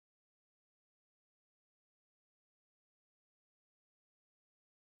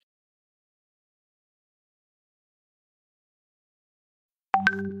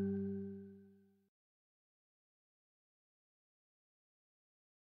Hello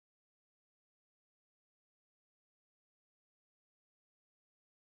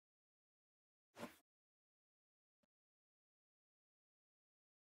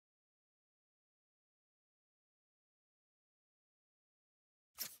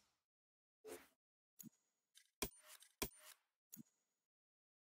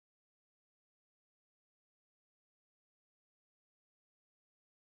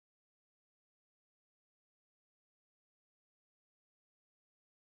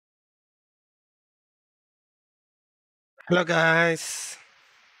guys.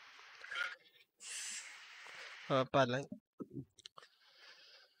 പല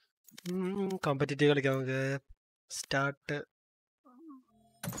competitive കളിക്കാം നമുക്ക്. സ്റ്റാർട്ട്.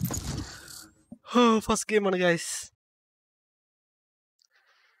 ഫസ്റ്റ് ഗെയിമാണ് ഗൈസ്.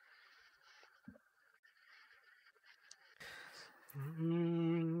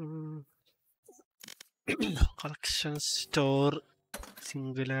 Collection store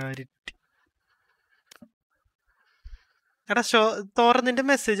singularity. എടാ തോറന്നിന്റെ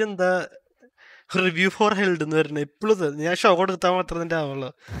മെസ്സേജ് എന്താ? റിവ്യൂ ഫോർ ഹെൽഡ് എന്ന് പറഞ്ഞ എപ്പോഴും ഞാൻ ഷോ കൊടുത്താൽ മാത്രം നിന്റെ ആവുള്ളൂ.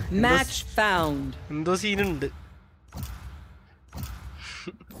 എന്തോ സീനുണ്ട്.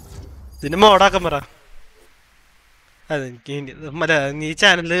 ഇതിന് മോഡാക്കാൻ പറ. അതെനിക്ക് നീ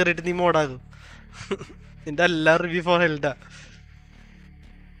ചാനലിൽ കയറിയിട്ട് നീ മോഡാകും. നിന്റെ എല്ലാ റിവ്യൂ ഫോർ ഹെൽഡാ.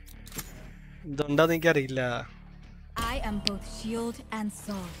 എന്തുകൊണ്ടാന്ന് എനിക്കറിയില്ല.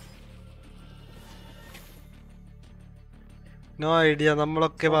 No idea.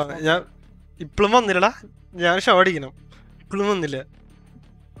 നമ്മളൊക്കെ ഞാൻ ഇപ്പോഴും വന്നില്ലടാ. ഞാൻ ഷോ അടിക്കണം. ഇപ്പോഴും വന്നില്ല.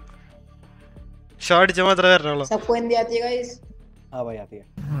 ഷോ അടിച്ചാൽ മാത്രമേ വരണുള്ളൂ.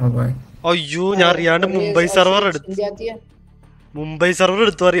 അയ്യോ ഞാൻ അറിയാണ്ട് മുംബൈ സെർവർ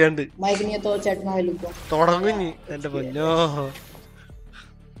എടുത്തു അറിയാണ്ട് തുടങ്ങി. എന്റെ പൊന്നോ,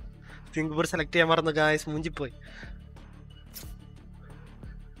 സിംഗപ്പൂർ സെലക്ട് ചെയ്യാൻ മറന്നു ഗായ്സ്. മൂഞ്ചിപ്പോയി.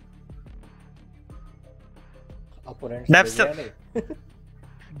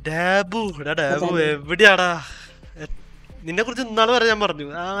 ഡാബു എവിടെയാടാ? നിന്നെ കുറിച്ച് ഇന്നാള് പറയാൻ പറഞ്ഞു.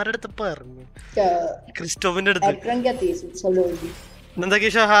 ആരുടെ അടുത്ത് പറഞ്ഞു? ക്രിസ്റ്റോഫിന്റെ അടുത്ത്. नंदा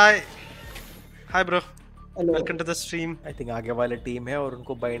किशा हाय hi bro, welcome to the stream. I think आगे वाले टीम है और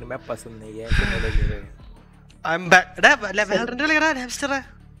उनको बाइंड मैप पसंद नहीं है, तो ले ले रहे हैं. I am back. अरे वैलोरेंट लग रहा है हैमस्टर है.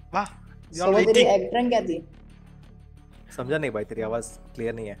 वाह you are waiting. Act rank क्या थी? समझा नहीं भाई, तेरी आवाज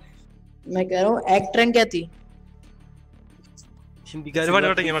क्लियर नहीं है. मैं कह रहा हूं एक्ट रैंक क्या थी? हिंदी का रिवार्ड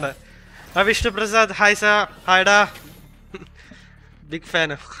उठेंगे बड़ा. विष्णु प्रसाद हाय सा हायडा. बिग फैन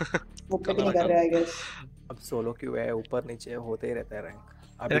है. वो पिक नहीं कर रहा है आई गेस. अब सोलो क्यों है, ऊपर नीचे होते ही रहता है रैंक.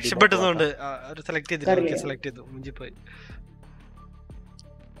 രക്ഷപ്പെട്ടതുകൊണ്ട് ഒരു സെലക്ട് ചെയ്തിട്ട് സെലക്ട് ചെയ്തു. മുഞ്ചി പോയി.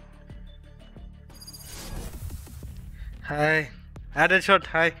 Hi added shot.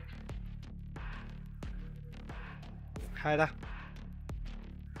 ഹായ് ഹായ്ഡാ.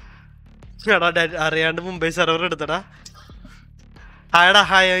 എടാ അറിയാണ്ട് Mumbai server എടുത്തടാ. ഹായ്ഡാ.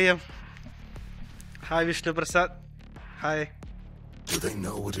 Hi I M. Hi Vishnu Prasad. Hi. Do they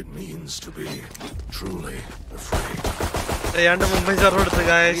know what it means to be truly afraid? അറിയാണ്ട് മുംബൈ സെർവർ എടുത്ത്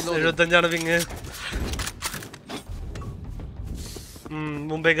ഗായ്സ്. 75 പിങ്.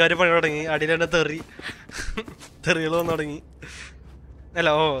 മുംബൈക്കാര് പണി തുടങ്ങി. അടിയിൽ തന്നെ തെറികൾ വന്നു തുടങ്ങി. അല്ല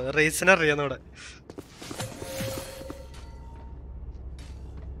ഓ റേസിനെ അറിയാന്നവിടെ.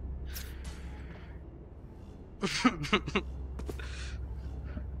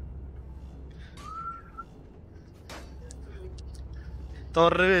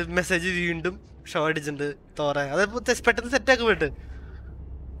 തോറ മെസ്സേജ് വീണ്ടും ഷോ അടിച്ചിട്ടുണ്ട്. തോറ അത് പെട്ടെന്ന് സെറ്റാക്കി പോയിട്ട്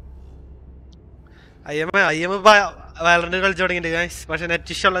ഐ എം വാലറന്റ് കളിച്ചു തുടങ്ങിയിട്ട് ഗൈസ്. പക്ഷെ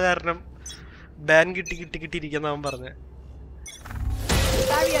നെറ്റ് ഇഷ്യൂ ഉള്ള കാരണം ബാൻ കിട്ടിയിരിക്കുന്ന അവൻ പറഞ്ഞേ.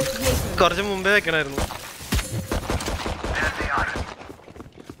 കുറച്ച് മുമ്പേ വെക്കണായിരുന്നു.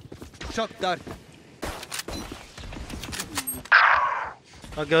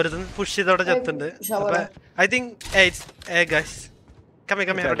 ഓക്കെ ഒരു പുഷ് ചെയ്തവിടെ ചത്തുണ്ട്. അപ്പൊ ഐ തിങ്ക് ഗൈസ് കമ്മി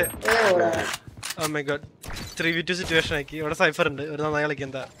അവിടെ. Oh my God 3v2 situation ആക്കി. ഇവിടെ സൈഫർ ഉണ്ട്. ഒരു നന്നായി കളിക്കാൻ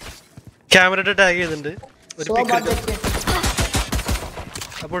എന്താ ക്യാമറ ഇട്ട് ടാഗ് ചെയ്തിട്ടുണ്ട്. ഒരു പിക്ക്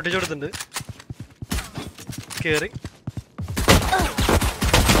അപ്പൊ ഒട്ടിച്ചു കൊടുത്തിട്ടുണ്ട്. കേറി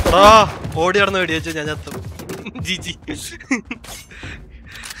ഓടി നടന്ന് വെടി വെച്ചു. ഞാൻ ചത്തും. G G.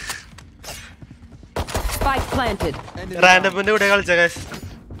 റാൻഡമിന്റെ കൂടെ കളിച്ച ഗൈസ്.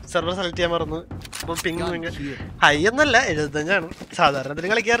 സെർവർ സെലക്ട് ചെയ്യാൻ മറന്നു. അപ്പൊ പിങ് ഹൈ ഒന്നല്ല 75 സാധാരണ ഇതിൽ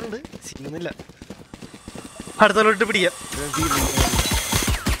കളിക്കാറുണ്ട്. സീനൊന്നുമില്ല. അടുത്തോട്ട് പിടിക്കാം.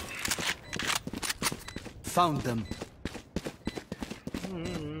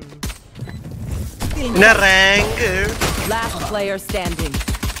 പിന്നെ rank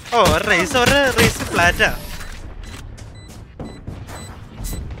oh raise ഫ്ലാറ്റാ.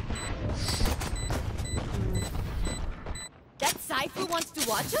 That Cypher wants to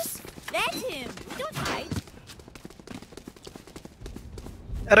watch us? Let him. Don't hide.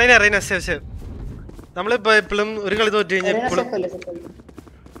 Rhine save. നമ്മളിപ്പോ എപ്പോഴും ഒരു കളി തോറ്റു കഴിഞ്ഞാൽ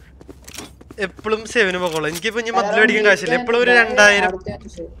എപ്പോഴും സേവിന് പോകോളൂ. എനിക്കിപ്പോ ഇനി മതിൽ മേടിക്കാൻ കാശില്ല. എപ്പോഴും ഒരു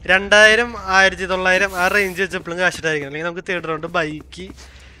 2000 1900 ആ റേഞ്ച് വെച്ച് എപ്പോഴും കാശിട്ടായിരിക്കും. അല്ലെങ്കിൽ നമുക്ക് third round bike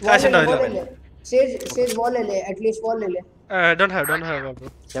കാശുണ്ടാവില്ല. Don't have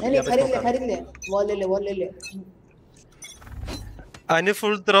അതിന്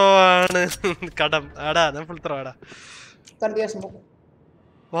ഫുൾ ത്രോ ആണ് കടം. ആടാ ഞാൻ ഫുൾ ത്രോ ആടാ.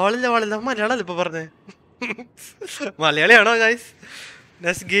 വാളില്ല മലയാളമല്ല ഇപ്പൊ പറഞ്ഞേ. മലയാളിയാണോ ഗൈസ്?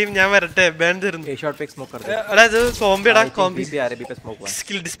 നെക്സ്റ്റ് ഗെയിം ഞാൻ വരട്ടെ. ബാൻ തരുന്നു. അതായത് കോമ്പിടാ.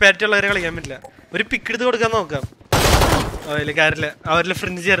 സ്കിൽ ഡിസ്പാരിറ്റി ഉള്ളവരെ കളിക്കാൻ പറ്റില്ല. ഒരു പിക്ക് എടുത്ത് കൊടുക്കാൻ നോക്കാം. അതില് കാര്യമില്ല. അവരിലെ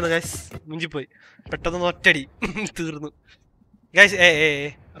ഫ്രണ്ട്സ് ആയിരുന്നു ഗൈസ്. മുഞ്ചിപ്പോയി പെട്ടെന്ന് ഒറ്റടി തീർന്നു guys.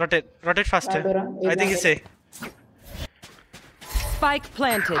 Rotate fast. I think it's Spike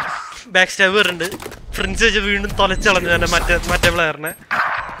planted. Back step വരുന്നുണ്ട്. ഫ്രണ്ട്സ് വെച്ച് വീണ്ടും തൊലച്ചളഞ്ഞു തന്നെ മറ്റേ പ്ലെയറിനെ.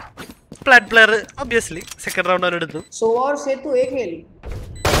 Flat player obviously second round അവൻ എടുത്തു.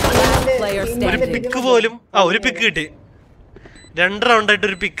 ഒരു പിക്ക് പോലും ഒരു പിക്ക് കിട്ടി. 2 റൗണ്ടായിട്ട്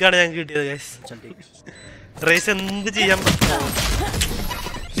ഒരു പിക്കാണ് ഞാൻ കിട്ടിയത് ഗൈസ്. റേസ് എന്ത് ചെയ്യാൻ പറ്റും.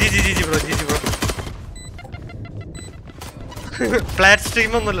 G bro. Flat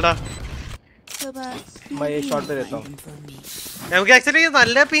stream ഒന്നുമില്ലടാ. നമുക്ക് ആക്ച്വലി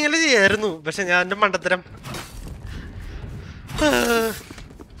നല്ല പിങ്ങല് ചെയ്യായിരുന്നു. പക്ഷെ ഞാൻ എന്റെ മണ്ടത്തരം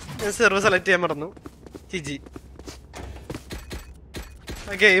സെർവ് സെലക്ട് ചെയ്യാൻ മറന്നു. G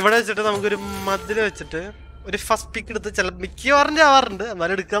okay. ഇവിടെ വെച്ചിട്ട് നമുക്കൊരു മതില് വെച്ചിട്ട് ഒരു ഫസ്റ്റ് പിക്ക് എടുത്ത് മിക്കവാറും ആവാറുണ്ട്.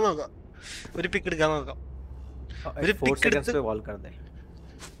 എന്നാലും എടുക്കാൻ നോക്കാം. ഒരു പിക്ക് എടുക്കാൻ നോക്കാം. ഒരു പിക്ക്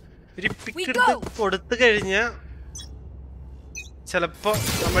എടുത്ത് കൊടുത്തു കഴിഞ്ഞ ചിലപ്പോ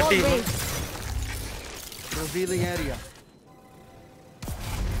നമ്മുടെ team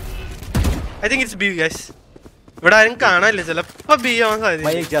I think it's B guys. ഇവിടെ ആരും കാണാനില്ല. ചിലപ്പോ ബി ആവാൻ സാധ്യത.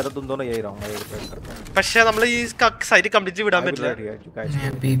 പക്ഷെ നമ്മൾ ഈ സൈറ്റ് കംപ്ലീറ്റ് വിടാൻ പറ്റില്ല.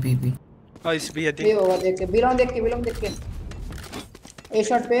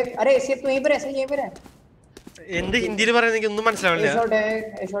 എന്ത് ഹിന്ദിയിൽ പറയുന്നത് എനിക്ക് ഒന്നും മനസ്സിലാവില്ല.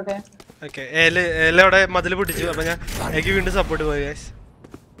 ഓക്കെ എല്ലാം മതിൽ പൊട്ടിച്ചു. അപ്പൊ ഞാൻ എനിക്ക് വീണ്ടും സപ്പോർട്ട് പോയി ഗൈസ്.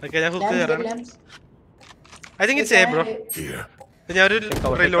 ഓക്കെ ഞാൻ ഹുക്ക് കയറാം. I think it's A bro. ഞാനൊരു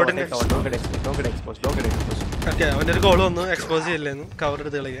റീലോഡിന് ഓക്കെ. അവൻ്റെ ഒരു ഗോൾ വന്നു. എക്സ്പോസ് ചെയ്യില്ലായിരുന്നു. കവർ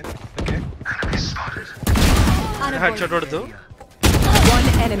എടുത്ത് കളിക്കാൻ. ഓക്കെ ഹെഡ് ഷോട്ട് കൊടുത്തു.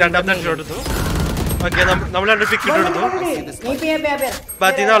 രണ്ടാമത്തെ ഹെഡ് ഷോട്ട് എടുത്തു. ഓക്കെ നമ്മൾ 2 പിക്ക് ഇട്ട് കൊടുത്തു.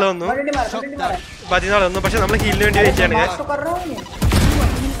 ബാക്കിന്ന് ആള് വന്നു. പക്ഷെ നമ്മൾ ഹീലിന് വേണ്ടി വെയിറ്റ് ചെയ്യണേ.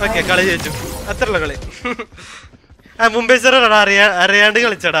 ഓക്കെ കളി ജയിച്ചു. അത്രയുള്ള കളി. മുംബൈ സർ അറിയാണ്ട്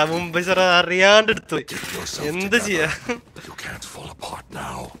കളിച്ചടാ. മുംബൈ സർ അറിയാണ്ട് എടുത്തു. എന്ത് ചെയ്യാ.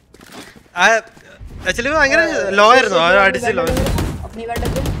 ആക്ച്വലി ഭയങ്കര ലോ ആയിരുന്നു. അടിച്ച് law.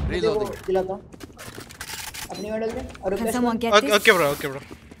 Okay bro.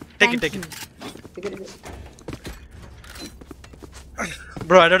 Take it.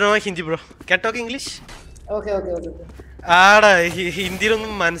 Bro I don't know Hindi bro. Can talk English? ആടാ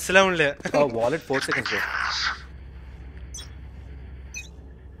ഹിന്ദിയിലൊന്നും മനസ്സിലാവില്ല. Wallet 4 seconds.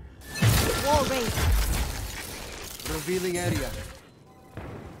 Revealing area.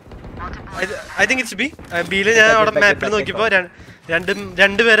 I think it's B. ബിയില് ഞാൻ അവിടെ മാപ്പിൽ നോക്കിയപ്പോ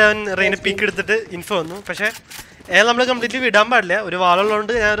രണ്ടുപേരെ അവൻ റെയിന് പീക്ക് എടുത്തിട്ട് ഇൻഫോ വന്നു. പക്ഷെ നമ്മൾ കംപ്ലീറ്റ്ലി വിടാൻ പാടില്ല. ഒരു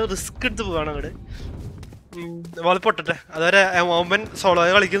വാളുള്ളതുകൊണ്ട് ഞാനൊരു റിസ്ക് എടുത്ത് പോവാണ് അങ്ങോട്ട്. വാൾ പൊട്ടട്ടെ. അതുവരെ ഓമൻ സോളോ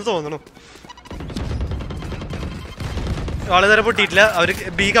കളിക്കുന്നു തോന്നുന്നു. വാള് നേരെ പൊട്ടിയിട്ടില്ല. അവര്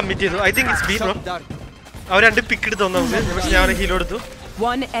ബി കമ്മിറ്റ് ചെയ്തു. I think it's B bro. അവർ 2 പിക്ക് എടുത്ത് തന്നു നമുക്ക്. പക്ഷെ ഞാൻ ഹീലോ എടുത്തു.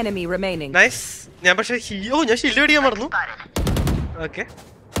 നൈസ്. ഞാൻ പക്ഷെ ഞാൻ ഷീൽഡ് മേടിക്കാൻ മറന്നു. Okay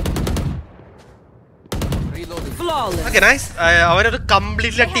nice. അവരൊരു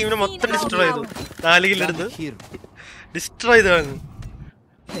കംപ്ലീറ്റ്ലി ടീമിനെ മൊത്തം ഡിസ്ട്രോയ് ചെയ്തു. 4 കില്ല് എടുത്ത് ഡിസ്ട്രോയ് ചെയ്ത് കളഞ്ഞു.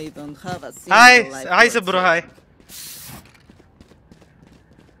 ഹായ് സബ്രോ. ഹായ്.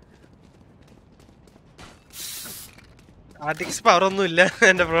 ആർട്ടിക്സ് പവർ ഒന്നും ഇല്ല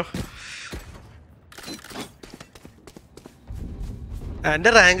എന്റെ ബ്രോ. എന്റെ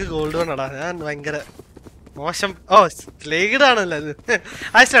റാങ്ക് ഗോൾഡ് വണ്ണടാ. ഞാൻ ഭയങ്കര മോശം. സ്ലേഡ് ആണല്ലോ അത്.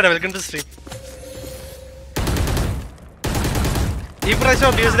 Welcome to stream. ഈ പ്രാവശ്യം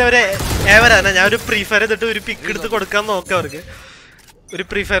ഒബ്വിയസ്ലി അവര് ഏവരാണ്. ഞാൻ ഒരു പ്രീ ഫയർ ചെയ്തിട്ട് ഒരു പിക്ക് എടുത്ത് കൊടുക്കാൻ നോക്കാം. അവർക്ക് ഒരു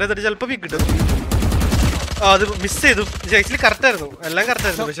പ്രീ ഫയർ ചെയ്തിട്ട് ചിലപ്പോ പിക്ക് കിട്ടും. അത് മിസ് ചെയ്തു. ആക്ച്വലി കറക്റ്റ് ആയിരുന്നു. എല്ലാം കറക്റ്റ്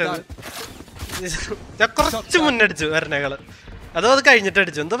ആയിരുന്നു. പക്ഷെ ഞാൻ കുറച്ച് മുന്നടിച്ചു വരണേക്കാള്. അതോ അത് കഴിഞ്ഞിട്ട്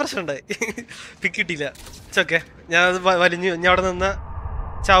അടിച്ചു, എന്തോ പ്രശ്നം ഉണ്ടായി. പിക്ക് കിട്ടിയില്ല. ഓക്കെ, ഞാൻ അത് വലിഞ്ഞു. ഞാൻ അവിടെ നിന്ന്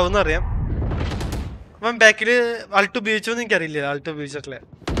ചാവെന്ന് അറിയാം. അപ്പം ബാക്കിൽ ആൾട്ട് ഉപയോഗിച്ചോന്ന് എനിക്കറിയില്ല. ആൾട്ട് ഉപയോഗിച്ചിട്ടില്ല.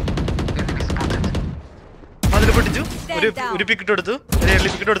 അതിൽ പൊട്ടിച്ചു. ഒരു പിക്ക് ഇട്ട് കൊടുത്തു, ഒരു എർലി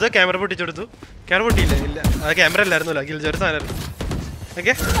പിക്ക് ഇട്ട് കൊടുത്തു. ക്യാമറ പൊട്ടിച്ചു കൊടുത്തു. ക്യാമറ പൊട്ടിയില്ല, ഇല്ല അത് ക്യാമറ അല്ലായിരുന്നല്ലോ, കിൽ ഒരു സാധനമായിരുന്നു.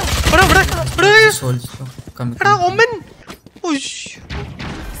 ഓക്കെ,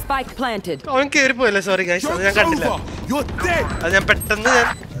 അവൻ കേറി പോയല്ലേ. സോറി ഗൈസ്, അത് ഞാൻ കണ്ടില്ല. അത് ഞാൻ പെട്ടെന്ന്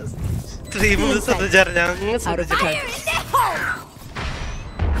സ്ട്രീം ശ്രദ്ധിച്ചായിരുന്നു.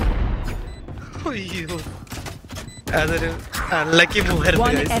 അയ്യോ, അതൊരു unlucky മൂവായിരുന്നു.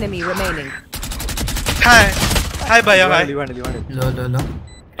 Hi Bayo, hi. Low.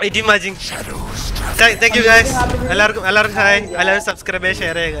 Team Hyperion. Thank you guys. എല്ലാവർക്കും hi. എല്ലാവരും സബ്സ്ക്രൈബ് ചെയ്യുക,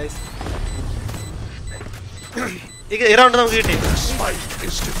 ഷെയർ ചെയ്യുക guys. ഈ റൗണ്ട് നമുക്ക് കിട്ടി.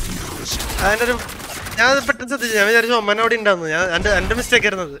 അതിനൊരു ഞാൻ പെട്ടെന്ന് ശ്രദ്ധിച്ചു. ഞാൻ വിചാരിച്ചു അമ്മനോട് ഉണ്ടായിരുന്നു. ഞാൻ എന്റെ മിസ്റ്റേക്ക്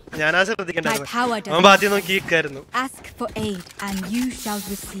ആയിരുന്നത്. ഞാനാ ശ്രദ്ധിക്കണ്ടായിരുന്നു. അവൻ ബാധ്യം നോക്കി നിൽക്കായിരുന്നു.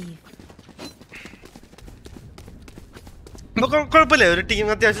 കുഴപ്പമില്ല, ഒരു ടീം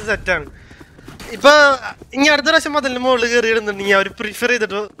അത്യാവശ്യം സെറ്റാണ്. ഇപ്പൊ ഇനി അടുത്ത പ്രാവശ്യം അതിന്റെ മുകളിൽ കയറി ഇടുന്നുണ്ടെങ്കിൽ അവർ പ്രിഫർ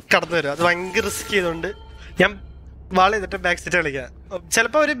ചെയ്തിട്ട് കടന്നു വരും. അത് ഭയങ്കര റിസ്ക് ചെയ്തോണ്ട് ഞാൻ വാൾ ചെയ്തിട്ട് ബാക്ക് സെറ്റ് കളിക്കാം.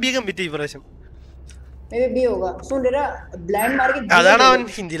 ചിലപ്പോ അവര് ബി കമ്പിറ്റ് ഈ പ്രാവശ്യം. അതാണ് അവൻ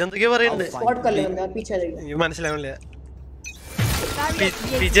ഹിന്ദിയിൽ എന്തൊക്കെയോ പറയുന്നുണ്ട്, മനസ്സിലാവില്ല.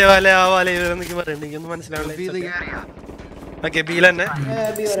 പീച്ചെ വാല ആ വാല എന്നൊക്കെ പറയുന്നുണ്ട്, എനിക്കൊന്നും മനസ്സിലാവില്ല. ഓക്കെ, ബിയിൽ തന്നെ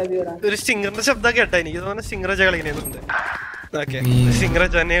ഒരു സിംഗറിന്റെ ശബ്ദം കേട്ടാ. എനിക്ക് തോന്നുന്നു സിംഗറേജ കളിക്കണേന്നുണ്ട്. ഓക്കെ,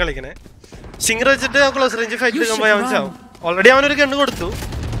 സിംഗറേജ് തന്നെ കളിക്കണേ. സിംഗർ വെച്ചിട്ട് ക്ലോസ് റേഞ്ച് ഫൈറ്റ് എടുക്കുമ്പോൾ അവൻ ചാവും. ഓൾറെഡി അവനൊരു കണ്ണ് കൊടുത്തു.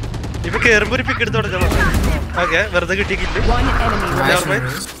 ഇപ്പൊ കേറുമ്പോ ഒരു പിക്ക് എടുത്ത് കൊടുക്കണം. ഓക്കെ, വെറുതെ കിട്ടിയില്ല.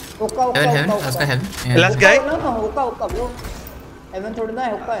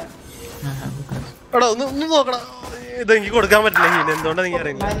 എടാ ഒന്ന് നോക്കണം, ഇതെനിക്ക് കൊടുക്കാൻ പറ്റില്ല. എന്തുകൊണ്ടാ നീ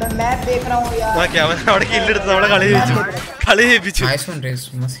അറിയില്ല. ഓക്കെ, അവൻ അവിടെ കില്ലെടുത്ത് നമ്മളെ കളി ജയിപ്പിച്ചു.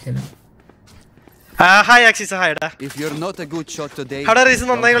 Hi axis, hi. അവിടെ റേസ്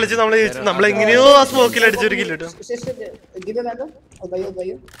നന്നായി കളിച്ച് നമ്മളെങ്ങനെയോ ആ സ്മോക്കിൽ അടിച്ചൊരു കില്ല് കിട്ടും.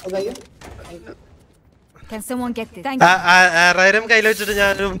 ആറായിരം കയ്യിൽ വെച്ചിട്ട്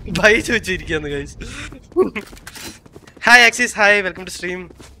ഞാനൊരു by ചോദിച്ചിരിക്കുന്നു guys. Hi axis, hi, welcome to stream.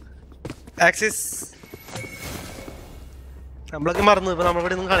 Axis നമ്മളൊക്കെ മറന്നു. ഇപ്പൊ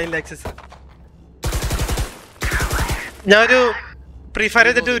നമ്മളിവിടെ ഒന്നും കളിയില്ല ആക്സിസ്. ഞാനൊരു പ്രീ ഫയർ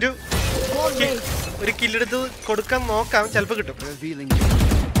ചെയ്തിട്ട് ഒരു കില്ലെടുത്ത് കൊടുക്കാൻ നോക്കാം, ചിലപ്പോ കിട്ടും.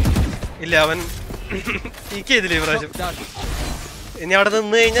 ഇല്ല, അവൻ ഈ ചെയ്തില്ല ഈ പ്രാവശ്യം. ഇനി അവിടെ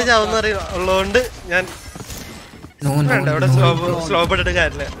നിന്ന് കഴിഞ്ഞാൽ ചാവുന്ന ഉള്ളതുകൊണ്ട് ഞാൻ വേണ്ട, അവിടെ സ്ലോ പെട്ടിട്ട്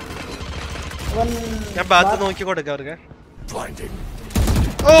കാര്യമില്ല. ഞാൻ ബാത്ത് നോക്കി കൊടുക്കാം അവർക്ക്.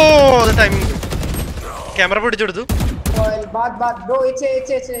 ഓ, അത് ടൈമിങ്. ക്യാമറ പിടിച്ചു കൊടുത്തു.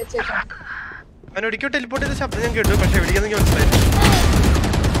 അവൻ ഒരിക്കൽ ടെലിപ്പോർട്ട് ചെയ്ത ശബ്ദം ഞാൻ കേട്ടു, പക്ഷെ എവിടേക്ക് എനിക്ക് മനസ്സിലായി.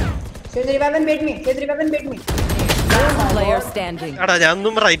 എടാ, ഞാൻ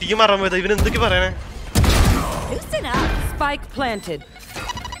ഒന്നും റൈറ്റിക്ക് മാറാൻ പോയത്. ഇവൻ എന്തൊക്കെ പറയണേ.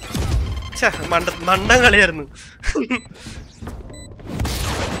 മണ്ടൻ കളിയായിരുന്നു.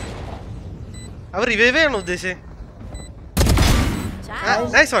 അവർ റിവൈവ് ആണോ ഉദ്ദേശിച്ചേ?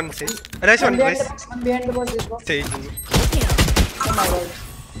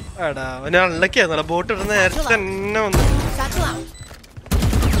 എടാ, അവന് അള്ളക്കായിരുന്നു. ബോട്ട് ഇടുന്ന നേരത്തെ തന്നെ വന്നു.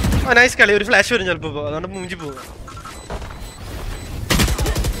 നൈസ് കളി. ഒരു ഫ്ലാഷ് വരും ചിലപ്പോ, അതുകൊണ്ട് മൂഞ്ചി പോകും.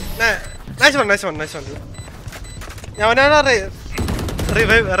 ഞാനാണ്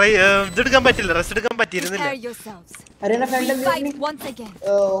ഇതെടുക്കാൻ പറ്റില്ല, റെസ്റ്റ് എടുക്കാൻ പറ്റിയിരുന്നില്ല.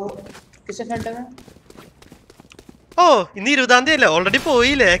 ഓ, ഇന്ന് 20-ാം തീയതി അല്ലേ? ഓൾറെഡി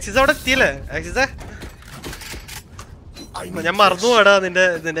പോയില്ലേ? ആക്സിസ് അവിടെ എത്തിയല്ലേ? ആക്സിസേ, ഞാൻ മറന്നു പോടാ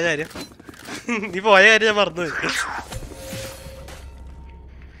നിന്റെ കാര്യം. നീ പോയ കാര്യം ഞാൻ മറന്നു.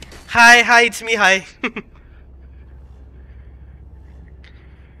 Hi, it's me, hi.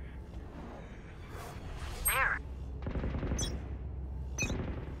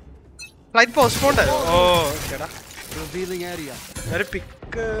 Flight postponed. ഓ, ഓക്കേടാ. ഒരു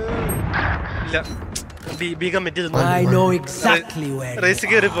പിക്ക് ഇല്ല. ബി കമ്മിറ്റ് റേസ്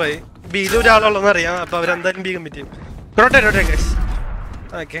കയറി പോയി. ബിയിൽ ഒരാളുള്ളതെന്ന് അറിയാം. അപ്പൊ അവരെന്തായാലും ബി കമ്മിറ്റ് ചെയ്യും.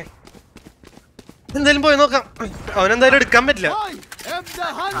 ഓക്കെ, എന്തായാലും പോയി നോക്കാം. അവനെന്തായാലും എടുക്കാൻ പറ്റില്ല.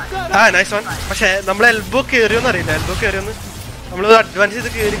 Nice one. പക്ഷെ നമ്മളെ എൽബോ കയറിയോന്ന് അറിയില്ല. എൽബോ കയറിയോന്ന് നമ്മള് അഡ്വാൻസ് ചെയ്ത്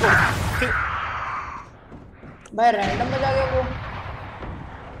കയറി കൊടുക്കും.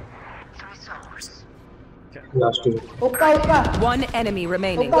 One enemy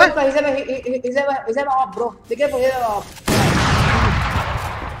remaining.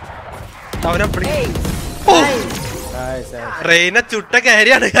 റെയ്ന ചുട്ട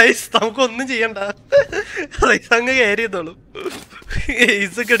കാരിയാണ് ഗൈസ്, നമുക്കൊന്നും ചെയ്യണ്ട. റൈസ് അങ്ങ് കാരി ചെയ്തോളൂ.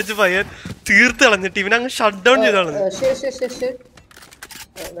 ഒക്കെ അടിച്ച് പയ്യൻ തീർത്ത് കളഞ്ഞിട്ട് ഇവനങ്ങ് ഷട്ട് ഡൗൺ ചെയ്തോളൂ.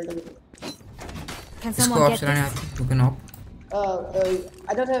 Can someone get this?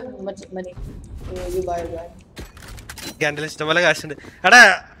 I don't have much money. You buy it. ഗാൻഡൽ ഇഷ്ടംപോലെ കാശുണ്ട്. എടാ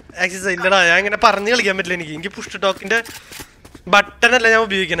ആക്സസ് ഇല്ലടാ, ഞാൻ ഇങ്ങനെ പറഞ്ഞു കളിക്കാൻ പറ്റില്ല. എനിക്ക് പുഷ് ടോക്കിന്റെ ബട്ടൺ അല്ല ഞാൻ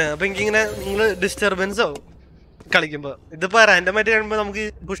ഉപയോഗിക്കണേ. അപ്പൊ എനിക്കിങ്ങനെ നിങ്ങള് ഡിസ്റ്റർബൻസ് ആവും കളിക്കുമ്പോ. ഇതിപ്പോ റാൻഡമായിട്ട് കഴിയുമ്പോ നമുക്ക്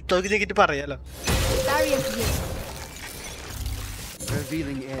പുഷ് ടോക്ക് ചെയ്തിട്ട് പറയാലോ.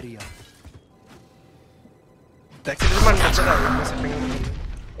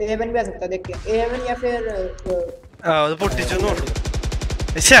 അത് പൊട്ടിച്ചു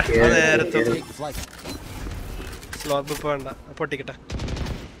നേരത്തെ സ്ലോബ് ഇപ്പൊ വേണ്ട, പൊട്ടിക്കട്ടെ.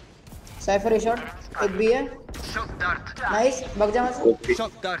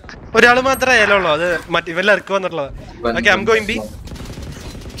 ഒരാള് മാത്രമേ ഏലുള്ളൂ, അത് ഇവല്ല ഇറക്കി വന്നിട്ടുള്ളത്. Okay, I am going B.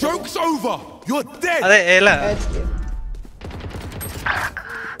 അതെ ഏല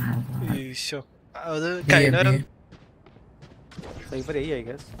അത് കഴിഞ്ഞ Cypher A, I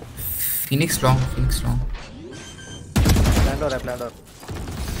guess. Phoenix long. Plan or.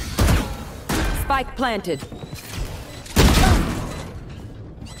 Spike planted.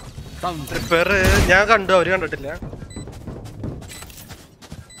 Repair ഞാൻ കണ്ടു, അവര് കണ്ടിട്ടില്ല.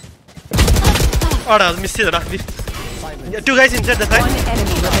 ഓടാ അത് miss ചെയ്തടാ. Two guys inside the side. One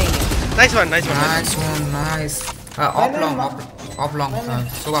enemy remaining. Nice one. Nice. Off long.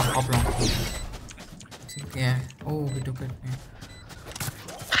 So off long. Yeah. Oh, we took it.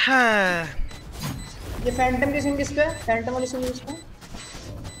 ये Phantom की SIM किस पे? फैंटम वाली सिम किस पे?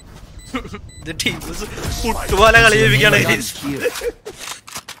 The team was football കളിപ്പിക്കാണ്.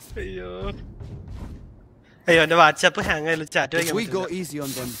 അയ്യോ എന്റെ വാട്സാപ്പ് ഹാങ് ആയാലും ചാറ്റ് വായിക്കാൻ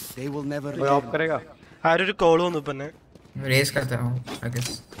പറ്റില്ല. ആരൊരു കോൾ വന്നു ഇപ്പൊ തന്നെ. रेस करता हूं आई गेस.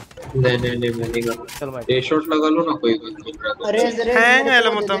 नहीं मैं चल मैं डे शॉट लगा लो ना कोई रेस हैंग है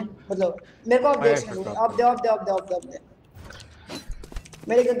लो मतलब मेरे को अपडेट आप दे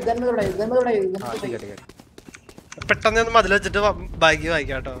मेरे गन में उड़ाई ठीक है. പെട്ടെന്ന് ഒന്ന് മതിൽ വെച്ചിട്ട് ബാഗ്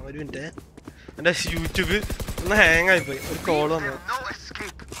വായിക്കാം കേട്ടോ. ഒരു മിനിറ്റ്, എന്റെ യൂട്യൂബ് ഒന്ന് ഹാങ് ആയിപ്പോയി. ഒരു കോൾ വന്നു.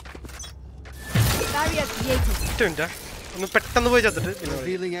 മിനിറ്റ് ഒന്ന് പെട്ടെന്ന് പോയി ചത്തിട്ട്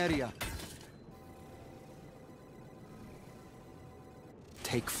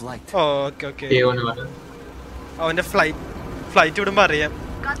ഓക്കെ അവന്റെ ഫ്ലൈറ്റ് വിടുമ്പോ അറിയാം.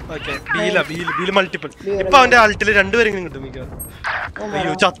 Okay ബീല് multiple. ഇപ്പൊ അവന്റെ ആൾട്ടില് രണ്ടുപേരെങ്കിലും കിട്ടും മിക്കവാറും.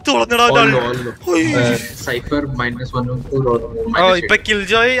 അയ്യോ ചത്തു വളർന്നടാ. ഇപ്പൊ കിൽ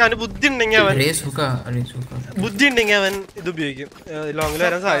ജോയ് അവന് ബുദ്ധി ഉണ്ടെങ്കിൽ അവൻ ഇത് ഉപയോഗിക്കും. ലോങ്ങിൽ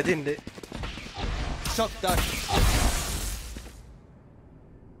വരാൻ സാധ്യതയുണ്ട്.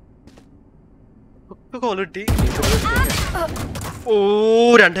 കോൾ കിട്ടി. ഓ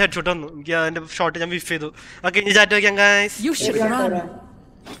 2 ഹെഡ് ഷോട്ട് വന്നു. എനിക്ക് അതിന്റെ ഷോട്ട് ഞാൻ വിഫ് ചെയ്തു. ഓക്കെ ഇനി ചാറ്റ് വയ്ക്കാം guys.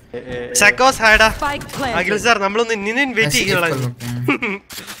 Chakos had a Agil sir, നമ്മളൊന്ന് ഇന്നിനെ ഇൻവൈറ്റ് ചെയ്യണം.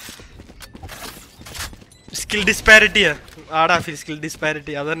 സ്കിൽ ഡിസ്പാരിറ്റി ആടാ, സ്കിൽ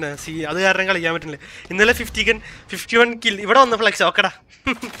ഡിസ്പാരിറ്റി അതന്നെ. അത് കാരണം കളിക്കാൻ പറ്റില്ല. ഇന്നലെ 51 കിൽ ഇവിടെ വന്ന ഫ്ലെക്സ്. ഓക്കെടാ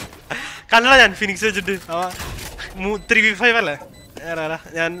കണ്ടടാ ഞാൻ ഫിനിക്സ് വെച്ചിട്ട് 3v5 അല്ലേ.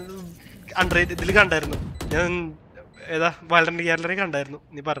 ഞാൻ അണ്ടർറേറ്റഡ് ഇതിൽ കണ്ടായിരുന്നു. ഞാൻ ഏതാ വാലറന്റ് ഗാലറി കണ്ടായിരുന്നു.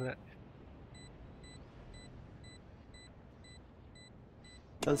 നീ പറഞ്ഞ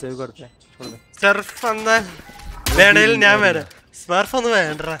സർഫ് എന്നാ വേണേൽ ഞാൻ വരാം. സ്മർഫ് ഒന്ന്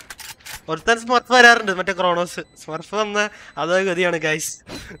വേണ്ട. ഒരുത്തൻ സ്മർഫ് വരാറുണ്ട്, മറ്റേ ക്രോണോസ്. സ്മർഫ് വന്ന അതേ ഗതിയാണ് guys.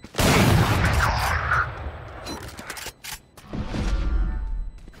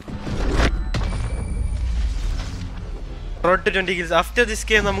 Road to 20 kills after this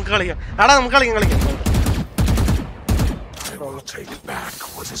game നമുക്ക് കളിക്കാം. ആടാ നമുക്ക് കളിക്കാം.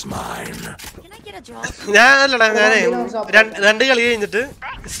 ഞാൻ അല്ലടാ ഞാനേ 2 കളി കഴിഞ്ഞിട്ട്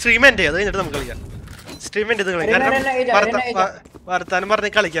സ്ട്രീം എൻഡ് ചെയ്ത് കഴിഞ്ഞിട്ട് നമുക്ക് കളിക്കാം. സ്ട്രീം എൻഡ് ചെയ്ത് കളിക്കാം. വർത്താനം പറഞ്ഞ്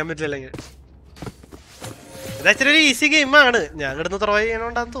കളിക്കാൻ പറ്റില്ല അല്ലെങ്കിൽ. ഇത് ആക്ച്വലി ഒരു ഈസി ഗെയിമാണ്. ഞാൻ കിടന്ന് ത്രോ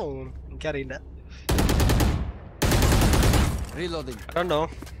ചെയ്യണോണ്ടാന്ന് തോന്നുന്നു, എനിക്കറിയില്ല. കണ്ടോ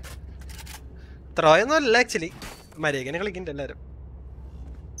ത്രോ ഒന്നും അല്ല ആക്ച്വലി, മര്യാദനെ കളിക്കുന്നുണ്ട് എല്ലാരും.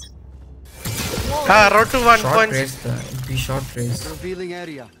 Road to 1 point. Short race. Revealing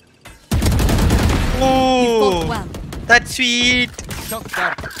area. Oh, that's sweet.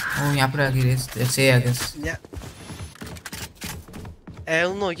 Oh, यहाँ पर आगे race. Let's say I guess.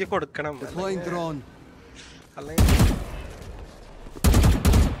 ഒന്ന് നോക്കി കൊടുക്കണം. Deploying drone.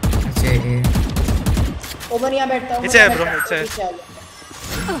 Let's say A. ओमन यहाँ बैठता हूँ. It's A bro. It's A.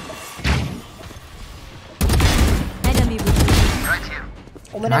 Enemy with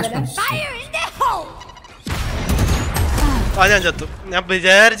Nice one. fire in the hole. ആ ഞാൻ ചത്തു. ഞാൻ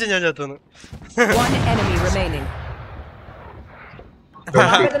വിചാരിച്ചു ഞാൻ ചത്തുന്ന്. One enemy remaining.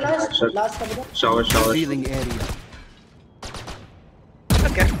 Shower.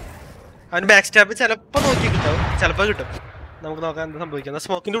 Okay, അവൻ ബാക്ക് സ്റ്റാപ്പ് ചിലപ്പോ നോക്കി കിട്ടും, ചിലപ്പോ കിട്ടും. നമുക്ക് നോക്കാൻ എന്താ സംഭവിക്കുന്നത്.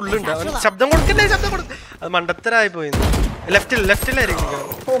 സ്മോക്കിന്റെ ഉള്ളുണ്ട്. അവൻ ശബ്ദം കൊടുക്കണ്ടേ, ശബ്ദം കൊടുക്കും. അത് മണ്ടത്തരായി പോയി. ലെഫ്റ്റിലായിരിക്കും.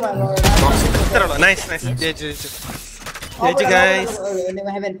 നൈസ് ജയിച്ചു guys.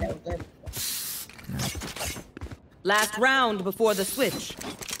 Last round before the switch.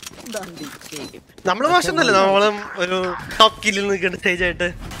 നമ്മള് മോശമൊന്നുമല്ല, നമ്മളും ഒരു ടോപ്പ് കില്ലിൽ നിൽക്കേണ്ട സ്റ്റേജ് ആയിട്ട്.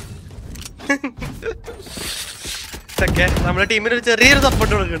 നമ്മുടെ ടീമിന് ഒരു ചെറിയൊരു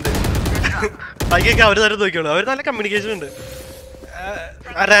സപ്പോർട്ട് കൊടുക്കുന്നുണ്ട്. ബാക്കിയൊക്കെ അവര് തന്നെ നോക്കിയോളൂ. അവർ നല്ല കമ്മ്യൂണിക്കേഷൻ ഉണ്ട്.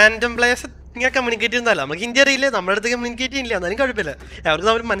 റാൻഡം പ്ലേയേഴ്സ് ഇങ്ങനെ കമ്മ്യൂണിക്കേറ്റ് ചെയ്യുന്നതല്ല. നമുക്ക് ഹിന്ദി അറിയില്ല, നമ്മുടെ അടുത്ത് കമ്മ്യൂണിക്കേറ്റ് ചെയ്യില്ല, എന്നാലും കുഴപ്പമില്ല. അവർക്ക്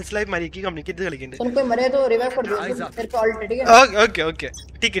അവർ മനസ്സിലായി മരിക്ക് കമ്മ്യൂണിക്കേറ്റ് കളിക്കുന്നുണ്ട്. ഓക്കെ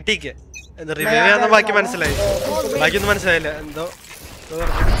ടീക്ക് റിവൈവ് ചെയ്യാന്ന് ബാക്കി മനസ്സിലായി. ബാക്കിയൊന്നും മനസ്സിലായില്ല. എന്തോ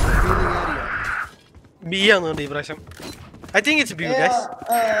ബി ആണെന്നുണ്ട് ഈ പ്രാവശ്യം. I think it's B, guys.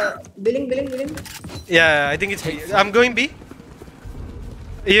 Billing. Yeah, I think it's B. I'm going B.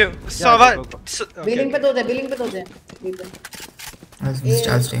 You saw what? Billing पे दो दे. I'll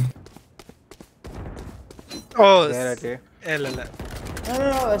stay. Oh, L. No.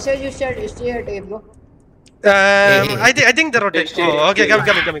 Say you stay at A, bro. I think the rotate. Oh, okay,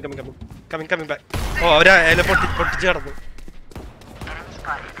 coming back. Oh, അവരാ എല പൊട്ടിച്ച് കടന്നു.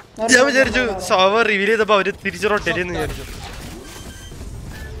 ഞാൻ വിചാരിച്ചു sower reveal ചെയ്തപ്പോ അവര് തിരിച്ച് റൊട്ടേറ്റ് ചെയ്യുന്നു വിചാരിച്ചു.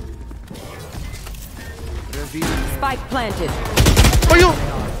 Spike planted. അയ്യോ,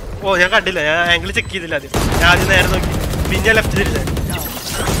 ഓ ഞാൻ കണ്ടില്ല, ഞാൻ ആംഗിൾ ചെക്ക് ചെയ്തില്ല ആദ്യം. ഞാൻ ആദ്യം നേരെ നോക്കി, പിന്നെ ലെഫ്റ്റ് തിരിച്ചേ.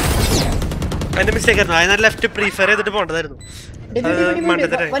 എന്റെ മിസ്റ്റേക്ക് ആയിരുന്നു. അതിന് ലെഫ്റ്റ് പ്രീഫർ ചെയ്തിട്ട് പോകേണ്ടതായിരുന്നു.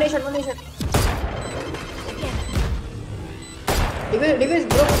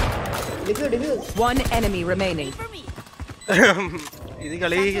 One enemy remaining. ഇത്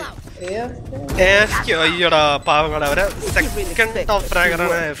കളി അയ്യോടാ പാവങ്ങളെ, അവരെ സെക്കൻഡ് ടോപ്പ്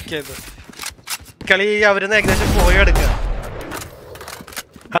ഫ്രാഗറാണ് എഫ് കെ. കളി അവരൊന്ന് ഏകദേശം പോയെടുക്കുക.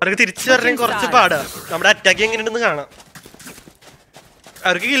 അവർക്ക് തിരിച്ചു വരണേ കുറച്ച് പാടാ. നമ്മുടെ അറ്റാക്ക് എങ്ങനെയുണ്ടെന്ന് കാണാം.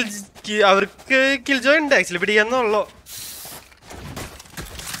 അവർക്ക് കിൽ ജോയ് ഉണ്ട് ആക്ച്വലി, പിടിക്കാന്നുള്ളൂ.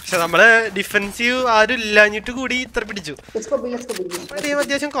 പക്ഷെ നമ്മള് ഡിഫെൻസീവ് ആരും ഇല്ലാഞ്ഞിട്ട് കൂടി ഇത്ര പിടിച്ചു. ടീം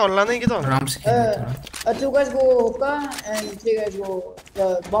അത്യാവശ്യം കൊള്ളാന്ന് എനിക്ക് തോന്നുന്നു.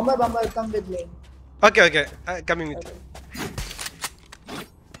 ഓക്കെ കമ്മിങ് വിത്ത്.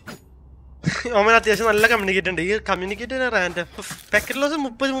 ഓമൻ അത്യാവശ്യം നല്ല കമ്മ്യൂണിക്കേറ്റ് ഉണ്ട്. ഈ കമ്മ്യൂണിക്കേറ്റ് റാൻഡം പാക്കറ്റ് ലോസ്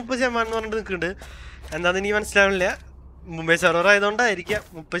 30% എന്ന് പറഞ്ഞിട്ട് നിൽക്കുന്നുണ്ട്. എന്താന്ന് എനിക്ക് മനസ്സിലാവില്ല. Mumbai server ആയതുകൊണ്ടായിരിക്കാം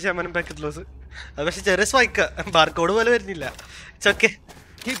 30% packet loss. അത് പക്ഷെ ചെറിയ സ്പൈക്ക്, ബാർകോഡ് പോലെ വരുന്നില്ല. It's okay,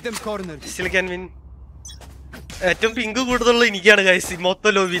 still can win. ഏറ്റവും പിങ്ക് കൂടുതലുള്ള എനിക്കാണ് ഗൈസ്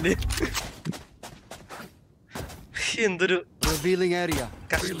മൊത്തം ലോബിയില്. എന്തൊരു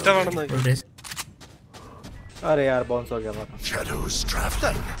കഷ്ടമാണെന്ന്. अरे यार बाउंस हो गया था. Shadows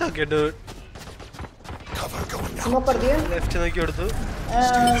traveling. Okay, dude. Cover going out. Smoke कर दिया. ലെഫ്റ്റ് നോക്കി കൊടുത്തു.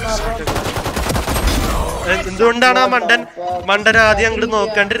 എന്തുകൊണ്ടാണ് ആ മണ്ടൻ ആദ്യം അങ്ങോട്ട്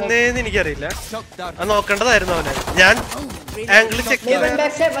നോക്കണ്ടിരുന്നേന്ന് എനിക്കറിയില്ല. അത് നോക്കേണ്ടതായിരുന്നു അവനെ. ഞാൻ ആംഗിൾ ചെക്ക് ചെയ്ത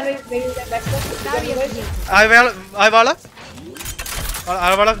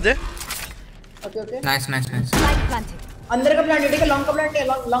अंदर का प्लांट है, लॉन्ग का प्लांट है,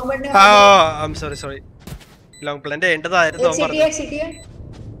 लॉन्ग बैठने का. I am sorry long plant എന്റേതായിരുന്നു. City है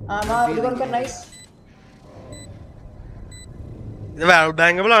हां रिकॉर्ड कर. नाइस. ഇത് വാൾ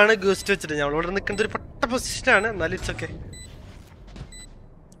ബാങ്കബിൾ ആണ്. ഗൂസ്റ്റ് വെച്ചിട്ട് ഞാൻ ഇവിടെ നിൽക്കുന്ന ഒരു പട്ട പൊസിഷൻ ആണ്. എന്നാലും ഇറ്റ്സ് ഓക്കെ.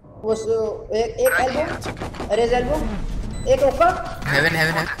 वो एक एल्बो, रेज एल्बो, एक ऊपर हेवन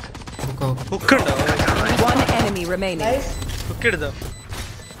ഹുക്ക് ഉണ്ടോ? One enemy remaining. Nice. Hook എടുത്തോ?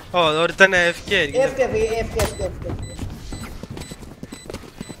 ഓ ഒരു തന്നെ എഫ്കെ ആയിരിക്കും. एफके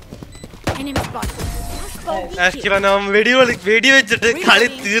Enemy spotted. വെടി വെച്ചിട്ട് കളി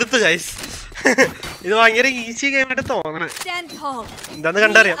തീർത്തു ഗൈസ്. ഇത് ഭയങ്കര ഈസി ഗെയിമായിട്ട് തോന്നണേ. Stand tall. എന്താന്ന്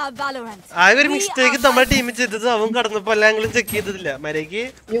കണ്ടറിയാം. We are Valorant. ആ ഒരു മിസ്റ്റേക്ക് നമ്മുടെ ടീമിൽ ചെയ്തത് അവൻ കടന്നപ്പോ എല്ലാങ്ങളും ചെക്ക് ചെയ്തിട്ടില്ല. മര്യാദക്ക്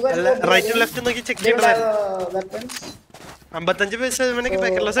റൈറ്റും ലെഫ്റ്റും നോക്കി ചെക്ക് ചെയ്യണമായിരുന്നു. 55%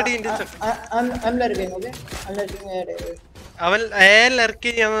 ബാക്കലോസ് അടിയുണ്ട്. അവൻ ലർക്ക്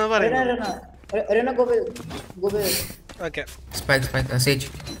ചെയ്യാന്ന് പറയുന്നു. ഓക്കെ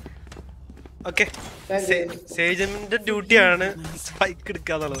ഓക്കെ, സേജിന്റെ ഡ്യൂട്ടിയാണ് spike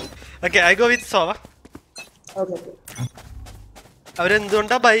എടുക്കാന്നുള്ളത്. Okay, I go with zoa.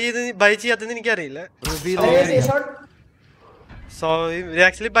 അവരെന്തുകൊണ്ടാ by ചെയ്യാത്തെന്ന് എനിക്കറിയില്ല. So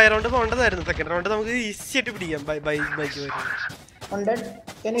actually by round പോകേണ്ടതായിരുന്നു. Second round നമുക്ക് ഈസി ആയിട്ട് പിടിക്കാം. Bike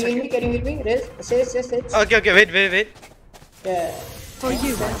okay wait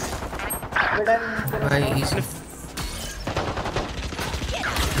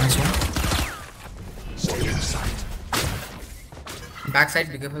Backside,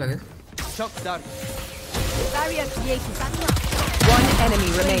 be careful, I guess. Barrier created. One enemy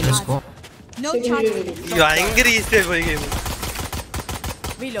remaining. Let's go. No charge. ഭയങ്കര easy ആയി പോയി game.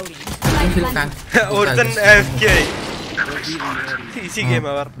 Reloading. ഒരുത്തൻ AFK ആയി. Easy game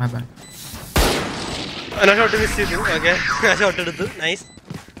our. My bad. ഞാൻ shot miss ചെയ്തു. ഓക്കേ ഞാൻ ഷോട്ട് എടുത്തു. നൈസ്.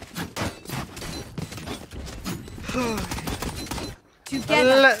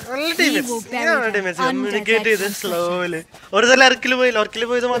 നല്ല ടീമേറ്റ്സ് കമ്മ്യൂണിക്കേറ്റ് ചെയ്ത് സ്ലോയില് ഒരു സ്ഥലം അർക്കിൽ പോയത്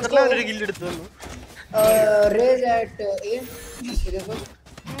മാത്രമല്ല അവരൊരു കില്ല് എടുത്തു വന്നു.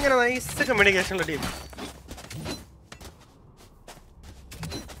 ഇങ്ങനെ നൈസ് കമ്മ്യൂണിക്കേഷനുള്ള ടീം.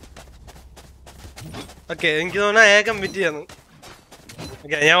 ഓക്കെ എനിക്ക് തോന്നുന്നു A കമ്മിറ്റ് ചെയ്യാന്ന്.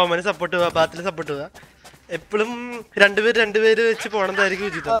 ഓക്കെ ഞാൻ ഒമനെ സപ്പോർട്ട് പോവാ, ബാത്തിൽ സപ്പോർട്ട് പോവാ. എപ്പോഴും രണ്ടുപേര് വെച്ച് പോണതായിരിക്കും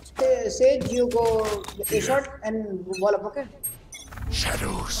ഉചിതം.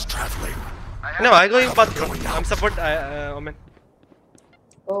 Shadows traveling. No, I going path. I'm support Omen.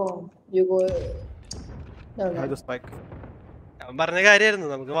 Oh, you go. No. I just spike. ഞാൻ പറഞ്ഞ കാര്യമായിരുന്നു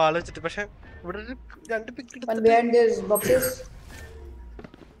നമുക്ക് വാള് വെച്ചിട്ട്. പക്ഷെ ഇവിടെ രണ്ട് പിക്ക്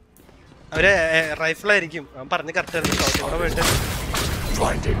അവര് റൈഫിൾ ആയിരിക്കും. അവൻ പറഞ്ഞ കറക്റ്റ് ആയിരുന്നു. ഷോട്ട് വേണ്ട.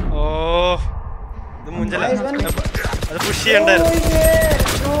 ഓ ഇത് മുഞ്ചല അത് പുഷ്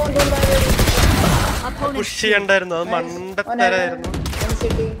ചെയ്യണ്ടായിരുന്നു. അത് മണ്ടത്തരായിരുന്നു.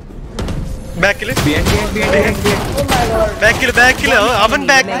 ബാക്കില് അവൻ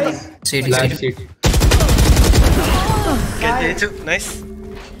ബാക്കിൽ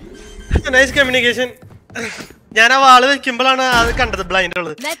നൈസ് കമ്മ്യൂണിക്കേഷൻ. ഞാൻ ആ വാള് വെക്കുമ്പോഴാണ് അത് കണ്ടത് ബ്ലൈൻഡ്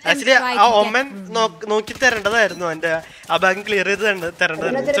ഉള്ളത്. ആക്ച്വലി ആ ഒമൻ നോക്കി തരേണ്ടതായിരുന്നു. എന്റെ ആ ബാഗ് ക്ലിയർ ചെയ്ത്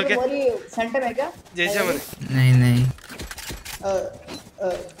തരേണ്ടതായിരുന്നു. ജയിച്ചാ മതി.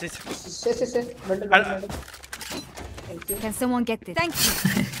 Can someone get this? Thank you.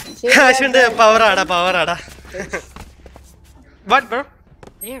 Power ada. What, bro?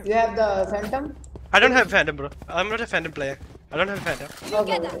 You have the phantom? I don't have phantom, bro. I'm not a phantom player. I don't have phantom.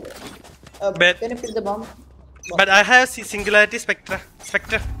 Okay. Can you pick the bomb? But I have singularity spectra.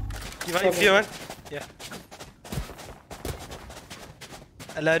 If you want. Yeah.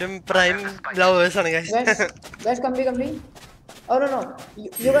 എല്ലാരും prime lovers ആണ് guys. Guys, come be. Oh no.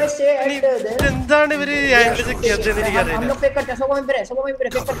 You guys stay at there. എന്താണ് ഇവര് angle check ചെയ്യുന്നത് എനിക്ക് അറിയില്ല. हम लोग fake करते हैं. सब वहीं पे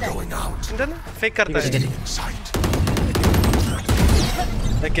फेक करते हैं. എന്താണ് ഫേക്ക് करता है?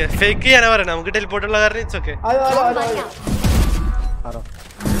 ഓക്കേ ഫേക്ക് ചെയ്യാനാ പറയണേ. നമുക്ക് ടെലിപോർട്ട് ഉള്ള കാരണം ഇറ്റ്സ് ഓക്കേ. आयो.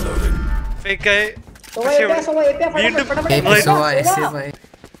 ഫേക്ക് ആയി. വീണ്ടും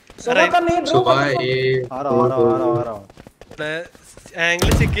ആംഗിൾ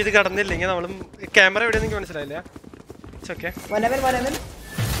ചെക്ക് ചെയ്ത് കടന്നില്ലെങ്കിൽ നമ്മളും ക്യാമറ എവിടെയാ എനിക്ക് മനസ്സിലായില്ല. It's okay. One minute.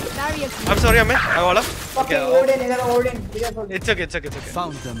 I'm sorry, Amen. I hold up. Okay. It's okay.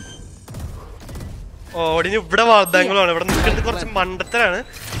 Found them. ഓടിന് ഇവിടെ വാൾ ബാങ്കുകളാണ്. ഇവിടെ നിൽക്കുന്നത് കുറച്ച് മണ്ടത്തരാണ്.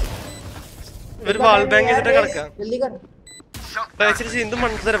 ഒരു വാൾ ബാങ്ക് ചെയ്തിട്ട് കിടക്കാം. ആക്ച്വലി എന്തും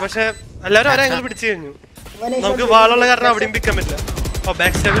മണ്ടത്തര. പക്ഷെ എല്ലാവരും ഒരേ ആംഗിൾ പിടിച്ചു കഴിഞ്ഞു. നമുക്ക് വാളുള്ള കാരണം അവിടെയും പിക്കാൻ പറ്റില്ല. ഓ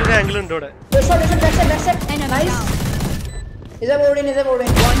ബാക്ക് സ്റ്റെപ്പിൽ ഒരു ആംഗിൾ ഉണ്ട് ഇവിടെ.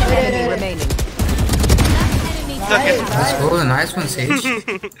 Let's go, nice one, Sage.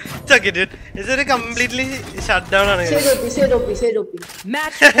 It's okay, dude. It's a completely shut down. Say OP.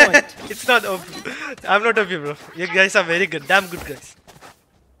 Match point. It's not OP. I'm not OP, bro. You guys are very good. Damn good, guys.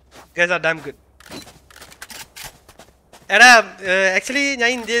 You guys are damn good. Actually, ഞാൻ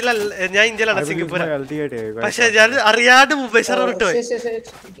ഇന്ത്യയിലാണ് Singapore. പക്ഷെ ഞാൻ അറിയാണ്ട് Mumbai sir വിട്ടുപോയി.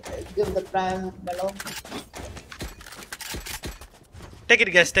 Take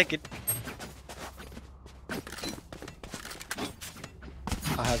it, guys. Take it.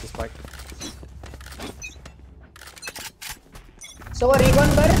 I have the spike. So a recon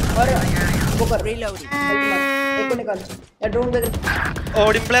कर और वो कर Reloading. एक को निकाल या ड्रोन दे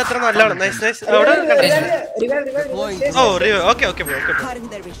ഓഡിം പ്ലേ അത്ര നല്ലതാണ്. നൈസ് അവിടെ revive oh okay bro.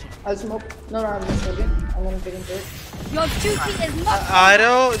 I'll smoke. No, I'm just joking. I'm gonna take into it. Your duty is not.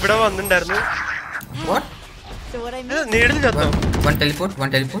 ആരോ ഇവിടെ വന്നിട്ടുണ്ടായിരുന്നു. What? So what I mean? നീടിൽ ചത്തോ? One teleport.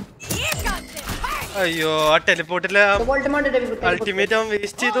 അയ്യോ ആ ടെലിപോർട്ടിലെ അൾട്ടിമേറ്റ് അവൻ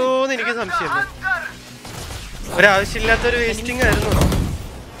വേസ്റ്റ് ചെയ്തോന്ന് എനിക്ക് സംശയമുണ്ട്. ഒരാവശ്യമില്ലാത്തൊരു വേസ്റ്റിംഗ് ആയിരുന്നു.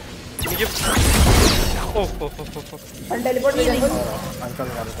 എനിക്ക്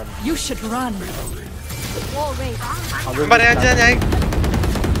You should run. പറയാച്ചാ ഞാൻ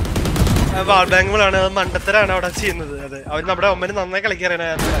വാൾ ബാങ്കുകളാണ്. അത് മണ്ടത്തരാണ് അവിടെ ചെയ്യുന്നത്. അതെ അവൻ നമ്മുടെ ഒമ്മന് നന്നായി കളിക്കാറാണ്.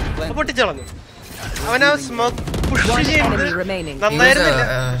 പൊട്ടിച്ചളഞ്ഞു. അവൻ ആ സ്മോക്ക് പുഷ് ചെയ്യുന്നത് നന്നായിരുന്നില്ല.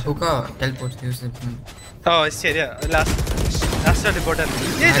 ഓ ശരിയാ. ലാസ്റ്റ് ടെലിപോർട്ട്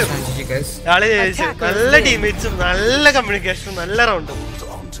ആള് ജയിച്ചു. നല്ല ടീമേറ്റ്സും നല്ല കമ്മ്യൂണിക്കേഷനും നല്ല റൗണ്ടും.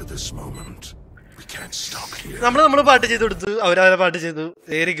 നമ്മള് പാട്ട് ചെയ്ത് കൊടുത്തു, അവരവരെ പാട്ട് ചെയ്തു.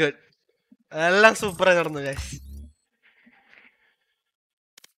 വെരി ഗുഡ്, എല്ലാം സൂപ്പറായി നടന്നു ഗൈസ്.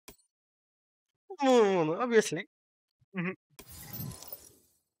 3 obviously.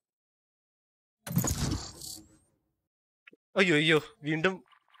 അയ്യോ വീണ്ടും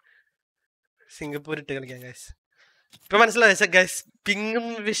സിംഗപ്പൂർ ഇട്ട് കളിക്കാം ഗൈസ്. ഇപ്പൊ മനസ്സിലായ ഗൈസ്, പിങ്ങും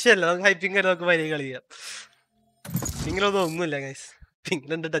വിഷയമല്ല, നമുക്ക് ഹൈപ്പിംഗ് ആയിട്ട് നമുക്ക് വലിയ കളിക്കാം. പിങ്ങിലൊന്നും ഒന്നുമില്ല ഗൈസ്.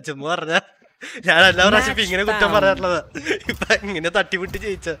 പിങ്ങിലുണ്ട് ടച്ചമ്മ പറഞ്ഞ ഞാൻ എല്ലാ പ്രാവശ്യം പിങ്ങിനെ കുറ്റം പറയാറുള്ളതാ. ഇപ്പൊ ഇങ്ങനെ തട്ടിവിട്ട്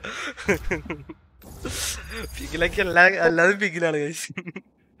ജയിച്ച പിങ്ങിലൊക്കെ എല്ലാതും പിങ്ങിലാണ് ഗൈസ്.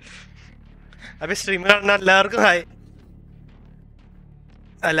 അപ്പൊ സ്ട്രീം കാണുന്ന എല്ലാവർക്കും ഹായ്.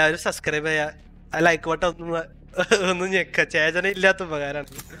 എല്ലാവരും സബ്സ്ക്രൈബ് ചെയ്യാ, ലൈക്ക് ബട്ടൺ ഒന്നും ഞെക്ക. ചേചന ഇല്ലാത്ത ഉപകാരമാണ്.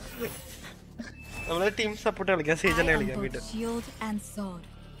 നമ്മള് ടീം സപ്പോർട്ട് കളിക്കാം, സേജനെ കളിക്കാം വീട്ടിൽ.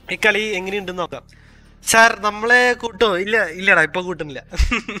 ഈ കളി എങ്ങനെയുണ്ടെന്ന് നോക്കാം. സാർ നമ്മളെ കൂട്ടോ? ഇല്ലടാ ഇപ്പൊ കൂട്ടുന്നില്ല.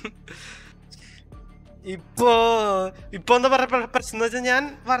 ഇപ്പൊ എന്താ പറയാ പ്രശ്നം എന്ന് വെച്ചാൽ, ഞാൻ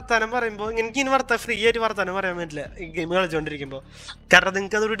വർത്താനം പറയുമ്പോ എനിക്ക് ഫ്രീ ആയിട്ട് വർത്താനം പറയാൻ പറ്റില്ല ഈ ഗെയിം കളിച്ചോണ്ടിരിക്കുമ്പോ. കാരണം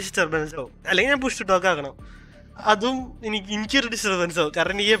നിങ്ങൾക്ക് അതൊരു ഡിസ്റ്റർബൻസ് ആവും. അല്ലെങ്കിൽ ഞാൻ പുഷ് ടോക്ക് ആക്കണം, അതും എനിക്കൊരു ഡിസ്റ്റർബൻസ് ആവും.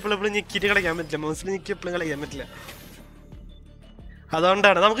 കാരണം എനിക്ക് എപ്പോഴും ഞെക്കിയിട്ട് കളിക്കാൻ പറ്റില്ല, മൗസിൽ എനിക്ക് എപ്പോഴും കളിക്കാൻ പറ്റില്ല.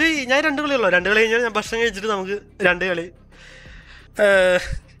 അതുകൊണ്ടാണ് നമുക്ക് ഞാൻ 2 കളിയുള്ളൂ. 2 കളി കഴിഞ്ഞാൽ ഞാൻ ഭക്ഷണം കഴിച്ചിട്ട് നമുക്ക് 2 കളി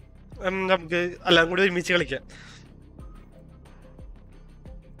നമുക്ക് എല്ലാം കൂടി ഒരുമിച്ച് കളിക്കാം.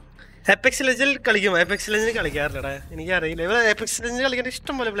 എപെക്സ് ലെജൻഡ് കളിക്കും. എപെക്സ് ലെജൻഡ് കളിക്കാറില്ലടാ, എനിക്കറിയില്ല. ഇവിടെ എപെക്സ് ലെജൻഡ് കളിക്കാൻ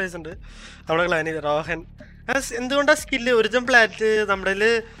ഇഷ്ടം പോലെ പ്ലേസ് ഉണ്ട് നമ്മുടെ ക്ലാനിൽ. റോഹൻ എന്തുകൊണ്ടാ സ്കില്ല് ഒറിജിനൽ പ്ലാറ്റ് നമ്മുടെ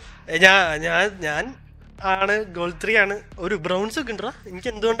ഞാൻ ആണ് ഗോൾഡ് 3 ആണ്. ഒരു ബ്രൗൺസ് ഒക്കെ ഉണ്ടോ? എനിക്ക്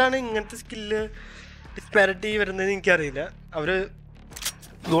എന്തുകൊണ്ടാണ് ഇങ്ങനത്തെ സ്കില്ല് ഡിസ്പാരിറ്റി വരുന്നതെന്ന് എനിക്കറിയില്ല. അവര്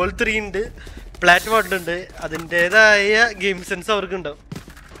ഗോൾഡ് 3 ഉണ്ട്, പ്ലാറ്റ് 1 ഉണ്ട്, അതിൻ്റെതായ ഗെയിം സെൻസ് അവർക്ക് ഉണ്ടാവും.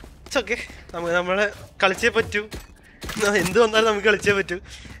 ഇറ്റ്സ് ഓക്കെ, നമ്മളെ കളിച്ചേ പറ്റൂ. എന്ത് വന്നാലും നമുക്ക് കളിച്ചേ പറ്റൂ.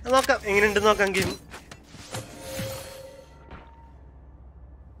 നോക്കാം എങ്ങനെയുണ്ടെന്ന് നോക്കാം game.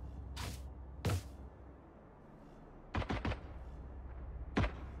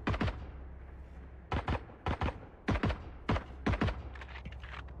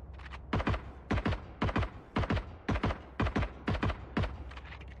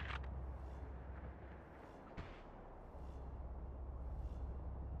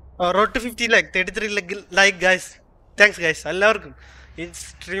 Road to 50 like 33 like guys. Thanks guys, എല്ലാവർക്കും ഈ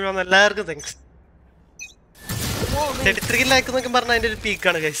സ്ട്രീം വന്ന എല്ലാവർക്കും താങ്ക്സ്. 33 ലൈക്ക് എന്നൊക്കെ പറഞ്ഞാൽ അതിൻ്റെ ഒരു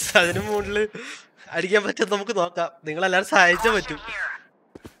പീക്കാണ് ഗൈസ്. അതിന് മുകളിൽ അടിക്കാൻ പറ്റും നമുക്ക് നോക്കാം. നിങ്ങളെല്ലാവരും സഹായിച്ചാൽ പറ്റും.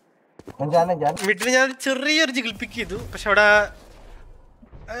 മിഡിൽ ഞാൻ ചെറിയൊരു ജിഗിൾ പിക്ക് ചെയ്തു, പക്ഷെ അവിടെ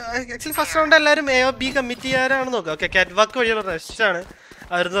ആക്ച്വലി ഫസ്റ്റ് റൗണ്ട് എല്ലാവരും AOB കമ്മിറ്റ് ചെയ്യാനാണ് നോക്കുക. ഓക്കെ, കാറ്റ് വാക്ക് വഴിയുള്ള റഷാണ്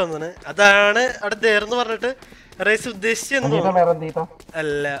അവർ തോന്നുന്നത്. അതാണ് അവിടെ ദേർന്ന് പറഞ്ഞിട്ട് റേസ് ഉദ്ദേശിച്ചെന്ന് തോന്നുന്നു.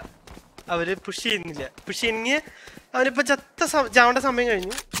 അല്ല, അവര് പുഷ് ചെയ്യുന്നില്ല. പുഷ് ചെയ്യുന്ന അവനിപ്പോ ചാവേണ്ട സമയം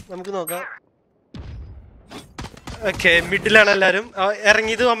കഴിഞ്ഞു. നമുക്ക് നോക്കാം. ഓക്കെ, മിഡിലാണ് എല്ലാവരും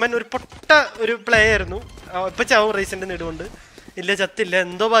ഇറങ്ങിയത്. അമ്മൻ ഒരു പൊട്ട ഒരു പ്ലേ ആയിരുന്നു. ഇപ്പൊ ചാവും റേസിന്റെ നേടുകൊണ്ട്. ഇല്ല, ചത്തില്ല,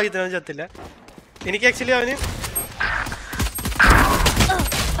 എന്തോ ഭാഗ്യത്തിനവൻ ചത്തില്ല. എനിക്ക് ആക്ച്വലി അവന്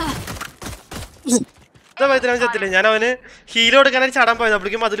ചത്തില്ല. ഞാൻ അവന് ഹീലോ എടുക്കാനായിട്ട് ചാടാൻ പോയത്.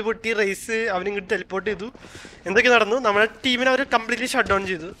 അപ്പോഴേക്കും അതിൽ പൊട്ടി റേസ് അവന് ഇങ്ങോട്ട് ടെലിപ്പോർട്ട് ചെയ്തു. എന്തൊക്കെ നടന്നു. നമ്മുടെ ടീമിനെ അവർ കംപ്ലീറ്റ്ലി ഷട്ട് ഡൗൺ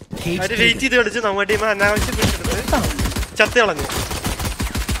ചെയ്തു. അവർ വെയിറ്റ് ചെയ്ത് കളിച്ച് നമ്മുടെ ടീം അനാവശ്യം പിടിച്ചെടുത്ത് ചത്ത് കളഞ്ഞു.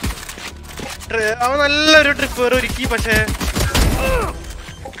 അവൻ നല്ലൊരു ട്രിപ്പ് ഒരുക്കി, പക്ഷെ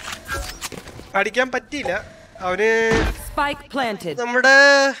അടിക്കാൻ പറ്റിയില്ല അവന്. നമ്മുടെ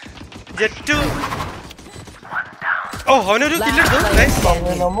ജെറ്റു അവനൊരു കില്ലെടുത്തു.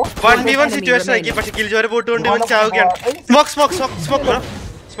 1v1 സിറ്റുവേഷൻ ആക്കി, പക്ഷെ കിൽ ജോരെ പോട്ടുകൊണ്ട് ഇവൻ ചാവുകയാണ്. സ്മോക്ക്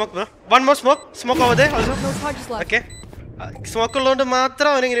ആവതെ. ഓക്കെ, സ്മോക്ക് ഉള്ളതുകൊണ്ട് മാത്രം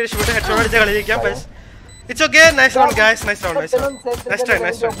അവനിങ്ങനെ രക്ഷപ്പെട്ട് ഹെഡ് ഷോട്ട് അടിച്ച കളി ജയിക്കാം. It's okay. Nice round guys, nice round.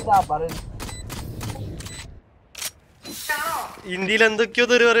 ഇന്ത്യയിൽ എന്തൊക്കെയോ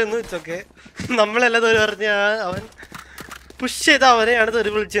തെറി പറയുന്നു. ഇറ്റ്സ് ഓക്കെ, നമ്മളെല്ലാം തെറി പറഞ്ഞ അവൻ പുഷ് ചെയ്ത അവനെയാണ് തെറി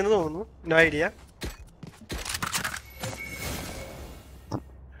വിളിച്ചതെന്ന് തോന്നുന്നു. No idea.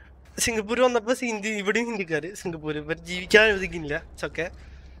 സിംഗപ്പൂർ വന്നപ്പോ ഇവിടെയും ഹിന്ദിക്കാര് സിംഗപ്പൂർ ജീവിക്കാൻ അനുവദിക്കുന്നില്ല. ചൊക്കെ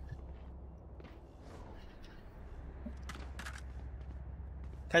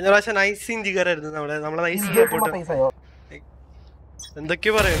കഴിഞ്ഞ പ്രാവശ്യം നൈസ് ഹിന്ദിക്കാരായിരുന്നു നമ്മളെ നൈസ് സപ്പോർട്ട്.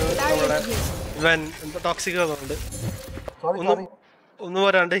 എന്തൊക്കെയോ പറയുന്നു നമ്മുടെ ഇവൻ എന്തോ ടോക്സിക് ആകുന്നുണ്ട്. ഒന്നും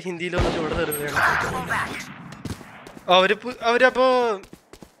പറയാണ്ട് ഹിന്ദിയിൽ വന്നിട്ട് ഇവിടെ തരുകയാണ്. അവരപ്പോ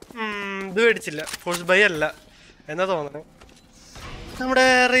ഇത് മേടിച്ചില്ല, ഫോഴ്സ് ബൈ അല്ല എന്നാ തോന്നണേ. നമ്മുടെ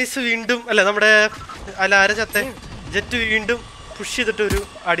റേസ് വീണ്ടും നമ്മുടെ ആരെ ചത്തെ ജെറ്റ് വീണ്ടും പുഷ് ചെയ്തിട്ട് ഒരു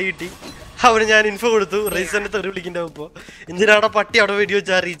അടി കിട്ടി. അവന് ഞാൻ ഇൻഫോ കൊടുത്തു. റേസ് തന്നെ തെറി വിളിക്കണ്ടാവും. ഇപ്പോൾ എന്തിനാടെ പട്ടി അവിടെ വീഡിയോ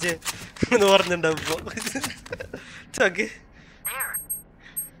വെച്ചാൽ അറിയിച്ചേ എന്ന് പറഞ്ഞിട്ടുണ്ടാവും. ഇപ്പോൾ ഓക്കെ,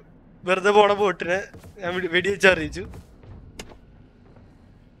 വെറുതെ പോണ ബോട്ടിനെ ഞാൻ വെടിവെച്ച് അറിയിച്ചു.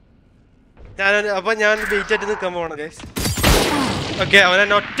 അപ്പൊ ഞാൻ വെയിറ്റ് ആയിട്ട് നിൽക്കാൻ പോകണം ഗൈസ്. ഓക്കെ,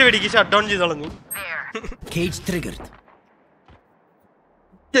 അവനെ ഒറ്റ വെടിക്ക് ഷട്ട് ഡൗൺ ചെയ്ത് കളഞ്ഞു.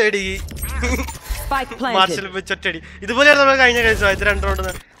 മാർഷൽ വെച്ച് ഒറ്റടി. ഇതുപോലെയാണ് നമ്മൾ കഴിഞ്ഞ കഴിച്ചു. ആദ്യത്തെ 2 റൗണ്ട്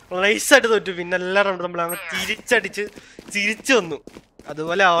നൈസായിട്ട് തോറ്റു. പിന്നെ എല്ലാ റൗണ്ടും നമ്മൾ അങ്ങ് തിരിച്ചടിച്ച് തിരിച്ചു വന്നു.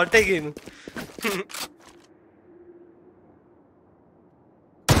 അതുപോലെ ഓവർടേക്ക് ചെയ്യുന്നു.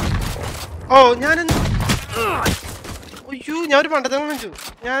 ഓ അയ്യോ, ഞാനൊരു പണ്ടത്തരം കാണിച്ചു.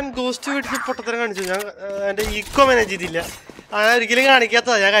 ഞാൻ ഗോസ്റ്റ് വീട്ടിൽ പൊട്ടത്തരം കാണിച്ചു. ഞാൻ എൻ്റെ ഈക്കോ മാനേജ് ചെയ്തില്ല. ഒരിക്കലും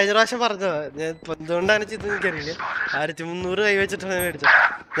കാണിക്കാത്തതാ. ഞാൻ കഴിഞ്ഞ പ്രാവശ്യം പറഞ്ഞതാ. ഞാൻ എന്തുകൊണ്ടാണ് ചെയ്തത് എനിക്കറിയില്ല. 1300 കൈ വെച്ചിട്ടാണ് മേടിച്ചത്.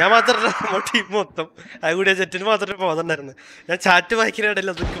 ഞാൻ മാത്രമല്ല, നമ്മുടെ ടീം മൊത്തം. അത് കൂടിയ ചെറ്റിന് മാത്രമേ പോകുന്നുണ്ടായിരുന്നു. ഞാൻ ചാറ്റ് വായിക്കാനിടയിൽ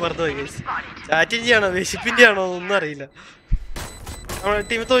അതൊക്കെ മറന്നു പോയി. ചാറ്റിൻ്റെ ആണോ വിശപ്പിൻ്റെ ആണോ ഒന്നും അറിയില്ല. നമ്മുടെ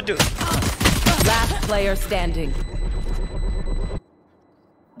ടീം തോറ്റു.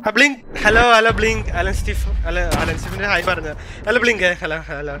 Blink, hello blink. Allen സ്റ്റീഫിന്റെ hi പറഞ്ഞ. Hello blink, hello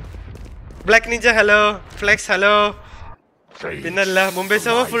black Ninja, hello flex, hello. പിന്നല്ല, Mumbai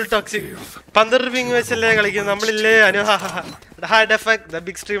zoa full toxic. 12 ping വെച്ചല്ലേ കളിക്കുന്നത് നമ്മളില്ലേ? Anu hi ഡെഫക്, the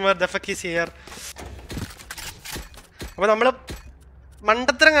big streamer ഡെഫക് is here. അപ്പൊ നമ്മള്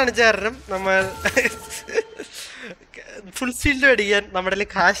മണ്ടത്തരം കാണിച്ച കാരണം നമ്മൾ ഫുൾ ഫീൽഡ് അടിക്കാൻ നമ്മുടെ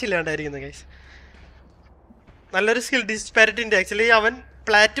കാശ് ഇല്ലാണ്ടായിരിക്കുന്നു ഗൈസ്. നല്ലൊരു സ്കിൽ ഡിസ്പാരിറ്റി ഉണ്ട്. ആക്ച്വലി അവൻ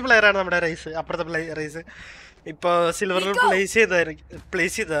പ്ലാറ്റ് പ്ലെയർ ആണ് നമ്മുടെ റേസ്, അപ്പുറത്തെ റേസ്. ഇപ്പൊ സിൽവറിൽ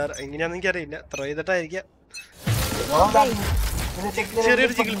പ്ലേസ് ചെയ്താർ എങ്ങനെയാണെന്ന് എനിക്കറിയില്ല. ത്രോ ചെയ്തിട്ടായിരിക്കാം.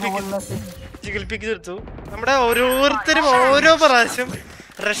 ചെറിയൊരു ചികിൽപ്പിക്ക് തീർത്തു. നമ്മുടെ ഓരോരുത്തരും ഓരോ പ്രാവശ്യം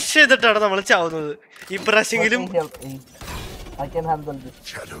റഷ് ചെയ്തിട്ടാണ് നമ്മൾ ചാവുന്നത്. ഈ പ്രാവശ്യമെങ്കിലും I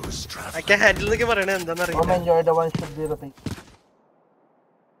can handle എന്നൊക്കെ പറയണേ എന്താന്നറിയില്ല.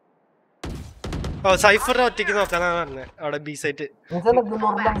 ഓ, സൈഫറിനെ ഒറ്റയ്ക്ക് നോക്കാന്നാണ് പറഞ്ഞത് അവിടെ B site.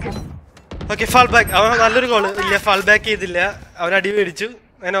 Okay, fall back. അവൻ നല്ലൊരു ഗോള് ഇല്ല, ഫാൾ ബാക്ക് ചെയ്തില്ല. അവൻ അടി മേടിച്ചു.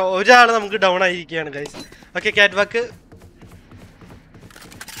 അങ്ങനെ ഒരാള് നമുക്ക് ഡൗൺ ആയിരിക്കുകയാണ് guys. Okay, cat walk.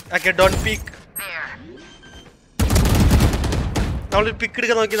 Okay, don't peak. നമ്മളൊരു പിക്ക്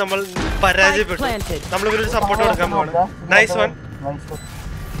എടുക്കാൻ നോക്കി നമ്മൾ പരാജയപ്പെട്ടു. നമ്മളിവരൊരു സപ്പോർട്ട് കൊടുക്കാൻ പോവാണ്. Nice one.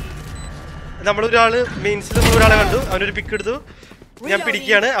 നമ്മളൊരാള് മെയിൻസിൽ ഒരാളെ കണ്ടു, അവനൊരു പിക്ക് എടുത്തു. ഞാൻ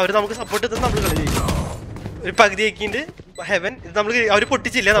പിടിക്കുകയാണ്. അവര് നമുക്ക് സപ്പോർട്ട് ചെയ്ത് നമ്മൾ കളി ജയിച്ചു. ഒരു പകുതി ആക്കിണ്ട് ഹെവൻ. ഇത് നമ്മൾ അവര്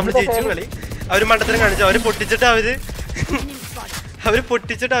പൊട്ടിച്ചില്ല, നമ്മൾ ജയിച്ചു കളി. അവര് മണ്ടത്തരം കാണിച്ചു. അവര് പൊട്ടിച്ചിട്ട്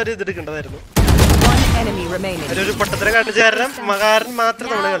അവര് ഇതെടുക്കേണ്ടതായിരുന്നു. അവരൊരു പൊട്ടത്തരം കാണിച്ച കാരണം മാത്രം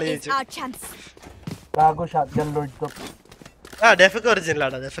നമ്മള് കളി ജയിച്ചു. ഡെഫക്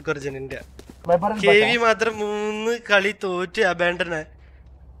ഒറിജിനലാണ്. ഡെഫക് ഒറിജിനിന്റെ KV മാത്രം 3 കളി തോറ്റ് അബാൻഡൻ ആയി.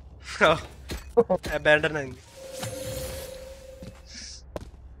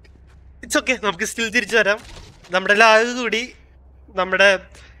 ഇറ്റ്സ് ഓക്കെ, നമുക്ക് സ്റ്റിൽ തിരിച്ചു വരാം. നമ്മുടെ ലാഗ് കൂടി നമ്മുടെ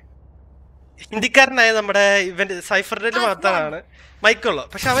ഹിന്ദിക്കാരനായ നമ്മുടെ ഇവന്റ് സൈഫറിൽ മാത്രമാണ് മൈക്കുള്ളൂ.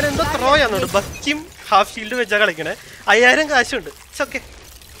 പക്ഷെ അവൻ എന്തോ ത്രോ ചെയ്യുന്നുണ്ട്. ബസ്റ്റും ഹാഫ് ഷീൽഡും വെച്ചാൽ കളിക്കണേ. 5000 കാശുണ്ട്. It's okay.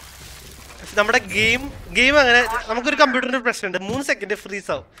 നമ്മുടെ ഗെയിം അങ്ങനെ നമുക്കൊരു കമ്പ്യൂട്ടറിന്റെ പ്രശ്നമുണ്ട്. 3 സെക്കൻഡ് ഫ്രീസ്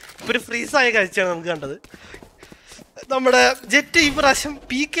ആവും. ഇപ്പൊ ഒരു ഫ്രീസ് ആയ കാഴ്ചയാണ് നമുക്ക് കണ്ടത്. നമ്മുടെ ജെറ്റ് ഈ പ്രാവശ്യം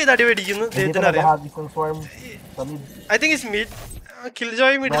പീക്ക് ചെയ്ത് അടി മേടിക്കുന്നു. അദ്ദേഹത്തിന് അറിയാം. I think it's mid. Kill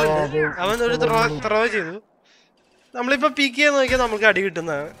Joy മിഡിലുണ്ട്. അവൻ ഒരു ത്രോ ചെയ്തു. നമ്മളിപ്പോ പീക്ക് ചെയ്യാൻ നോക്കിയാൽ നമുക്ക് അടി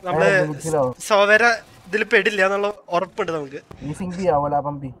കിട്ടുന്നതാണ്. നമ്മള് സോവേര ഇതിൽ പെടില്ല എന്നുള്ള ഉറപ്പുണ്ട് നമുക്ക്.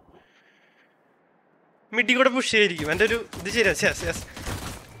 മിഡി കൂടെ പുഷ് ചെയ്തിരിക്കും. എന്റെ ഒരു ഇത് ശരിയാ.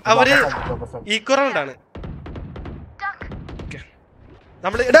 അവര് ഈക്വൽ റൗണ്ടാണ്.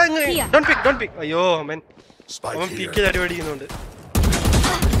 നമ്മള് ഡോണ്ട് പിക്ക്. അയ്യോ അവൻ പീക്ക് ചെയ്ത് അടി മേടിക്കുന്നുണ്ട്.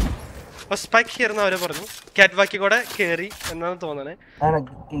 സ്പൈക്ക് ഹിയർ എന്ന് അവരെ പറഞ്ഞു. കാറ്റ് വാക്കി കൂടെ കേറി എന്നാണ് തോന്നണേ.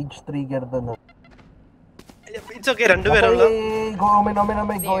 It's okay. 2 പേരുള്ള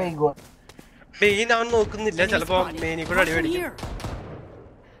മെയിൻ അവൻ നോക്കുന്നില്ല. ചിലപ്പോ മെയിനിൽ കൂടെ അടി മേടിക്കും.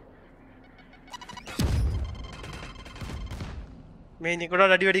 മെയിനിൽ കൂടെ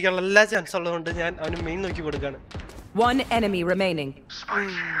അടി മേടിക്കാനുള്ള എല്ലാ ചാൻസ് ഉള്ളതുകൊണ്ട് ഞാൻ അവന് മെയിൻ നോക്കി കൊടുക്കാണ്.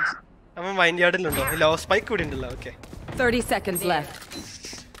 അവൻ വൈൻഡ് യാർഡിലുണ്ടോ? ലോ സ്പൈക്ക് കൂടി ഉണ്ടല്ലോ. Okay, 30 seconds left.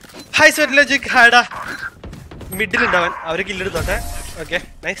 Hi sweat logic. ഹായടാ. മിഡിലുണ്ടവൻ. അവര് കില്ലെടുത്തോട്ടെ. Okay,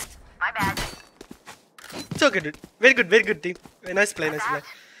 nice. It's okay ഡുഡ്. Very good team. Nice play.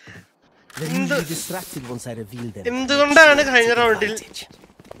 എന്തുകൊണ്ടാണ് കഴിഞ്ഞ റൗണ്ടിൽ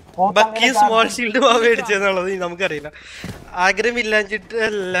ബക്കി സ്മോൾ ഷീൽഡ് മേടിച്ചെന്നുള്ളത് നമുക്കറിയില്ല.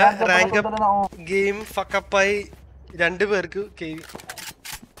 ആഗ്രഹമില്ലാഞ്ഞിട്ടല്ല. റാങ്ക് അപ്പ് ഗെയിം ഫക്കപ്പായി 2 പേർക്ക്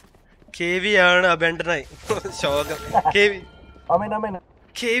KV ആണ് അബാൻഡനായി. ശോകം.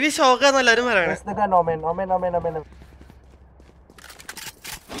 KV ശോകം എല്ലാരും പറയണേ.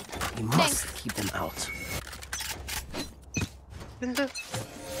 എന്താ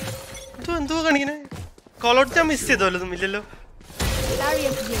എന്തോ കാണിക്കണേ കോൾ ഔട്ട് ഞാൻ മിസ് ചെയ്തോ വല്ലതും ഇല്ലല്ലോ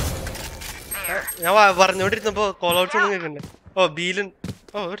ഞാൻ പറഞ്ഞോണ്ടിരുന്നപ്പോ കോൾ ഔട്ട്സ് ഒന്നും കേൾക്കണ്ടേ ഓ ബീലും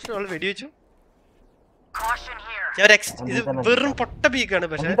ഓ വെടി വെച്ചു ഇത് വെറും പൊട്ട പീക്കാണ്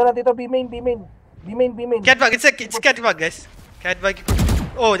പക്ഷേ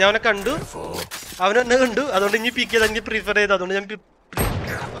ഓ ഞാൻ അവനെ കണ്ടു അവനെന്നെ കണ്ടു അതുകൊണ്ട് ഇനി പീക്ക് ചെയ്ത് ഇനി പ്രിഫർ ചെയ്ത് അതുകൊണ്ട് ഞാൻ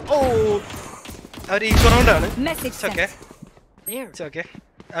ഓ അവർ ഈ റൗണ്ടാണ് ഓക്കെ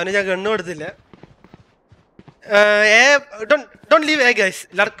അവന് ഞാൻ ഗണ്ണ് കൊടുത്തില്ല ഡോണ്ട് ലീവ് എ ഗൈസ്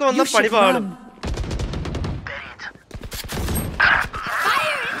ലർക്ക് വന്ന പണി പാടും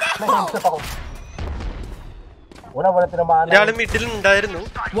ഒരാള് മിഡിൽ ഉണ്ടായിരുന്നു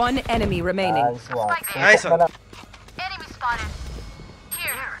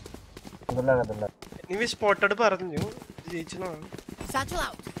എനിമി സ്പോട്ടഡ് പറഞ്ഞു ജയിച്ചതാണ്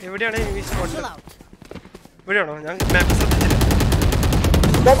എവിടെയാണ് എനിമി സ്പോട്ടഡ് ഇവിടെയാണോ ഞാൻ മാപ്പ് ശ്രദ്ധിച്ചില്ല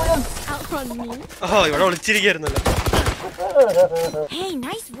ഓ ഇവിടെ ഒളിച്ചിരിക്കായിരുന്നല്ലോ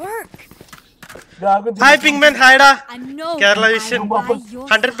hi പിങ്മാൻ ഹായ്ഡാ Kerala vision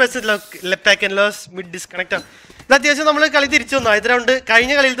 100% left back and loss mid disconnect ആണ് ഇത് അത്യാവശ്യം നമ്മൾ കളി തിരിച്ചു വന്നു ആദ്യ റൗണ്ട്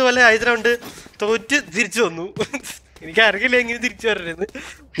കഴിഞ്ഞ കളിയിലത്തെ പോലെ ആദ്യ റൗണ്ട് തോറ്റ് തിരിച്ചു വന്നു എനിക്ക് അറിയില്ല എങ്ങനെ തിരിച്ചു വരരുത്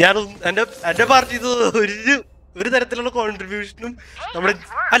ഞാൻ എന്റെ പാർട്ടി ഒരു തരത്തിലുള്ള കോൺട്രിബ്യൂഷനും നമ്മുടെ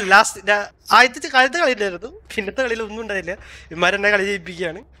ലാസ്റ്റ് ആദ്യത്തെ കാലത്തെ കളിയിലായിരുന്നു പിന്നത്തെ കളിയിൽ ഒന്നും ഉണ്ടായില്ല ഇമാരെന്നെ കളി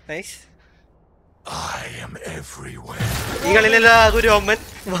ജയിപ്പിക്കുകയാണ് നൈസ് ഈ കളിയിലെല്ലാം ആകെ ഒരു ഒമ്മൻ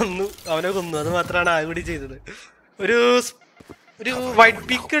വന്നു അവനെ കൊന്നു അത് മാത്രമാണ് ആകെ കൂടി ചെയ്തത് ഒരു വൈറ്റ്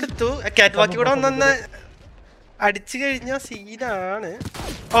പിക്ക് എടുത്തു കാറ്റ് വാക്കി കൂടെ വന്ന അടിച്ചു കഴിഞ്ഞ സീനാണ്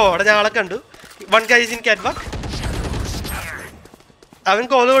ഓ അവിടെ ഞങ്ങളെ കണ്ടു 1 guy is in കാറ്റ് വാക്ക് അവൻ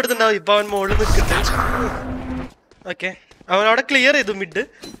കോള് കൊടുത്തിട്ടുണ്ടാവും ഇപ്പൊ അവൻ മുകളിൽ നിൽക്കുന്നുണ്ട് ഓക്കെ അവൻ അവിടെ ക്ലിയർ ചെയ്തു മിഡ്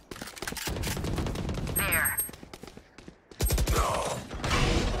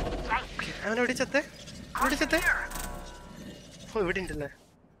അവൻ എവിടെ ചത്തേ ഓ ഇവിടെ ഉണ്ടല്ലേ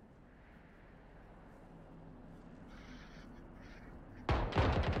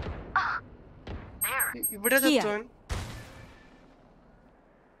ഇവിടെ ചത്തോൻ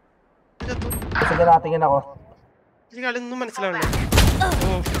ഈ കളിയൊന്നും മനസ്സിലാവില്ല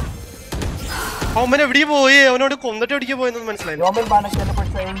അവൻ എവിടെ പോയി അവനോട് കൊന്നിട്ട് എവിടേക്ക് പോയെന്നൊന്നും മനസ്സിലായില്ല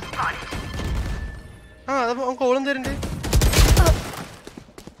ആ അത് അവൻ കോളും തരുന്നുണ്ട്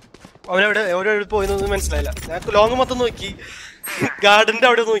അവനെവിടെ പോയെന്നൊന്നും മനസ്സിലായില്ല ഞാൻ ലോങ് മൊത്തം നോക്കി ഗാർഡന്റെ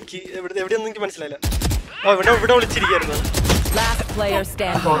അവിടെ നോക്കി എവിടെയൊന്നും എനിക്ക് മനസ്സിലായില്ല ഓ ഇവിടെ വിളിച്ചിരിക്കായിരുന്നു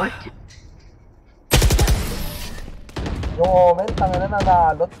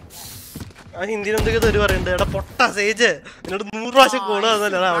ആ ഹിന്ദിയിൽ എന്തൊക്കെ തരു പറയുന്നുണ്ട് എടാ പൊട്ട സേജ് എന്നോട് 100 പ്രാവശ്യം കോള്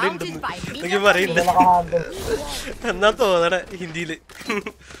തന്നല്ല അവിടെ ഉണ്ടെന്ന് എനിക്ക് പറയുന്നുണ്ട് എന്നാ തോന്നണേ ഹിന്ദിയില്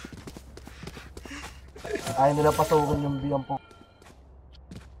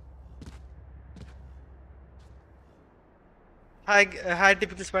ഹായ്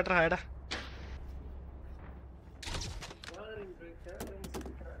ടിപ്പിക്കൽ സ്പാറ്റർ ഹായടാ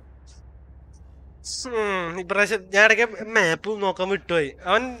ഇപ്രാവശ്യം ഞാൻ ഇടയ്ക്ക് മാപ്പ് നോക്കാൻ വിട്ടുപോയി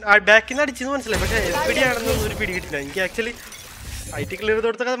അവൻ ബാക്കിൽ നിന്ന് അടിച്ചെന്ന് മനസ്സിലായി പക്ഷെ എവിടെയാണെന്നൊന്നും ഒരു പിടി കിട്ടില്ല എനിക്ക് ആക്ച്വലി ഐ.ടി ക്ലിയർ ചെയ്ത്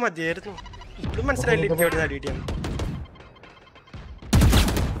കൊടുത്തൊക്കെ അത് മതിയായിരുന്നു ഇപ്പോഴും മനസ്സിലായില്ല എനിക്ക് എവിടെ നിന്ന് അടിയിട്ടാണ്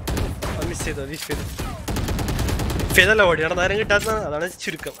മിസ് ചെയ്തല്ല ഓടിയാണ് നേരം കിട്ടാത്ത അതാണ്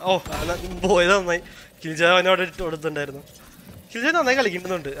ചുരുക്കം ഓ പോയത് നന്നായി കിൽജ അവനോട് കൊടുത്തിട്ടുണ്ടായിരുന്നു കിൽജ നന്നായി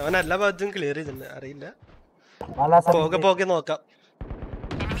കളിക്കുന്നുണ്ട് അവൻ എല്ലാ ഭാഗത്തും ക്ലിയർ ചെയ്തിട്ടുണ്ട് അറിയില്ല പോകെ നോക്കാം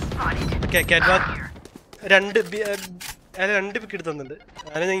രണ്ട് പിക്ക് എടുത്തുന്നുണ്ട്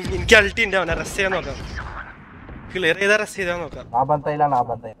എനിക്ക് അൾട്ടി ഉണ്ട് അവനെ റെസ്റ്റ് ചെയ്യാൻ നോക്കാം ക്ലിയർ ചെയ്താൽ റെസ്റ്റ് ചെയ്താൽ നോക്കാം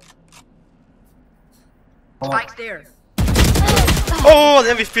ഓ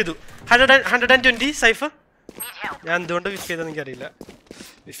ഞാൻ വിഫ് ചെയ്തു 120 സൈഫർ ഞാൻ എന്തുകൊണ്ട് വിഫ് ചെയ്തെന്ന് എനിക്കറിയില്ല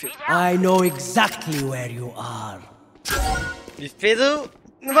വിഫ് ചെയ്തു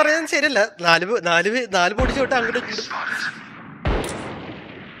എന്ന് പറയാൻ ശരിയല്ല നാല് പൊടി ചോട്ട് അങ്ങോട്ട്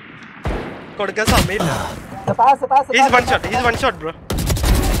കൊടുക്കാൻ സമയമില്ല He's one shot bro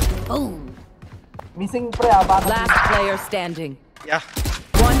missing last player standing yeah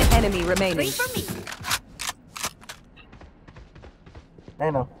one enemy remaining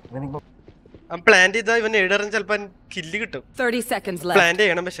I'm planned ചെയ്താ ഇവൻ ഏടറിന് ചിലപ്പോ കില്ല് കിട്ടും 30 seconds left പ്ലാൻ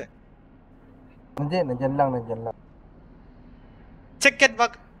ചെയ്യണം പക്ഷെ check at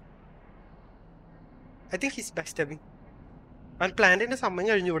back I think he's backstabbing അവൻ പ്ലാൻ ചെയ്യുന്ന സമയം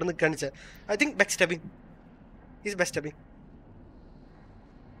കഴിഞ്ഞു ഇവിടെ നിൽക്കാന്ന് വെച്ചാൽ ഐ തിങ്ക് ബാക്ക്സ്റ്റാബിങ് ഈസ് ബാക്ക്സ്റ്റാബിങ്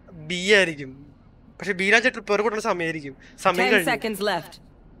ബി ആയിരിക്കും പക്ഷെ ബിയിലാ ട്രിപ്പ് ഒരു കൂട്ടുന്ന സമയമായിരിക്കും സമയം കഴിഞ്ഞു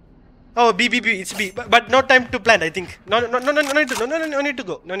ഓ B it's be but not time to plan I think no need to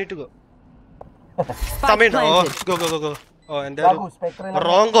go സമയം ഉണ്ടോ ഗോ ഓ എന്റെ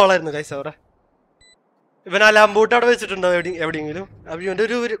റോങ് കോളായിരുന്നു ഗൈസ് അവരെ. ഇവൻ ആ ലാംബൂട്ട് അവിടെ വെച്ചിട്ടുണ്ടോ എവിടെയെങ്കിലും? അപ്പൊ ഇവന്റെ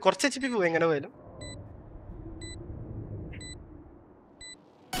ഒരു കുറച്ച് HP പോകും എങ്ങനെ പോയാലും.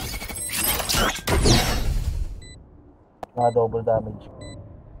 Double damage.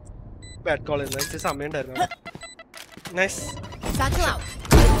 ബാഡ് കോൾ ആയിരുന്നു. ഇത്തിരി സമയം ഉണ്ടായിരുന്നു. നൈസ്.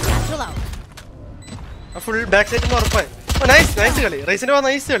 ഫുൾ ബാക്ക് സൈഡ് ഉറപ്പായി. നൈസ് നൈസ് കളി. റൈസിന്റെ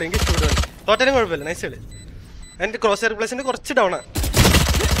നൈസ് കളി. എനിക്ക് ഇഷ്ടപ്പെട്ടു. തോറ്റാലും കുഴപ്പമില്ല. നൈസ് കളി. എന്റെ ക്രോസ് എയർ പ്ലേസിന്റെ കുറച്ച് ഡൗൺ ആണ്.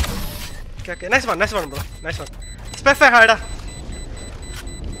 Okay nice one bro. Nice one. സ്പെഫ ഹാടാ.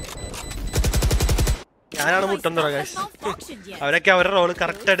 ഞാനാണ് മുട്ടെന്ന് പറയാ ഗൈസ്. അവരൊക്കെ അവരുടെ റോള്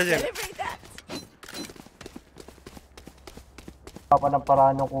കറക്റ്റ് ആയിട്ട് ചെയ്യണം.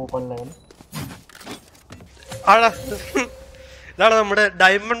 ഇതാണ് നമ്മുടെ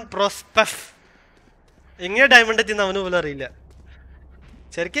ഡയമണ്ട് പ്രോസ്പെഫ്. എങ്ങനെ ഡയമണ്ട് എത്തിന്ന് അവന് പോലും അറിയില്ല.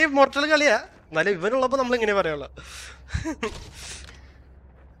 ശരിക്കും മോർട്ടൽ കളിയാ. എന്നാലും ഇവനുള്ളപ്പോ നമ്മൾ ഇങ്ങനെ പറയുള്ളൂ.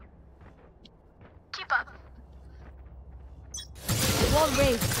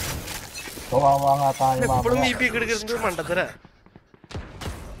 എപ്പോഴും ഈ പി എടുക്കുന്നത് മണ്ടത്തരാ.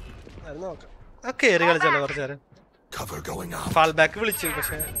 അത് നോക്കാം. കേറി കളിച്ചല്ലോ കുറച്ചു നേരം. ഫാൾ ബാക്ക് വിളിച്ചു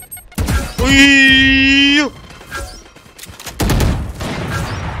പക്ഷെ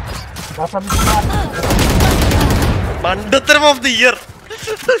മണ്ടത്തരം ഓഫ് ദി ഇയർ.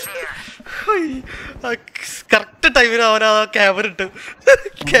 കറക്റ്റ് ടൈമിന് അവൻ ആ ക്യാമറ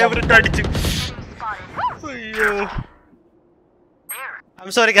ഇട്ട് അടിച്ചു. അയ്യോ ഐ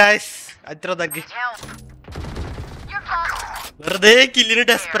ആം സോറി ഗൈസ്. അത്ര തക്കി വെറുതെ കില്ലിന്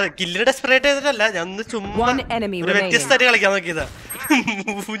ഡെസ്പറേറ്റ് ചെയ്തിട്ടല്ല. ഞാൻ ഒന്ന് ചുമ്മാ ഒരു വ്യത്യസ്തമായിട്ട് കളിക്കാൻ നോക്കിയതാ.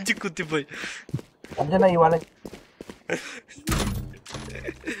 മൂഞ്ചി കുത്തിപ്പോയി.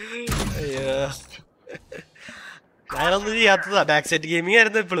 അയ്യോ ഞാനൊന്നും ചെയ്യാത്തതാ. ബാക്ക് സൈഡ് ഗെയിമിംഗ്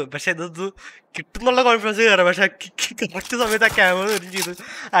ആയിരുന്നു എപ്പോഴും. പക്ഷെ ഇതൊന്നും കിട്ടുന്നുള്ള കോൺഫിഡൻസ് കയറാം. പക്ഷെ കറക്റ്റ് സമയത്ത് ആ ക്യാമറ വരും ചെയ്തു,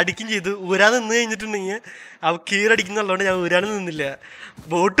 അടിക്കും ചെയ്തു. ഊരാൻ നിന്ന് കഴിഞ്ഞിട്ടുണ്ടെങ്കിൽ അവ കീറടിക്കുന്നുള്ളതുകൊണ്ട് ഞാൻ ഊരാൻ നിന്നില്ല.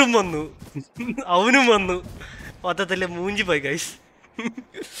 ബോട്ടും വന്നു, അവനും വന്നു. മൊത്തത്തില് മൂഞ്ചി പോയി ഗൈസ്.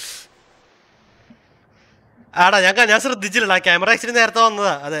 ആടാ ഞാൻ ശ്രദ്ധിച്ചില്ല. ആ ക്യാമറ ആക്ച്വലി നേരത്തെ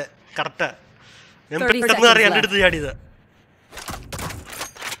വന്നതാ. അതെ കറക്റ്റാ. ഞാൻ പെട്ടെന്ന് അറിയാണ്ട് എടുത്ത് ചാടിയതാ.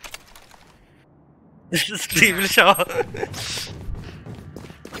 സ്ട്രീമിൽ ഷോ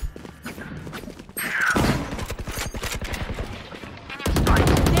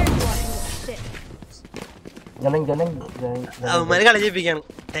അവന്മാര് കളിപ്പിക്കാണ്.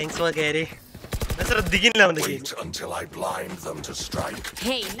 താങ്ക്സ് ഫോർ കാരി. ശ്രദ്ധിക്കുന്നില്ല അവന്റെ game.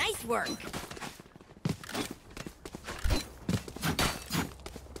 Hey, nice work.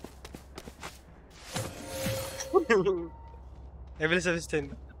 Ewell സഫിസ്റ്റൻ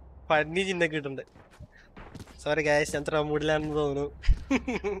പന്നി ചിഹ്നൊക്കെ ഇട്ടുണ്ട്. സോറി ഗൈസ് ഞാൻ അത്ര മൂഡിലാണെന്ന് തോന്നുന്നു.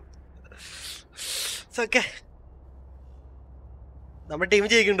 ഓക്കെ നമ്മുടെ ടീം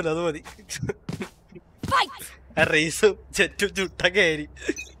ജയിക്കണ്ടല്ലോ അത് മതി. റേസും ചെറ്റും ചുട്ടൊക്കെ ആയി.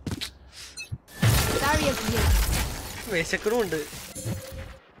 വിശക്കണും ഉണ്ട്.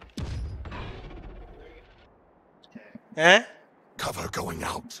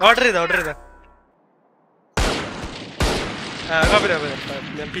 ഓർഡർ ചെയ്താ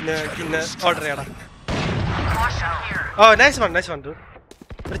ഞാൻ പിന്നെ ഓർഡർ ചെയ്യടാ. ഓ നൈസ് വൺ.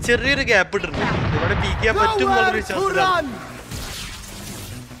 ഒരു ചെറിയൊരു ഗ്യാപ്പ് ഇട്ടിട്ടുണ്ട്. ഇവിടെ പീക്ക് ചെയ്യാൻ പറ്റും എന്നുള്ളൊരു വിശ്വാസം.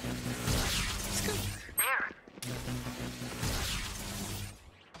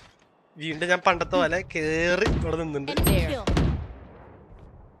 വീണ്ടും ഞാൻ പണ്ടത്തെ പോലെ കേറി ഇവിടെ നിന്നുണ്ട്.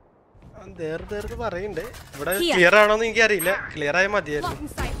 നേരത്തെ പറയുന്നുണ്ട്. ഇവിടെ ക്ലിയർ ആണോന്ന് എനിക്ക് അറിയില്ല. ക്ലിയർ ആയാൽ മതിയായിരുന്നു.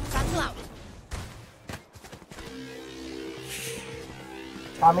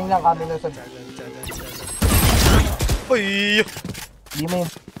 അയ്യോ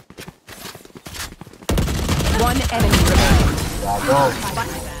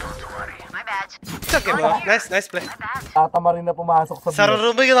സർവർ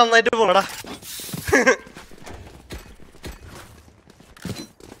റൂമിലേക്ക് നന്നായിട്ട് പോണടാ.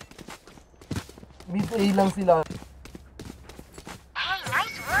 lang sila. Hey,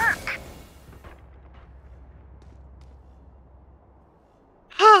 nice work.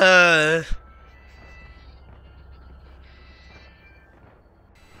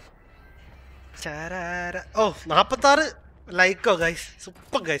 Oh, 46 like guys.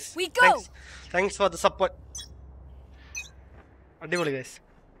 Super guys. Thanks for the support. അടിപൊളി guys.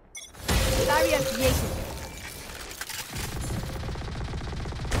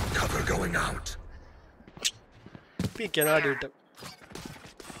 Cover going out. പിക്കാൻ ആടി വിട്ടു.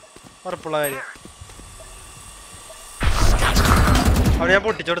 ഉറപ്പുള്ള കാര്യം. അവനെ ഞാൻ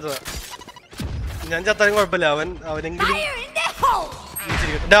പൊട്ടിച്ചെടുത്തതാ. ഞാൻ ചത്താലും കുഴപ്പമില്ല. അവനെങ്കിലും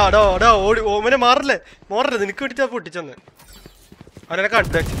ഓമനെ മാറില്ലേ നിനക്ക് വേണ്ടിട്ടാ പൊട്ടിച്ചെന്ന്. അവനെ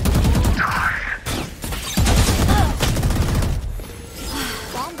കണ്ടു.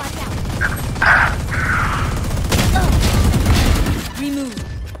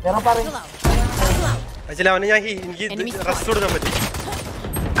 ആക്ച്വലി അവന് ഞാൻ എനിക്ക് റെസ്റ്റ് കൊടുക്കാൻ പറ്റും.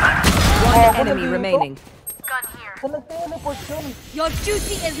 One enemy remaining. Your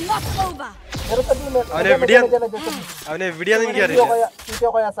duty is not over. അവനെ എവിടെയാന്ന് എനിക്കറിയില്ല.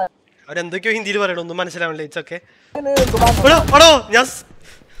 അവരെന്തൊക്കെയോ ഹിന്ദിയിൽ പറയണം, ഒന്നും മനസ്സിലാവണില്ല. ഇറ്റ്സ് ഞാൻ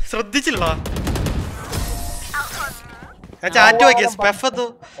ശ്രദ്ധിച്ചില്ല. ഞാൻ ചാറ്റ് വായിക്കാം. സ്പെഫത്തോ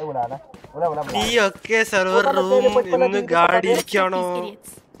നീ ഒക്കെ സെർവർ റൂം ഇന്ന് ഗാഡി ഇരിക്കണോ?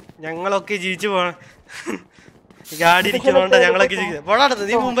 ഞങ്ങളൊക്കെ ജീവിച്ചു പോണം. ഗാഡി ഇരിക്കണോണ്ടാ ഞങ്ങളൊക്കെ ജീവിക്കുന്നത്. പോടാ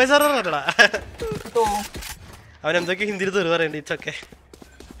നീ മുംബൈ സെർവർ അല്ലടാ. അവനെന്തൊക്കെ ഹിന്ദിയിൽ തെറി പറയണ്ട. ഇറ്റ്സ് ഒക്കെ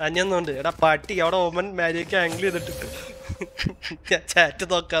അന്യൊന്നുണ്ട്. എടാ പാട്ടി അവിടെ ഓമൻ മാരിയൊക്കെ ആംഗിൾ ചെയ്തിട്ട് ഞാൻ ചാറ്റ്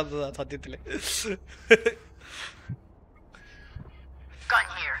നോക്കാത്തതാ സത്യത്തില്.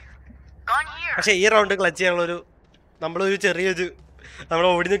 പക്ഷെ ഈ റൗണ്ട് ക്ലച്ച് ചെയ്യാനുള്ളൊരു നമ്മളൊരു ചെറിയൊരു നമ്മളെ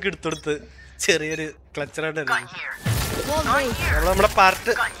ഓടിനൊക്കെ എടുത്തെടുത്ത് ചെറിയൊരു ക്ലച്ചറായിട്ടായിരുന്നു. നമ്മുടെ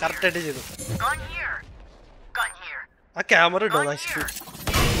പാർട്ട് കറക്റ്റായിട്ട് ചെയ്തു. ആ ക്യാമറ ഇട്ടോ നശിപ്പി.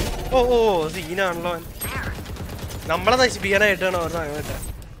 ഓ ഓ സീനാണല്ലോ. നമ്മളെ നശിപ്പിക്കാനായിട്ടാണ് അവർ അങ്ങനെ.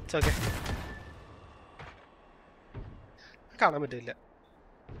 ഓക്കെ കാണാൻ പറ്റില്ല.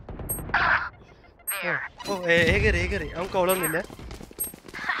 ഓ ഏകറി അവൻ കോളൊന്നുമില്ല.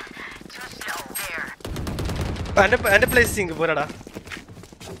 എന്റെ പ്ലേസ് സിംഗപ്പൂരാടാ.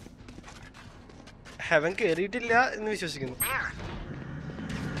 ഹെവൻ കേറിയിട്ടില്ല എന്ന് വിശ്വസിക്കുന്നു.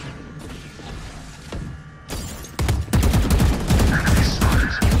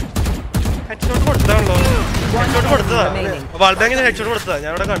 ഹെഡ്ഷോട്ട് കൊടുത്തതാണല്ലോ. ഹെഡ്ഷോട്ട് കൊടുത്തതാ. വാൾബാങ്കിന് ഹെഡ്ഷോട്ട് കൊടുത്തതാ.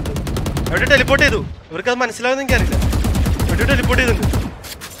 ഞാൻ ഇവിടെ കണ്ടു. എവിടെ ടെലിപ്പോർട്ട് ചെയ്തു. ഇവർക്ക് അത് മനസ്സിലാവുന്ന എനിക്കറിയില്ല. എവിടെ ടെലിപ്പോർട്ട് ചെയ്തിട്ടുണ്ട്.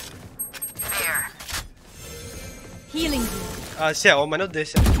 ആ ശരി ഓമന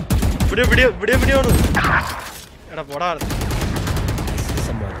ഉദ്ദേശം. ഇവിടെ എവിടെയാണ്? എടാ പോടാ.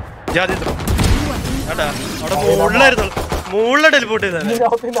 ജാതിത്രോ എടാ അവിടെ മുകളിലായിരുന്നു. മുകളിലെ ടെലിപ്പോർട്ട് ചെയ്താ.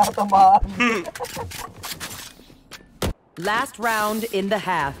 Last round in the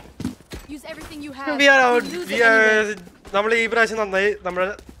half. Use everything you have. നമ്മൾ ഈ പ്രാവശ്യം നന്നായി നമ്മളെ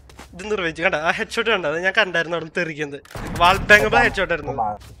ഇത് നിർവഹിച്ചു. കണ്ട ആ ഹെഡ്ഷോട്ട് കണ്ട അത് ഞാൻ കണ്ടായിരുന്നു. അവിടെ തെറിക്കുന്നത് വാൾ ബാങ്കബിൾ ഹെഡ്ഷോട്ട് ആയിരുന്നു.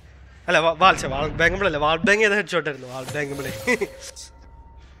 അല്ല വാൾ ബാങ്കബിൾ അല്ല, വാൾ ബാങ്ക് ചെയ്ത ഹെഡ്ഷോട്ട് ആയിരുന്നു. വാൾ ബാങ്കബിള്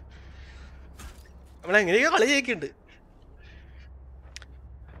നമ്മളെങ്ങനെയൊക്കെ കളി ജയിക്കുന്നുണ്ട്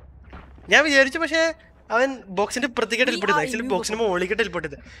ഞാൻ വിചാരിച്ചു. പക്ഷെ അവൻ ബോക്സിന്റെ ഇപ്പുറത്തേക്ക് ടെലിപ്പോർട്ട് ചെയ്തത്. ആക്ച്വലി ബോക്സിന്റെ മുകളിലേക്ക് ടെലിപ്പോർട്ട്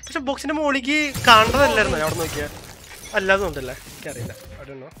ചെയ്തത്. പക്ഷെ ബോക്സിന്റെ മുകളിലേക്ക് കാണേണ്ടതല്ലായിരുന്നു അവിടെ നോക്കിയാൽ. അല്ലാതെ ഉണ്ടല്ലേ എനിക്കറിയില്ല.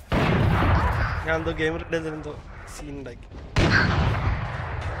 അവിടെ ഉണ്ടോ ഞാൻ എന്തോ ഗെയിം എന്തോ സീൻ ഉണ്ടാക്കി.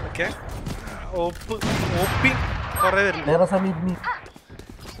 ഓക്കെ ഓപ്പി കുറെ വരുന്നുണ്ട്.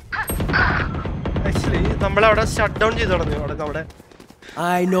 ആക്ച്വലി നമ്മളവിടെ ഷട്ട് ഡൗൺ ചെയ്ത് തുടങ്ങി. അവിടെ നമ്മുടെ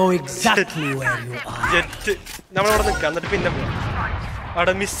ജെറ്റ് നമ്മളവിടെ നിൽക്കാം. എന്നിട്ട് പിന്നെ പോവാം.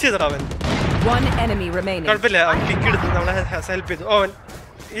 അവിടെ മിസ് ചെയ്തടാ അവൻ. കുഴപ്പമില്ല അവൻ പിക്ക് എടുത്ത് നമ്മളെ ഹെൽപ്പ് ചെയ്തു. ഓ അവൻ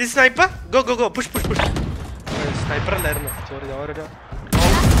ഈ സ്നൈപ്പർ ഗോ പുഷ് സ്നൈപ്പർ അല്ലായിരുന്നു. സോറി ഞാൻ ഓരോ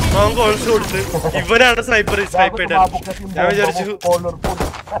റോങ് കോൾസ് കൊടുത്ത് ഇവനാണ് സ്നൈപ്പർ സ്നൈപ്പ് ചെയ്തായിരുന്നു. ഞാൻ വിചാരിച്ചു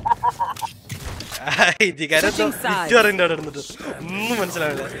ഇതിക്കാരൻ തിരിച്ചു പറയുന്നുണ്ട് അവിടെ ഇരുന്നിട്ട്. ഒന്നും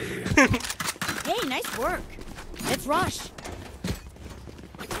മനസ്സിലാവില്ല.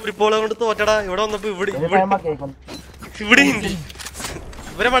 ഇപ്പോൾ കൊണ്ട് തോറ്റടാ. ഇവിടെ വന്നപ്പോ ഇവിടെ ഹിന്ദി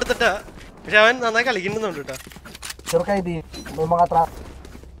ഇവരെ മടുത്തിട്ടാ. പക്ഷെ അവൻ നന്നായി കളിക്കുന്നുണ്ട് കേട്ടോ.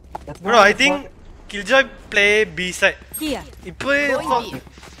 I think Killjoy play B side. Ipo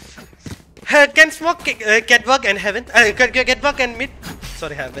can smoke catwalk and heaven. Catwalk and mid.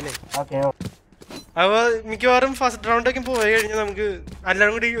 Sorry heaven. Okay. അവ മിക്കവാറും ഫസ്റ്റ് റൗണ്ടൊക്കെ പോയി കഴിഞ്ഞാൽ നമുക്ക്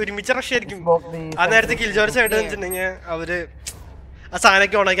എല്ലാവരും കൂടി ഒരുമിച്ച് റഷ് ആയിരിക്കും. ആ നേരത്തെ കിൽജോയ് സൈഡ് വെച്ചിട്ടുണ്ടെങ്കിൽ അവര് ആ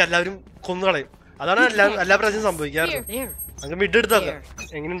സാധനമൊക്കെ ഓണാക്കി എല്ലാവരും കൊന്നു കളയും. അതാണ് എല്ലാ പ്രാവശ്യം സംഭവിക്കാറ്. നമുക്ക് മിഡ് എടുത്ത് നോക്കാം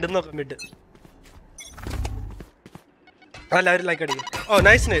എങ്ങനെയുണ്ടെന്ന് നോക്കാം. മിഡ് എല്ലാവരും ലൈക്ക് അടിക്കും. ഓ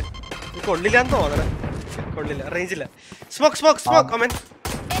നൈസ് നൈറ്റ്. കൊള്ളില്ലാന്ന് തോന്നണേ. കൊള്ളില്ല റേഞ്ചില്ല. സ്മോക്ക് അമൻ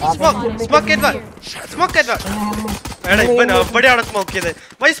സ്മോക്ക് എടാ ഇപ്പൊ എവിടെയാണ് സ്മോക്ക് ചെയ്തത്?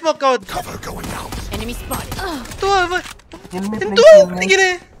 വൈ സ്മോക്ക് എന്തോ ഇങ്ങനെ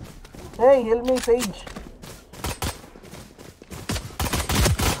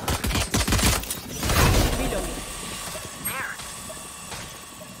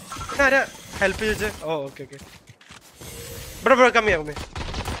ആരാ ഹെൽപ്പ് ചോദിച്ചേ? ഓ ഓക്കെ ബ്രോ കമ്മിയാകുമ്പേ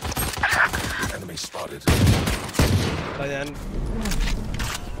ഞാൻ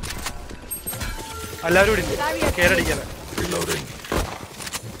എല്ലാവരും കൂടി കേരടിക്കാനാ.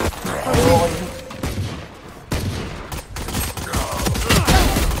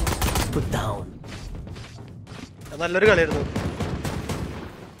 നല്ലൊരു കളിയായിരുന്നു.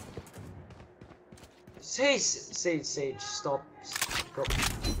 Sage, stop. Bro.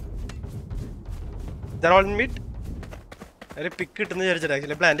 They're all in mid. I pick it in the air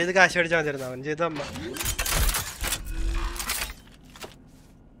actually. Plan is the cash out now.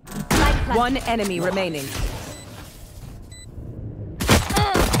 One enemy remaining.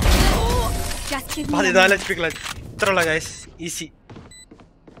 Just give me. Let's pick like guys. Easy.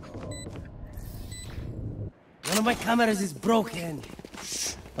 One of my cameras is broken.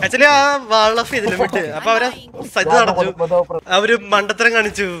 Actually, wall of it limit. Our Mandatran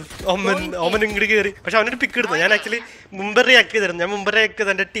Omen Ingrid, but I wanted to pick it. And actually, Mumbai reacted and Mumbai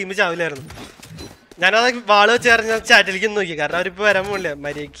and the team is available. Nana like Valo chat again. No, you got a repair.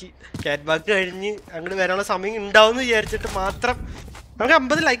 My cat bug and we're something down the year to Matra. I'm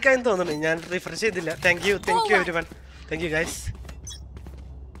like I don't know. Refresh it. Thank you everyone. Thank you guys.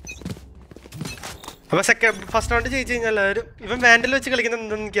 First round changing even Vandal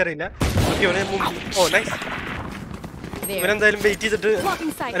oh nice. When I'm wait is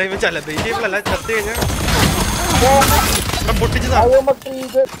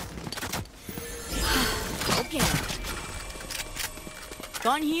Okay.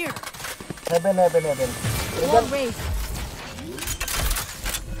 Gone here. Heaven. Wall race.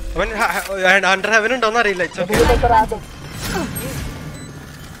 And under heaven and on it's okay.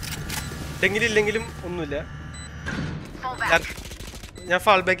 Lengilim ഒന്നുമില്ല ഞാൻ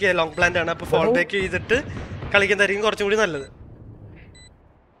fall back long plant ആണ് അപ്പോൾ fall back ചെയ്തിട്ട് കളിക്കുന്നതായിരിക്കും കുറച്ചും കൂടി നല്ലത്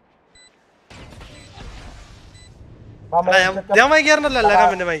ഞാൻ വായിക്കാറുണ്ടല്ലോ എല്ലാ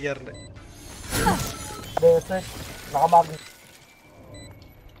കമന്റും വായിക്കാറുണ്ട്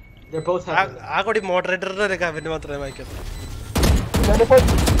ആ കൂടി മോഡറേറ്ററുടെ ഒരു കമന്റ് മാത്രമേ വായിക്കാറുള്ളൂ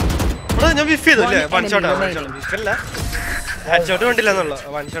ഞാൻ വിഫ് ചെയ്തു അല്ലേ വൺ ഷോട്ട് വിഫല്ല ഹെഡ് ഷോട്ട് കണ്ടില്ല എന്നുള്ള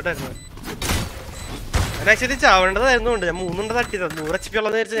വൺ ഷോട്ട് ആയിരുന്നു ആക്ച്വലി ചാവേണ്ടതായിരുന്നുണ്ട് ഞാൻ 3 തട്ടിയത് 100 HP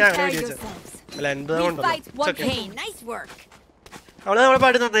ഉള്ളത് ഞാൻ അങ്ങനെ വിളിച്ചു അല്ല 80 കൊണ്ടോ നമ്മളെ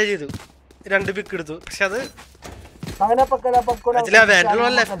പാടി നന്നായി ചെയ്തു 2 പിക്ക് എടുത്തു പക്ഷെ അത്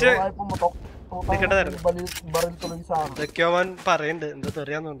ലെഫ്റ്റ് നിൽക്കേണ്ടതായിരുന്നു ഇതൊക്കെയോ അവൻ പറയുന്നുണ്ട് എന്താ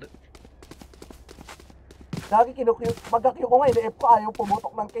തെറിയാന്നുണ്ട് Magkakyo ko ngayon, F ko ayaw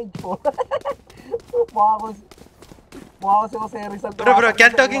pumutok ng cage ko. Mukha ko si Jose Rizal. Bro,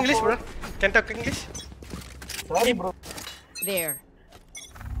 can talk English, bro? Can talk English? Sorry, bro. There.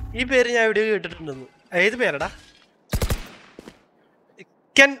 ഈ പേര് ഞാൻ എവിടെയോ കേട്ടിട്ടുണ്ടെന്ന് ഏത് പേരടാ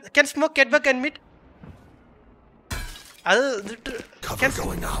can smoke get back and meet അത്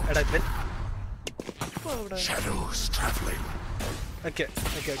എടാ ഇവൻ Shadows traveling. Okay.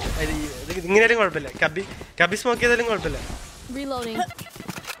 ഇങ്ങനെയാലും കുഴപ്പമില്ല കബി smoke ചെയ്താലും കുഴപ്പമില്ല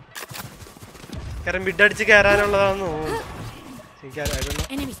കാരണം ബിഡ് അടിച്ച് കയറാനുള്ളതാണെന്ന്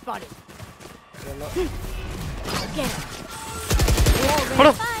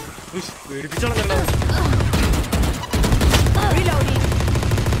പേടിപ്പിച്ചോളന്നല്ലോ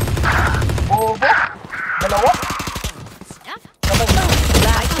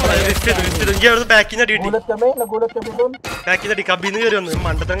കബിന്ന് കയറി വന്നു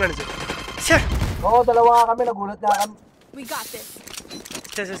മണ്ടത്തം കാണിച്ചു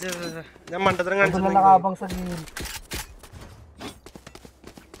ഞാൻ മണ്ടത്തരം കാണിച്ചു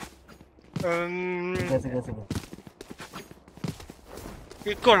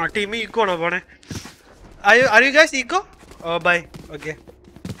ഇക്കോണോ ടീം ഇക്കോണോ പോണേ are you guys eco? Oh bye. Okay.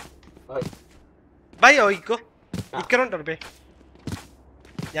 Bye oh eco. ഇക്കറുണ്ടോ പേ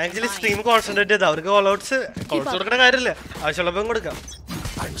ഞാൻ ആക്ച്വലി സ്ട്രീം കോൺസെൻട്രേറ്റ് ചെയ്താ അവർക്ക് കോൾഔട്ട്സ് കൊടുക്കുന്ന കാര്യമില്ല ആവശ്യമുള്ളപ്പം കൊടുക്കാം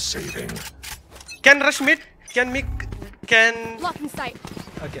can rush mid can blocking sight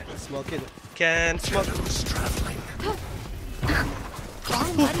okay smoke ചെയ്തു can smoke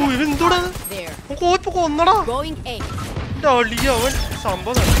ഇവെന്തോടാ കോപ്പ് കൊന്നടാ അവൻ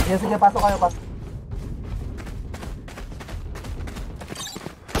സംഭവം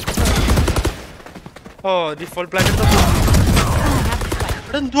ഓ ഡിഫോൾട്ട് പ്ലാൻ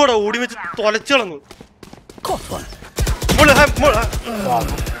എന്തുവാടാ ഓടി വെച്ച് തൊലച്ചു കളഞ്ഞു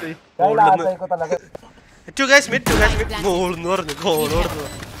ഗോളെന്ന് പറഞ്ഞു ഗോൾ കൊടുത്തു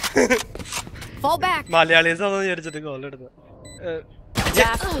മലയാളീസ് ആണെന്ന് വിചാരിച്ചിട്ട് ഗോൾ എടുത്തു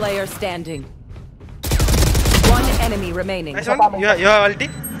Last player standing. One enemy remaining. Nice one. You have ulti?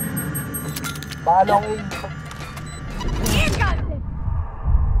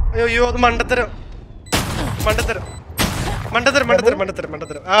 അയ്യോ അത് മണ്ടത്തരം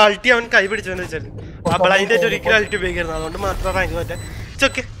ആ അൾട്ടി അവൻ കൈ പിടിച്ചെന്ന് വെച്ചാൽ ആ ബ്ലൈൻഡ് ആയിട്ട് ഒരിക്കലും അൾട്ടി ഉപയോഗിക്കരുത് അതുകൊണ്ട് മാത്രം റാങ്ക് പറ്റാ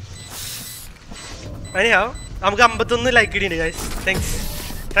ഇറ്റ്സ് anyhow നമുക്ക് 51 like ഇടിയുണ്ട് guys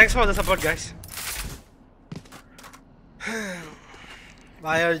thanks for the support guys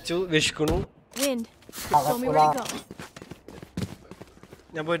വായഴിച്ചു Vishnu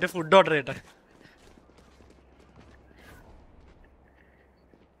ഞാൻ പോയിട്ട് ഫുഡ് ഓർഡർ ചെയ്യട്ടെ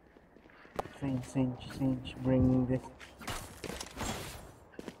Sage, bring this.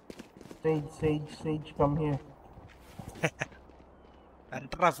 Sage, come here.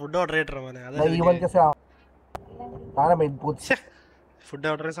 Food order it, Ramana. Naiwan kasi ako. Tara, may boots. Food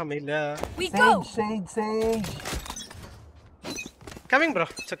order സമയമില്ല. Sage. Coming, bro.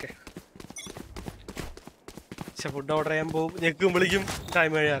 It's okay. Food order ചെയ്യുമ്പോൾ ഞെക്കുമ്പോഴേക്കും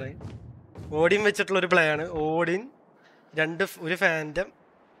time കഴിയാറായി. Odin വെച്ചിട്ടുള്ള ഒരു play ആണ്. Odin ഒരു phantom.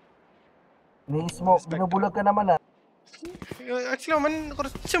 Binubulog ka naman ah. Actually, അവൻ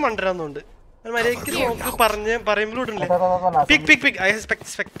കുറച്ച് മണ്ടരാന്നുണ്ട്. മര്യാദയ്ക്ക് നോക്ക് പറയുമ്പോഴൂടല്ലേ. പിക് ഐ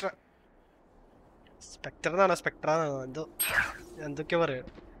സ്പെക്ട്ര എന്നാണോ സ്പെക്ട്ര എന്തോ എന്തൊക്കെയാ പറയാ.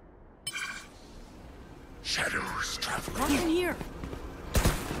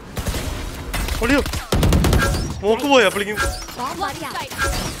 ഒളിയോ മോക്ക് പോയോ അപ്പോഴേക്കും.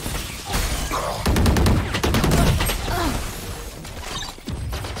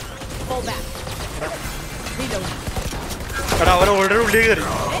 എടാ അവൻ ഓൾറെഡി ഉള്ളിൽ കയറി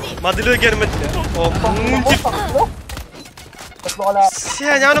മതിൽ വെക്കാനും പറ്റില്ല.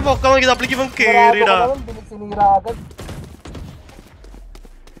 ഞാൻ പൊക്കാൻ നോക്കിയത് അപ്പോഴേക്കും ഇവൻ കേറിടാ.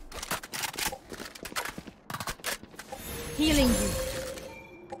 Healing you.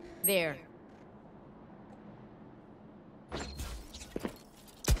 There.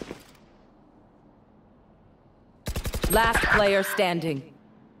 Last player standing.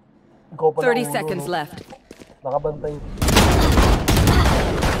 30 seconds left. Nakabantay.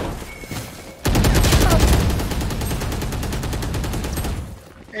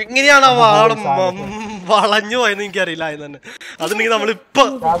 എങ്ങനെയാണ് ആ വളഞ്ഞു പോയെന്ന് എനിക്കറിയില്ല. അത് തന്നെ അതുണ്ടെങ്കിൽ നമ്മളിപ്പോ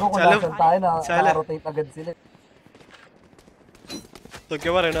ഇതൊക്കെ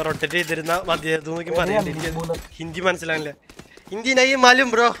പറയണ റൊട്ടേറ്റ് ചെയ്തിരുന്ന മതിയായിരുന്നു പറയണ്ട. എനിക്ക് ഹിന്ദി മനസ്സിലാവില്ല. ഹിന്ദി നൈ മാലും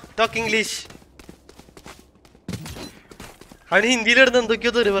ബ്രോ ടോക്ക് ഇംഗ്ലീഷ്. അവന് ഹിന്ദിയിലെടുത്ത്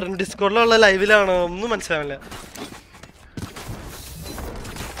എന്തൊക്കെയോ തരും പറഞ്ഞു. ഡിസ്കോഡിലുള്ള ലൈവിലാണോ ഒന്നും മനസ്സിലാവില്ല.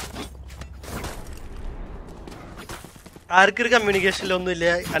 ആർക്കൊരു കമ്മ്യൂണിക്കേഷൻ ഇല്ല, ഒന്നുമില്ല.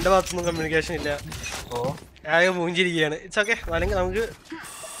 എൻ്റെ ഭാഗത്തൊന്നും കമ്മ്യൂണിക്കേഷൻ ഇല്ല. ആകെ മൂഞ്ചിരിക്കുകയാണ്. It's okay. അല്ലെങ്കിൽ നമുക്ക്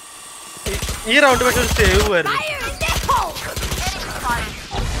ഈ റൗണ്ട് പക്ഷെ ഒരു സേവ് ആയിരുന്നു.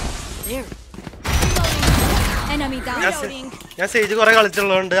 ഞാൻ സ്റ്റേജ് കുറെ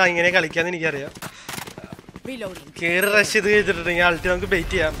കളിച്ചുള്ളതുകൊണ്ട് അങ്ങനെ കളിക്കാന്ന് എനിക്കറിയാം. കേറി റഷ് ചെയ്ത് കഴിച്ചിട്ടുണ്ടെങ്കിൽ ആൾട്ടി നമുക്ക്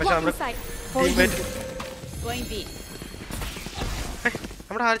ബെയിറ്റ് ചെയ്യാം. പക്ഷെ നമ്മുടെ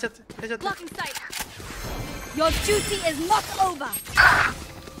നമ്മുടെ ആര് ചത്ത്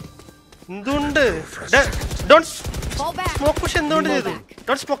എന്തുകൊണ്ട് സ്മോക്ക് പുഷ് എന്തുകൊണ്ട് ചെയ്തു?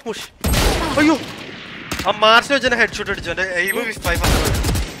 Don't smoke push. അയ്യോ ആ മാർച്ചിൽ വെച്ച് ഹെഡ് ഷൂട്ട് അടിച്ചു. എൻ്റെ എയിം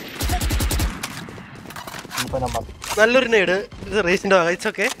നല്ലൊരു നേട്. ഇത് റേസിന്റെ ഭാഗം. It's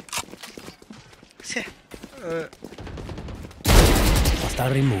okay.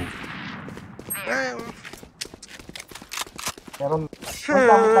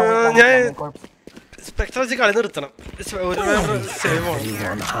 ഞാൻ സ്പെക്ട്രാജ് കളി നിർത്തണം.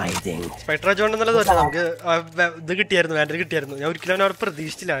 സ്പെക്ട്രാജ് കൊണ്ടെന്നുള്ളത് വെച്ചാൽ നമുക്ക് ഇത് കിട്ടിയായിരുന്നു, വാൻഡർ കിട്ടിയായിരുന്നു. ഞാൻ ഒരിക്കലും അവനവിടെ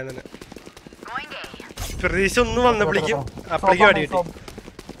പ്രതീക്ഷിച്ചില്ല. തന്നെ പ്രതീക്ഷ ഒന്നും വന്നപ്പോഴേക്കും അപ്പോഴേക്കും അടി കിട്ടി.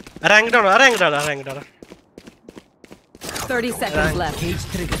 റാങ്ക്ഡാണോ?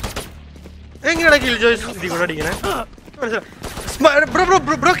 എങ്ങനെയാ കിൽ ജോയ്സ് ഇതിൽ കൂടെ അടിക്കണേ?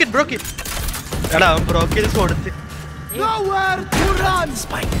 എടാ ബ്രോക്ക് ചെയ്ത് കൊടുത്ത്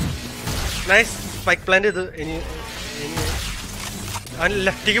നൈസ് സ്പൈക്ക് പ്ലാന്റ് ചെയ്തു. ഇനി അവൻ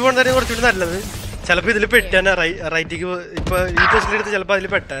ലെഫ്റ്റിക്ക് പോകുന്നതായിരുന്നു കുറച്ചുകൂടി നല്ലത്. ചിലപ്പോൾ ഇതിൽ പെട്ടാനെ റൈറ്റിക്ക് ഇപ്പൊ ഈ പൊസിഷൻ എടുത്ത് ചിലപ്പോൾ അതിൽ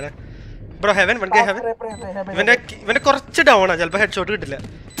പെട്ടാനെ. ബ്രോ ഹെവൻ ഇവന്റെ കുറച്ച് ഡൗൺ ആണ്. ചിലപ്പോൾ ഹെഡ് ഷോട്ട് കിട്ടില്ല.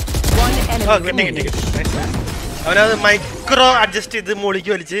 കിട്ടി. അവനത് മൈക്രോ അഡ്ജസ്റ്റ് ചെയ്ത്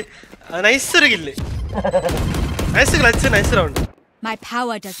മോളിക്ക് വലിച്ച് നൈസ് ഒരു kill. Nice clutch. Nice round. My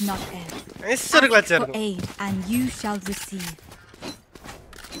power does not end. Nice ഒരു ക്ലച്ച് ആയിരുന്നു. And you shall receive.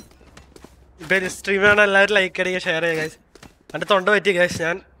 ഇപ്പൊ സ്ട്രീമിലാണ് എല്ലാവരും ലൈക്ക് അടിക്കുക, ഷെയർ ചെയ്യുക ഗൈസ്. എൻ്റെ തൊണ്ട പറ്റി ഗൈസ്.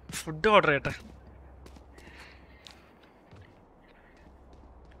 ഞാൻ ഫുഡ് ഓർഡർ ചെയ്യട്ടെ.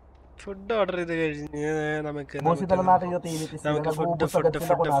 ഫുഡ് ഓർഡർ ചെയ്ത് കഴിഞ്ഞ് നമുക്ക്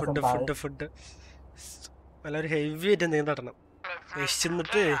ഫുഡ് നല്ലൊരു ഹെവി ആയിട്ട് എന്തെങ്കിലും തട്ടണം.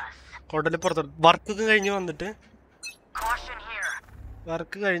 എന്നിട്ട് ഹോട്ടലിൽ പുറത്തോട്ട് വർക്ക് കഴിഞ്ഞ്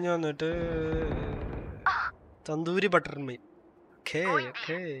വന്നിട്ട് തന്തൂരി ബട്ടർ മീൻ.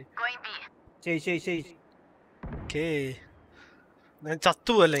 ഞാൻ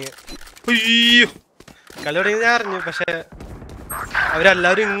ചത്തുപോകല്ലേ. അയ്യോ കളി തുടങ്ങി ഞാൻ അറിഞ്ഞു. പക്ഷെ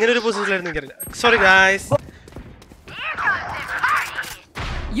അവരെല്ലാവരും ഇങ്ങനെ ഒരു പൊസിഷനിലായിരുന്നു എനിക്കറിയില്ല. Sorry guys.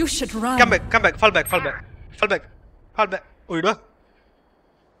 ഓയിടുവാ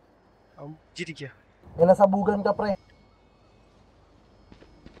Nasabugan ka pre.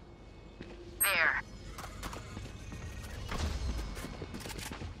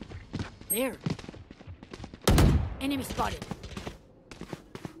 There. Enemy spotted.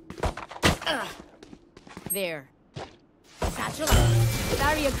 There. Satchel up.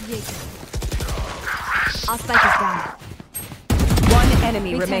 Barrier created. Our spike is down. One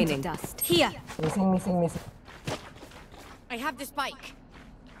enemy remaining. Dust. Here. Missing. I have the spike.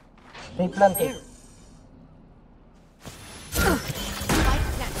 They planted. Spike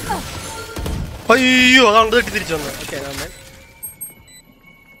planted. അയ്യോ അതുകൊണ്ട് തട്ടി തിരിച്ചു വന്നു. Okay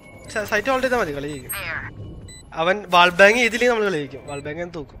site hold ചെയ്താൽ മതി. കളി ജയിക്കും. അവൻ വാൾ ബാങ്ക് ചെയ്തില്ലെങ്കിൽ നമ്മൾ കളി ജയിക്കും. വാൾ ബാങ്ക്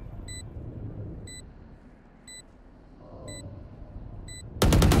തൂക്കും.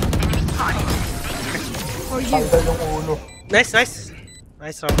 Nice round.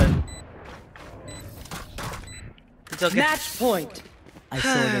 It's okay. Match point. I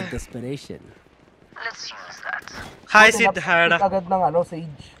saw the desperation. Let's use that. Hi Sid, Hada. Agad ng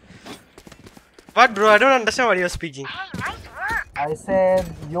Sage. What bro? I don't understand what you're speaking. Hey, nice work. I said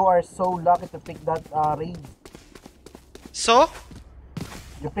you are so lucky to pick that raid. So?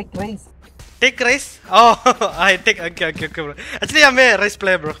 You pick race. Take race? Oh, I take. Okay, bro. Actually, I'm a race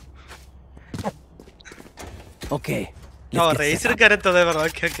player, bro. Okay. Oh, race is correct, bro.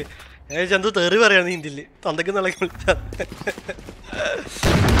 Okay. I just want to tell you something.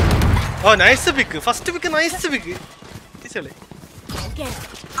 Oh, nice pick. First pick, nice pick. Easily. Again.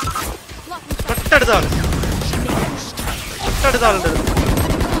 What is that?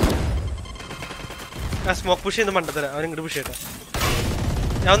 Smoke push in the Manda. I'm going to push it.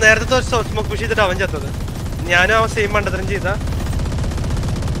 Now, there is a smoke push in the Davanja. Yana same under the Jita.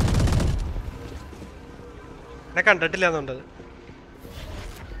 I can't tell you.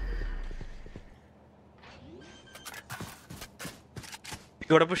 You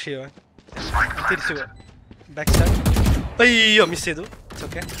got to push here. Backstab. Oh, you missed it. It's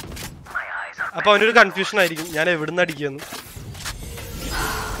okay. Upon your confusion, I didn't know.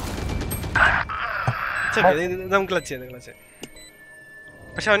 It's okay. I'm clutch.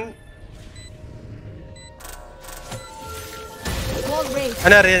 Pashan.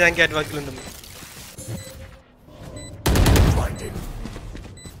 And I really can't work on them.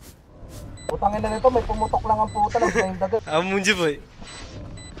 Utangin na nito, may pumutok lang ang puta ng flame dagat. Munji boy.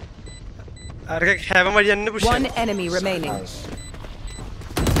 One enemy remaining.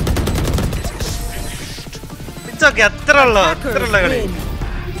 It's okay. It's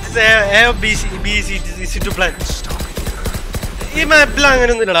to plan. Even plan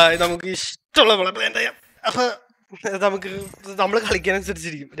and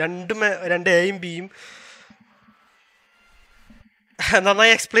beam. And then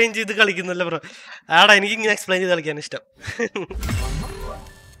I explained to the Galikin level. I didn't explain the against it.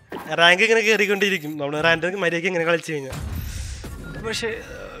 Ranking a reconding, random, my taking a culture. And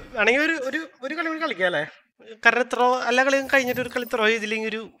what do you call it? Caratro, a legal kind of calitro, dealing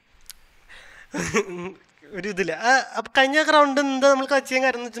with you. Up Kanya ground and the Mulkaching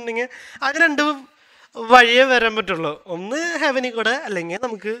and I didn't do whatever Ramatolo. Only have any good a link,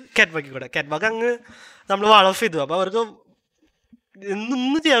 catbug, catbug, some wall of it. About the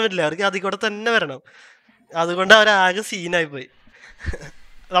got never know. Other one I see in I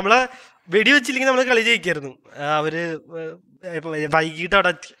Ramla video chilling the college. By guitar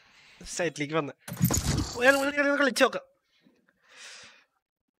at site leak one. Well, we'll choke.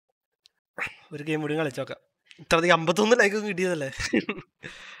 We're game moving a choker. The Ambatun like it is the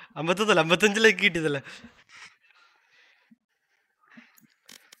Ambatun the Lambatun like it is the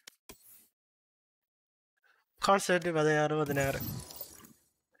concert by the arrow of the air.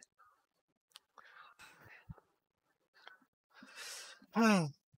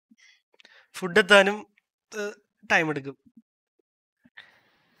 Food at the time at go.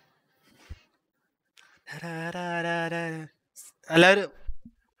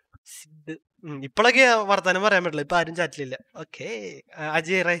 Ipolake Vartanama Ramadla, Parin Chatlilla. Okay.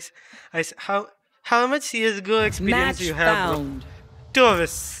 Ajay Rice. How much CSGO experience Match you have? Found. 2 of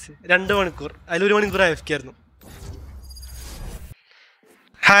us. Random core. I will only go if Kerno.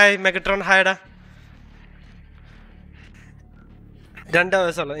 Hi, Megatron Hida. Randa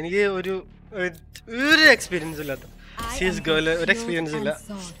was all. And you experience a lot. CSGO experience.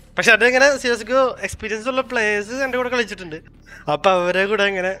 But I think CSGO experience of players and go to college. Apa very good.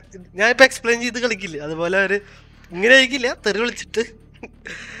 I explain the Kalikili. Other Valer Ngilia, the real chit.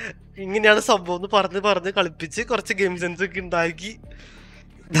 Ingin sub the part of the Kalpichi, or games and in Dagi.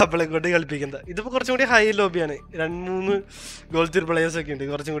 Double got the Kalpiganda. It's a opportunity high lobby and moon gold players again.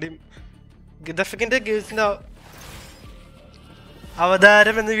 The opportunity get the second games now.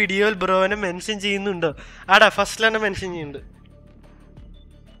 Avadaram and the video, bro, and a mention in Nunda. Ada first land a mention in the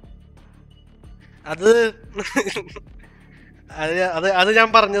അത് അത് ഞാൻ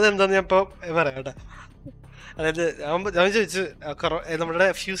പറഞ്ഞത് എന്താന്ന് ഞാൻ ഇപ്പൊ പറയാം കേട്ടാ. അതായത് അവൻ ചോദിച്ചു നമ്മുടെ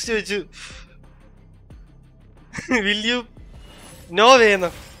ഫ്യൂസ് ചോദിച്ചു വിൽ യു നോ വേ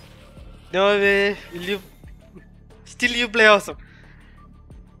എന്നോ, no way will you still you play awesome.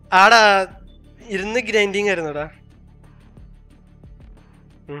 ആടാ ഇരുന്ന് ഗ്രൈൻഡിങ് ആയിരുന്നോടാ.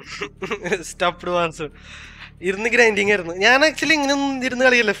 സ്റ്റോപ്ഡ് വാർസ് ഇരുന്ന് ഗ്രൈൻഡിങ് ആയിരുന്നു. ഞാൻ ആക്ച്വലി ഇങ്ങനെ ഒന്നും ഇരുന്ന്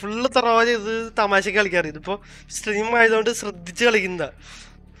കളിക്കല്ലേ, ഫുള്ള് ത്രോ ചെയ്ത് തമാശക്ക് കളിക്കാറ്. ഇതിപ്പോ സ്ട്രീം ആയതുകൊണ്ട് ശ്രദ്ധിച്ച് കളിക്കുന്നതാ.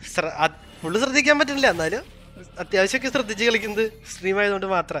 ഫുള്ള് ശ്രദ്ധിക്കാൻ പറ്റില്ല, എന്നാലും അത്യാവശ്യമൊക്കെ ശ്രദ്ധിച്ച് കളിക്കുന്നത് സ്ട്രീം ആയതുകൊണ്ട്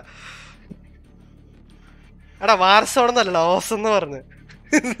മാത്രം. എടാ വാർസോണെന്നല്ല ഓസം എന്ന് പറഞ്ഞു.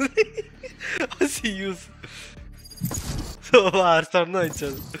 വാർസോണെന്ന്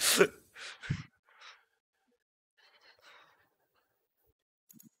വെച്ചത്.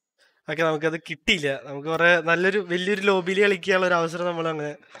 ഓക്കെ, നമുക്കത് കിട്ടിയില്ല. നമുക്ക് കുറെ വലിയൊരു ലോബിയിൽ കളിക്കാനുള്ള ഒരു അവസരം നമ്മൾ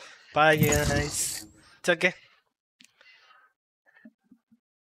അങ്ങനെ ഓക്കെ.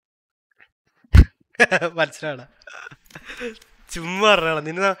 മനസ്സിലാണ്, ചുമ്മാ പറഞ്ഞാണ്.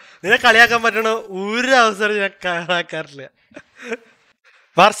 നിന്നെ കളിയാക്കാൻ പറ്റണ ഒരു അവസരം ഞാൻ കാണാക്കാറില്ല.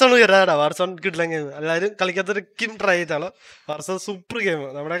 വാർസോൺ കയറാടാ, വാർസോൺ കിട്ടില്ല ഗെയിം. എല്ലാവരും കളിക്കാത്തവരൊക്കെയും ട്രൈ ചെയ്താളോ. Warzone super game.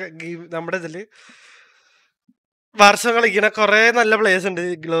 നമ്മുടെ ഇതില് വാർസോൺ കളിക്കുന്ന കുറെ നല്ല പ്ലേയേഴ്സ് ഉണ്ട്.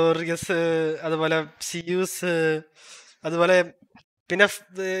 ഗ്ലോറിയസ്, അതുപോലെ സിയൂസ്, അതുപോലെ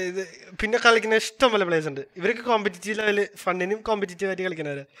പിന്നെ കളിക്കുന്ന ഇഷ്ടം പോലെ പ്ലേയേഴ്സ് ഉണ്ട്. ഇവർക്ക് കോമ്പറ്റീറ്റീവ് ലെവല് ഫണ്ടിനും കോമ്പറ്റീറ്റീവ് ആയിട്ട്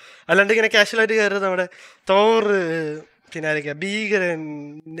കളിക്കുന്നവര്. അല്ലാണ്ട് ഇങ്ങനെ കാഷ്വലായിട്ട് കയറുന്നത് നമ്മുടെ തോറ്, പിന്നെ ആരൊക്കെയാ ഭീകരൻ,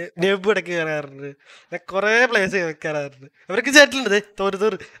 നെബ് ഇടയ്ക്ക് കയറാറുണ്ട്. കുറെ പ്ലേയേഴ്സ് കയറാറുണ്ട്. അവർക്ക് ചേട്ടിലുണ്ട്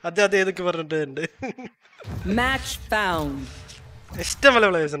തോറ് അത് ഏതൊക്കെ പറഞ്ഞിട്ടുണ്ട്. ഇഷ്ടം പോലെ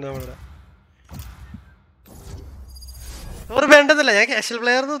പ്ലേയേഴ്സ് ഉണ്ട് നമ്മുടെ. തോറ് വേണ്ടെന്നല്ല, ഞാൻ കാഷ്വൽ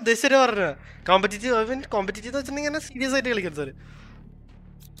പ്ലെയർ എന്ന് ഉദ്ദേശിച്ചിട്ട് പറഞ്ഞ. കോമ്പറ്റീറ്റീവ് എന്ന് വെച്ചിട്ടുണ്ടെങ്കിൽ സീരിയസ് ആയിട്ട് കളിക്കുന്നത്.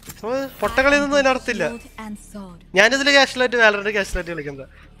 പൊട്ടക്കളിയൊന്നും അതിനർത്ഥമില്ല. ഞാനിതിൽ കാഷ്വലായിട്ട് വാലറന്റ് കാഷ്വലായിട്ട് കളിക്കുന്നത്,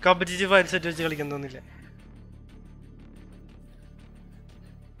 കോമ്പറ്റീറ്റീവ് മൈൻഡ് സെറ്റ് വെച്ച് കളിക്കുന്നൊന്നുമില്ല.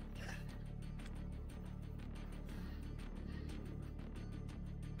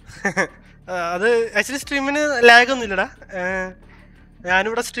 അത് ആക്ച്വലി സ്ട്രീമിന് ലാഗ് ഒന്നും ഇല്ലടാ.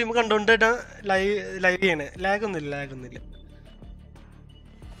 ഞാനിവിടെ സ്ട്രീം കണ്ടുകൊണ്ടിട്ട് ലൈവ് ചെയ്യണേ. ലാഗൊന്നുമില്ല.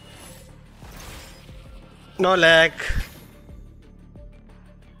 No lag.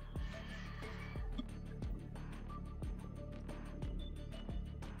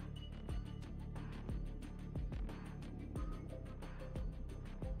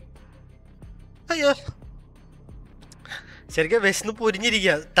 അയ്യോ, ശരിക്കും വിശന്ന്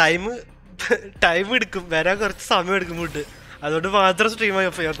പൊരിഞ്ഞിരിക്കുക. ടൈം എടുക്കും, വരാൻ കുറച്ച് സമയം എടുക്കും ഫുഡ്. അതുകൊണ്ട് മാത്രം സ്ട്രീമായി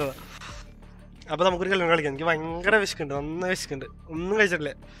ഓഫ് ചെയ്യാത്തതാ. അപ്പോൾ നമുക്കൊരു കല്യാണം കളിക്കാം. എനിക്ക് ഭയങ്കര വിശക്കുണ്ട്, നന്നായി വിശക്കുണ്ട്. ഒന്നും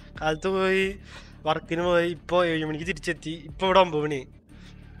കഴിച്ചിട്ടില്ല. കാലത്ത് പോയി വർക്കിന് പോയി, ഇപ്പോൾ 7 മണിക്ക് തിരിച്ചെത്തി. ഇപ്പോൾ ഇവിടെ 9 മണി.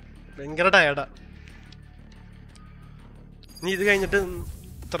 ഭയങ്കര ടയർഡാ. ഇനി ഇത് കഴിഞ്ഞിട്ട്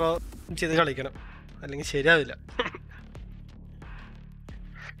ത്രോ ചെയ്ത് കളിക്കണം, അല്ലെങ്കിൽ ശരിയാവില്ല.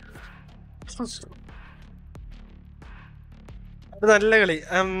 അത് നല്ല കളി.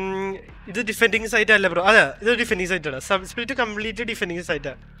 ഇത് ഡിഫെൻഡിങ് സൈറ്റ് അല്ല ബ്രോ. അതെ, ഇത് ഡിഫെൻഡിങ് സൈറ്റാണ്. സബ്സ്പിരിറ്റ് complete defending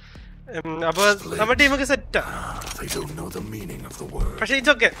സൈറ്റാ. അപ്പോൾ നമ്മുടെ ടീമൊക്കെ സെറ്റാ. പക്ഷേ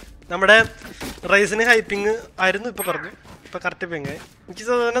ഇതൊക്കെ നമ്മുടെ റൈസിന് ഹൈപ്പിങ് ആയിരുന്നു, ഇപ്പൊ കുറഞ്ഞു. ഇപ്പൊ കറക്റ്റ് പിങ്. എനിക്ക്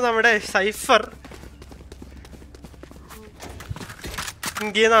തോന്നുന്നത് നമ്മുടെ സൈഫർ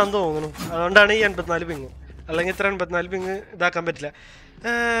പിങ്കിന്നാന്ന് തോന്നുന്നു. അതുകൊണ്ടാണ് ഈ 84 പിങ്. അല്ലെങ്കിൽ ഇത്ര 84 പിങ് ഇതാക്കാൻ പറ്റില്ല.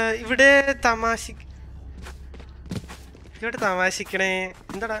 ഇവിടെ തമാശിക്കണേ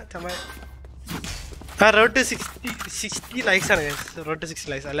എന്താടാ റോഡ് ടു 60 ലൈക്സ് ആണ്. റോഡ് ടു 60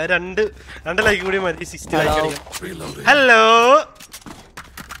 ലൈക്സ് അല്ല, രണ്ട് ലൈക്ക് കൂടി മതി 60 ലൈക്ക് അടിക്കാൻ. Hello,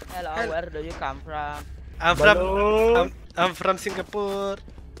 where do you come from? I'm from Singapore.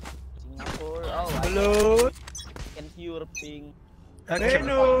 Oh, hello. Can hear your ping.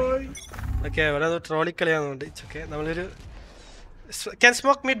 Okay, ഇവിടെ ട്രോളി കളിയാകുന്നുണ്ട്. It's okay. നമ്മളൊരു can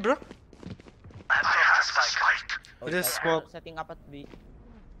smoke mid bro. ഒരു smoke setting up at B.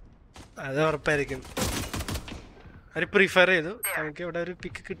 അത് ഉറപ്പായിരിക്കും. ഒരു പ്രിഫർ ചെയ്തു. നമുക്ക് ഇവിടെ ഒരു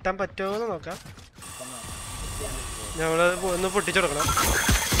പിക്ക് കിട്ടാൻ പറ്റുമോ എന്ന് നോക്കാം. നമ്മളത് ഒന്ന് പൊട്ടിച്ചു കൊടുക്കണം.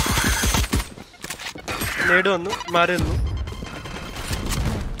 നേട് വന്നു, മാറി വന്നു.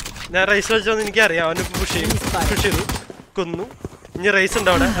 ഞാൻ റൈസ് കളിച്ചോന്ന് എനിക്കറിയാം. അവന് പുഷ് ചെയ്തു, കൊന്നു. ഇനി റൈസ് ഉണ്ട്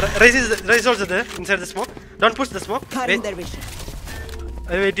അവിടെ. Rice also inside the smoke. Don't push the smoke.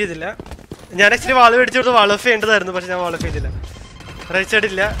 അത് വെയിറ്റ് ചെയ്തില്ല. ഞാൻ ആക്ച്വലി വാൾ മേടിച്ചെടുത്ത് വാൾ ഓഫ് ചെയ്യേണ്ടതായിരുന്നു, പക്ഷെ ഞാൻ വാൾ ഓഫ് ചെയ്തില്ല. റൈറ്റ് സൈഡ്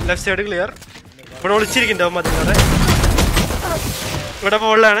ഇല്ല, ലെഫ്റ്റ് സൈഡ് ക്ലിയർ. ഇവിടെ ഒളിച്ചിരിക്കുന്നുണ്ടാവും മതിലൂടെ. ഇവിടെ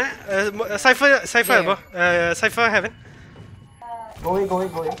മുകളിലാണ് cipher heaven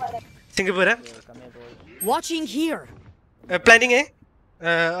Singapore. Watching here. Planning A.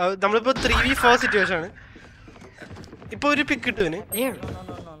 നമ്മളിപ്പോ 3v4 സിറ്റുവേഷൻ ആണ്. ഇപ്പൊ ഒരു പിക്ക് കിട്ടും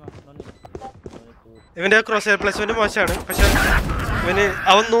ഇവന്റെ ക്രോസ് എയർ പ്ലേസ്മെന്റ് മോശമാണ്. പക്ഷെ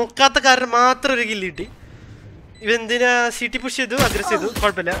അവൻ നോക്കാത്ത കാരണം മാത്രം ഒരു കില്ല് കിട്ടി. ഇവൻ എന്തിനാ സിറ്റി പുഷ് ചെയ്തു, അഗ്രസ് ചെയ്തു,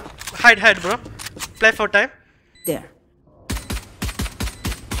 കുഴപ്പമില്ല. Hide bro, play for time.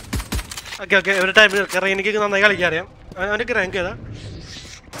 Okay ഒരു ടൈം എനിക്ക് നന്നായി കളിക്കാൻ അറിയാം. അവനൊക്കെ റാങ്ക് ചെയ്താ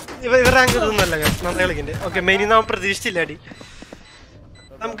ഇവ റാങ്ക് ചെയ്തൊന്നുമല്ല, നന്നായി കളിക്കണ്ടേ. ഓക്കെ മെയിനിൽ നിന്ന് അവൻ പ്രതീക്ഷിച്ചില്ല അടി.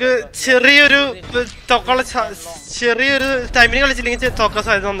 നമുക്ക് ചെറിയൊരു ടൈമിന് കളിച്ചില്ലെങ്കിൽ തോക്കാൻ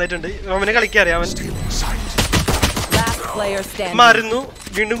സാധ്യത നന്നായിട്ടുണ്ട്. അവനെ കളിക്കാൻ അറിയാം. അവൻ മാറുന്നു,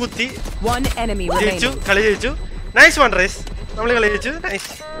 വീണ്ടും കുത്തി ജയിച്ചു, കളി ജയിച്ചു. നൈസ് വൺ റേസ്, നമ്മള് കളി ജയിച്ചു. നൈസ്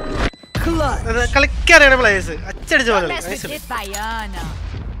കളിക്കാറിയാണ് പ്ലേയേഴ്സ്, അച്ചടിച്ച പോലെ.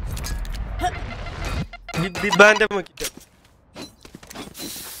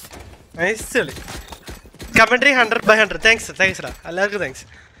 നൈസ് കളി. കമന്ററി 100/100. താങ്ക്സ് ഡാ, എല്ലാവർക്കും thanks.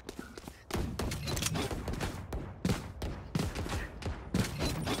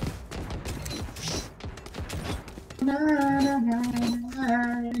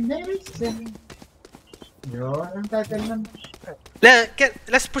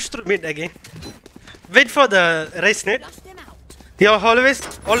 Let's push through mid again. Wait for the race net. You always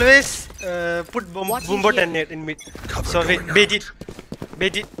put boombot and net in mid. So wait, bait it.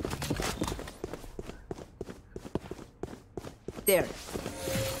 There.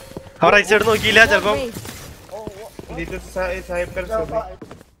 All right, sir. നോക്കിയില്ല ചിലപ്പം.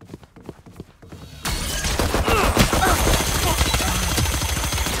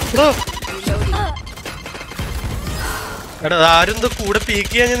 എടാ ആരും കൂടെ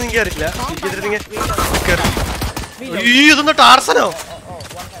പീക്ക് ചെയ്യാൻ എനിക്ക് അറിയില്ല. ഇതൊന്നും ടാർസനോ?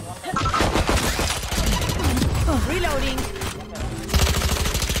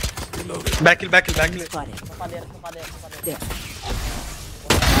 ബാക്കിൽ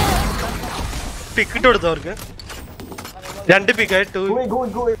പിക്ക് ഇട്ട് കൊടുത്തു അവർക്ക്. 2 പിക്കായി 2.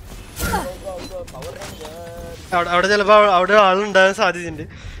 അവിടെ ചിലപ്പോ അവിടെ ആളുണ്ടാകാൻ സാധ്യതയുണ്ട്.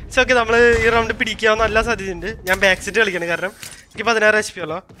 ഓക്കെ നമ്മള് ഈ റൗണ്ട് പിടിക്കാവുന്ന നല്ല സാധ്യതയുണ്ട്. ഞാൻ ബാക്ക് സെറ്റ് കളിക്കണം, കാരണം എനിക്ക് 16 HP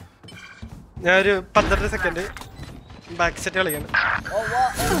ഉള്ളോ. ഞാനൊരു 12 സെക്കൻഡ് ബാക്ക് സെറ്റ് കളിക്കണം.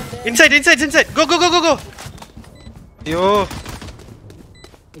 Inside go. അയ്യോ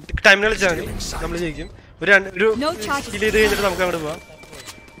ടൈമിന് കളിച്ചാൽ മതി, നമ്മൾ ജയിക്കും. ഒരു കില്ല് ചെയ്ത് കഴിഞ്ഞിട്ട് നമുക്ക് അങ്ങോട്ട് പോവാം.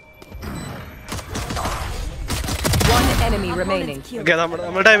 ഓക്കെ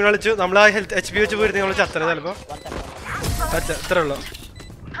നമ്മൾ ടൈമിന് കളിച്ചു. നമ്മൾ ആ ഹെൽത്ത് HP വെച്ച് പോയിട്ട് നമ്മൾ ചത്തന ചിലപ്പോ.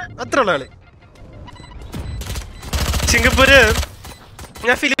 അത്ര ഉള്ള കളി. സിംഗപ്പൂര്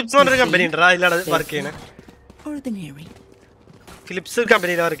ഞാൻ ഫിലിപ്സ് പറഞ്ഞൊരു കമ്പനി ഉണ്ട്, അതിലാണ് വർക്ക് ചെയ്യണേ. ഫിലിപ്സ്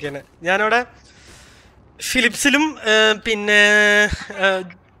കമ്പനിയിലാണ് വർക്ക് ചെയ്യണേ. ഞാനവിടെ ഫിലിപ്സിലും പിന്നെ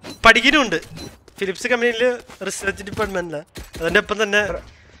പഠിക്കുന്നുമുണ്ട്. ഫിലിപ്സ് കമ്പനിയിൽ റിസർച്ച് ഡിപ്പാർട്ട്മെന്റിലാണ്. അതിൻ്റെ ഒപ്പം തന്നെ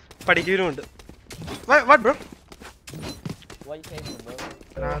പഠിക്കുന്നുമുണ്ട്. What bro?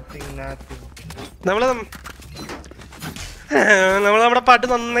 നമ്മൾ നമ്മുടെ പാട്ട്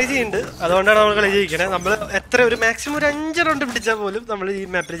നന്നായി ചെയ്യുന്നുണ്ട്, അതുകൊണ്ടാണ് നമ്മൾ കളി ജയിക്കണേ. നമ്മൾ എത്ര ഒരു മാക്സിമം ഒരു 5 റൗണ്ട് പിടിച്ചാൽ പോലും നമ്മൾ ഈ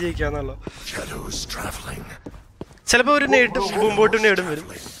മാപ്പിൽ ജയിക്കാന്നുള്ളൂ. ചിലപ്പോൾ ഒരു നേടും മുമ്പോട്ടും നേടും വരും.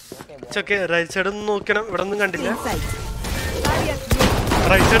 ഓക്കെ റൈറ്റ് സൈഡ് ഒന്ന് നോക്കണം, ഇവിടെ ഒന്നും കണ്ടില്ല.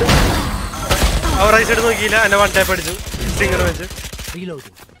 റൈറ്റ് സൈഡ് നോക്കിയില്ല, എന്നെ 1 ടാപ്പ് അടിച്ചു സിംഗർ വെച്ച്.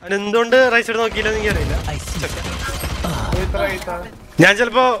 അതിനെന്തുകൊണ്ട് റൈറ്റ് സൈഡ് നോക്കിയില്ല എന്ന് എനിക്കറിയില്ല.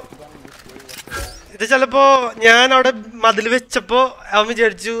 ചിലപ്പോ ഞാൻ അവിടെ മതിൽ വെച്ചപ്പോ അവൻ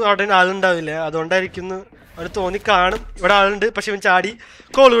വിചാരിച്ചു അവിടെ ആളുണ്ടാവില്ല, അതുകൊണ്ടായിരിക്കും അവന് തോന്നി കാണും ഇവിടെ ആളുണ്ട്. പക്ഷെ ഇവൻ ചാടി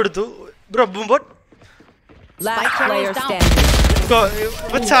കോൾ കൊടുത്തു.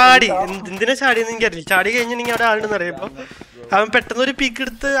 ചാടി എന്തിനാ ചാടിയെന്ന് എനിക്കറിയില്ല. ചാടി കഴിഞ്ഞിട്ടുണ്ടെങ്കിൽ അവിടെ ആളുണ്ടെന്ന് അറിയപ്പോ അവൻ പെട്ടെന്ന് ഒരു പീക്ക്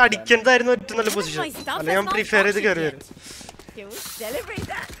എടുത്ത് അടിക്കേണ്ടതായിരുന്നു ഏറ്റവും നല്ല പൊസിഷൻ. അല്ലെങ്കിൽ ഞാൻ പ്രിഫെയർ ചെയ്ത് കയറി വരും.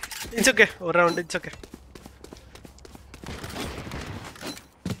 ഇറ്റ്സ് ഓക്കെ, ഒരു round it's okay.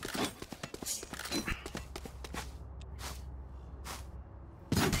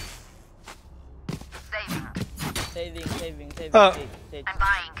 Saving. I'm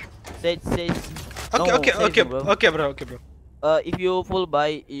buying. Sage. Okay, bro. If you full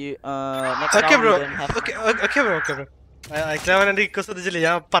buy, you next Okay, round bro. you don't have. Okay, bro. Actually, ഞാൻ റിക്വസ്റ്റ് ശ്രദ്ധിച്ചില്ല.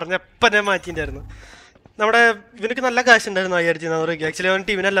 ഞാൻ പറഞ്ഞപ്പം ഞാൻ മാറ്റിണ്ടായിരുന്നു. നമ്മുടെ ഇവനക്ക് നല്ല കാശ് ഉണ്ടായിരുന്നു 5400. ആക്ച്വലി അവൻ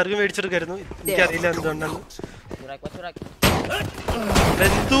ടീമിനെ എല്ലാവർക്കും മേടിച്ചെടുക്കായിരുന്നു. എനിക്കറിയില്ല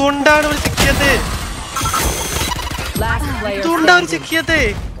എന്തുകൊണ്ടാണ് check ചെയ്യാത്തേ.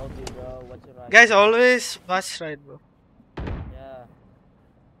 Guys, always watch right, bro. Yeah.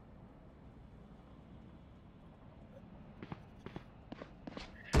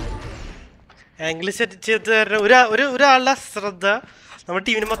 Angle set ചെയ്ത് ഒരാളുടെ ശ്രദ്ധ നമ്മുടെ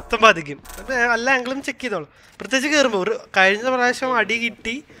ടീമിനെ മൊത്തം ബാധിക്കും. എല്ലാ ആംഗിളും ചെക്ക് ചെയ്തോളൂ. പ്രത്യേകിച്ച് കയറുമ്പോൾ ഒരു കഴിഞ്ഞ പ്രാവശ്യം അടി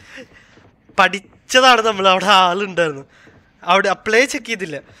കിട്ടി പഠിച്ചതാണ് നമ്മൾ. അവിടെ ആളുണ്ടായിരുന്നു, അവിടെ അപ്ലൈ ചെക്ക്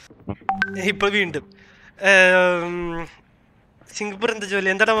ചെയ്തില്ല. ഇപ്പോൾ വീണ്ടും സിംഗപ്പൂർ എന്താ ജോലി?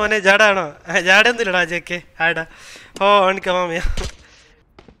 എന്താടാ മോനെ, ജാടാണോ? ജാട ഒന്നുമില്ലടാ ജെക്കെ ആടാ. ഓ എനിക്ക് മാമിയ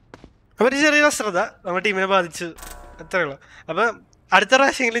അവർ ചെറിയ അശ്രദ്ധ നമ്മുടെ ടീമിനെ ബാധിച്ചു, അത്രേ ഉള്ളൂ. അപ്പം അടുത്ത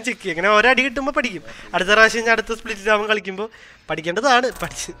പ്രാവശ്യമെങ്കിലും ചെക്ക് ചെയ്യും. ഇങ്ങനെ ഒരടി കിട്ടുമ്പോൾ പഠിക്കും. അടുത്ത പ്രാവശ്യം ഞാൻ അടുത്ത സ്പ്ലിറ്റ് ആവുമ്പോൾ കളിക്കുമ്പോൾ പഠിക്കേണ്ടതാണ്.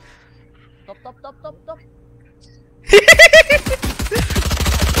 പഠിച്ച്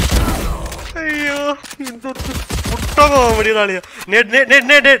അയ്യോ കോമഡി കളിയോ.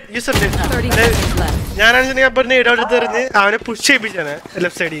 ഞാനാണെന്നുണ്ടെങ്കിൽ അപ്പൊ നേടോട്ട് എറിഞ്ഞ് അവനെ പുഷ് ചെയ്യിപ്പിച്ചാണ്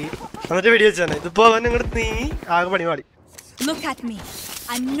ലെഫ്റ്റ് സൈഡിൽ, എന്നിട്ട് വെടി വെച്ചാണ്. ഇതിപ്പോ അവൻ ഇങ്ങോട്ട് നീങ്ങി ആകെ പണി പാടി. അതൊന്നും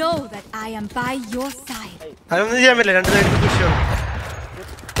ചെയ്യാൻ പറ്റില്ല, രണ്ട് സൈഡിൽ പുഷ് ചെയ്യണം.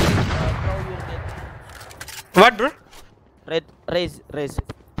 What bro? Raise.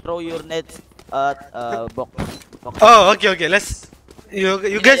 Throw your nets at box. Oh, okay. Let's.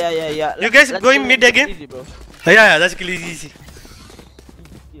 You guys. Yeah. You guys Let's going mid again? Easy, bro. Yeah, that's easy.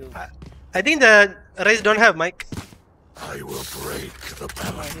 I think the Raise don't have mic. I will break the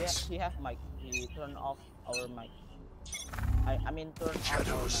balance. He has mic. He turn off our mic. I mean turn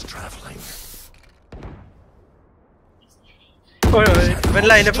Shadows traveling. ഇവൻ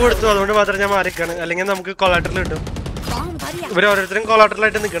lineup കൊടുത്തു, അതുകൊണ്ട് മാത്രം ഞാൻ മാറിക്കാണ്. അല്ലെങ്കിൽ നമുക്ക് കൊളാട്ടറിൽ കിട്ടും. ഇവർ ഓരോരുത്തരും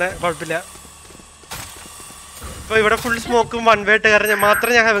കൊളാട്ടറിലായിട്ട് നിൽക്കണേ, കുഴപ്പമില്ല. ഇപ്പൊ ഇവിടെ ഫുൾ സ്മോക്കും വൺ വേ ഇട്ട് കയറാൻ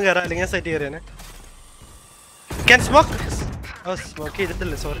മാത്രം ഞാൻ ഹെവൻ കയറാം, അല്ലെങ്കിൽ സെറ്റ് കയറിയാണ്. Can smoke? ഓ സ്മോക്ക്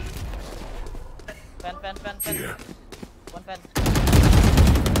ചെയ്തിട്ടില്ല, sorry. Fan. One fan.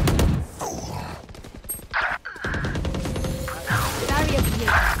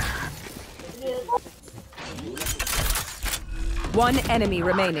 One enemy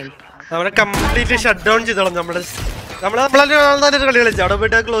remaining. നമ്മളെ കംപ്ലീറ്റ്ലി ഷട്ട് ഡൗൺ ചെയ്തോളാം. നമ്മളെ കളി കളിച്ചു, അവിടെ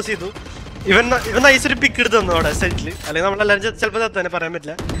പോയിട്ട് ക്ലോസ് ചെയ്തു. ഇവൻ നൈസ് ഒരു പിക്ക് എടുത്ത് തന്നു അവിടെ സൈറ്റിൽ, അല്ലെങ്കിൽ നമ്മളെല്ലാവരും ചിലപ്പോൾ തന്നെ പറയാൻ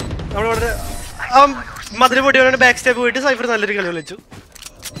പറ്റില്ല. നമ്മളിവിടെ മധുര പൊടി ബാക്ക് സ്റ്റെപ്പ് പോയിട്ട് സൈഫർ നല്ലൊരു കളി കളിച്ചു.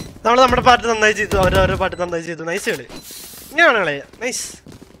 നമ്മുടെ പാട്ട് നന്നായി ചെയ്തു, അവരവരുടെ പാട്ട് നന്നായി ചെയ്തു. നൈസ് കളി, ഇങ്ങനെയാണ് കളിയാ. നൈസ്,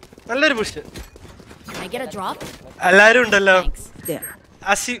 നല്ലൊരു പുഷ്. എല്ലാവരും ഉണ്ടല്ലോ.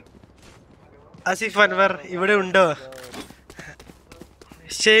 ആസിഫ് അൻവർ ഇവിടെ ഉണ്ടോ?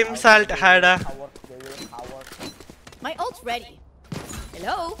 Shame salt ഹാഡാ.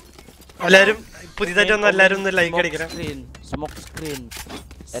 എല്ലാരും പുതിയതായിട്ട് വന്ന എല്ലാരും ഒന്ന് ലൈക്ക് അടിക്കണം.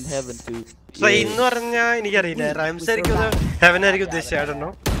 ട്രെയിൻ എന്ന് പറഞ്ഞാ എനിക്കറിയില്ല, റൈംസ് ആയിരിക്കും ഹെവൻ ആയിരിക്കും ഉദ്ദേശിച്ചാണോ.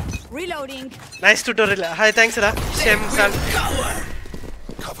 Nice tutorial. ഹായ്, താങ്ക്സ് ഡാ ഷെയിം സാൾട്ട്.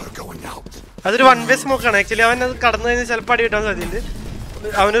 അതൊരു വൺ വേ സ്മോക്കാണ് ആക്ച്വലി. അവൻ അത് കടന്നു കഴിഞ്ഞാൽ ചിലപ്പോൾ അടി കിട്ടാൻ സാധ്യതയുണ്ട്.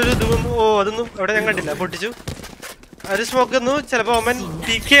 അവനൊരു ഇതൊന്നും അതൊന്നും അവിടെ ഞാൻ കണ്ടില്ല, പൊട്ടിച്ചു. ഒരു സ്മോക്ക് ഒന്നും ചിലപ്പോൾ ഓമൻ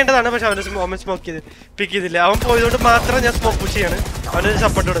പിക്ക് ചെയ്യേണ്ടതാണ്, പക്ഷെ അവന് ഓമൻ സ്മോക്ക് ചെയ്ത് പിക്ക് ചെയ്തില്ല. അവൻ പോയതുകൊണ്ട് മാത്രം ഞാൻ സ്മോക്ക് പുഷ് ചെയ്യാണ്, അവനൊരു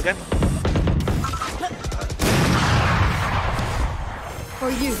സപ്പോർട്ട് കൊടുക്കാൻ.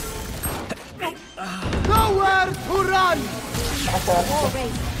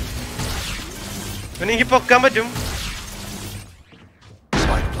 എനിക്ക് പൊക്കാൻ പറ്റും.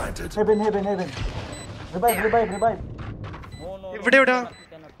 Heaven. Revive. ഇവിടെ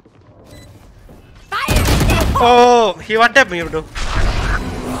ഓ he what tap me bro.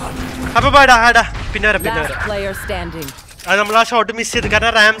 അപ്പൊ പാടാ പിന്നെ വരാം. അത് നമ്മൾ ആ ഷോട്ട് മിസ് ചെയ്ത്,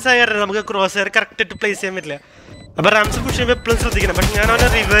 കാരണം റാംസ് ആയാലും നമുക്ക് ക്രോസ് എയർ കറക്റ്റ് ആയിട്ട് പ്ലേസ് ചെയ്യാൻ പറ്റില്ല. അപ്പൊ റാംസ് പുഷ് ചെയ്യുമ്പോൾ എപ്പോഴും ശ്രദ്ധിക്കണം. പക്ഷെ ഞാൻ അവനെ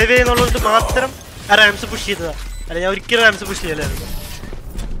റിവൈവ് ചെയ്യുന്നുള്ളത് മാത്രം ആ റാംസ് പുഷ് ചെയ്തതാ, അല്ല ഞാൻ ഒരിക്കലും റാംസ് പുഷ് ചെയ്യലായിരുന്നു.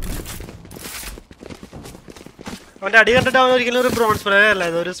 അവന്റെ അടി കണ്ടിട്ട് അവൻ ഒരിക്കലും ഒരു ബ്രോൺസ് പ്ലെയർ അല്ല,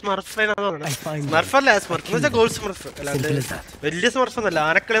 ഒരു സ്മർഫ് സ്മർഫ് അല്ല, സ്മർഫ് എന്ന് വെച്ചാൽ ഗോൾഡ് സ്മർഫ് അല്ലാണ്ട് വലിയ സ്മർഫ് ഒന്നല്ല,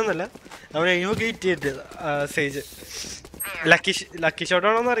 ആനക്കളിയൊന്നുമല്ല. അവൻ എയ്മോ ഗേറ്റ് ചെയ്തത് സേജ് ലക്കി ഷോട്ട്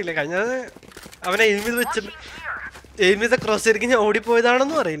ആണോന്ന് അറിയില്ല. കഴിഞ്ഞത് അവനെ എയിം ചെയ്ത് വെച്ചിട്ട് എയിം ചെയ്ത ക്രോസ് ആയിരിക്കും ഞാൻ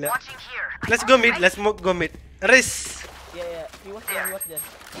ഓടിപ്പോയതാണെന്നും അറിയില്ല. Let's go meet, let's go meet. Raise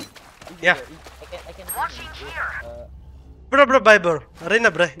bro bye bro. Arena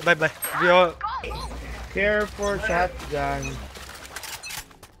bro, bye. We all care for shotgun.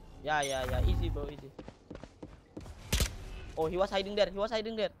 Yeah. Easy bro, easy. Oh, he was hiding there. No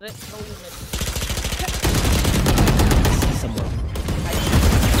unit.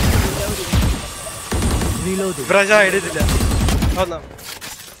 Reloading. Braja എടുത്തില്ല. ഒന്നാ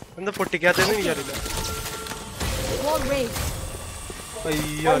എന്താ പൊട്ടിക്കാത്തതെന്ന് എനിക്കറിയില്ല.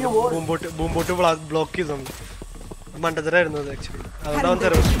 അയ്യോ ബൂംബോട്ട് block ചെയ്തു മണ്ടത്തരായിരുന്നു അത് actually. അതുകൊണ്ട് അവൻ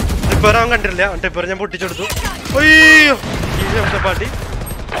തരും. ടിപ്പർ അവൻ കണ്ടില്ല, ടിപ്പർ ഞാൻ പൊട്ടിച്ചെടുത്തു. അയ്യോ ഈ പാട്ടി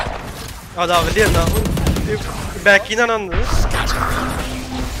അത് അവന്റെ എന്താ ബാക്കിൽ നിന്നാണ് വന്നത്,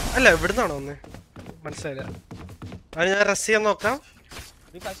 അല്ല ഇവിടെ നിന്നാണോ വന്നത് മനസ്സിലായില്ല. അത് ഞാൻ റസ് ചെയ്യാൻ നോക്കാം.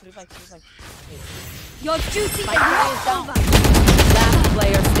 Your duty is not over. Last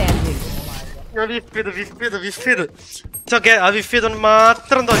player standing. It's okay, I will feed on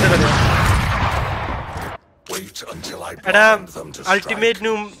matram though. Wait until I blind them to strike. Ultimate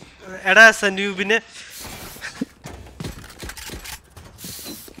noob. Ada Sanubine.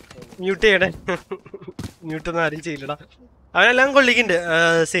 Mute ചെയ്യണേ. Mute ഒന്നും ആരും ചെയ്യില്ലടാ. അവനെല്ലാം കൊള്ളിക്കുന്നുണ്ട്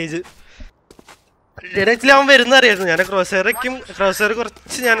സേജ്. ഡയറക്റ്റ്ലി അവൻ വരുന്ന അറിയായിരുന്നു. ഞാൻ crosser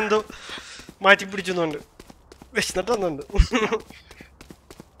കുറച്ച് ഞാനെന്തോ മാറ്റി പിടിച്ചുന്നുണ്ട്. വിശന്നിട്ട് വന്നുണ്ട്.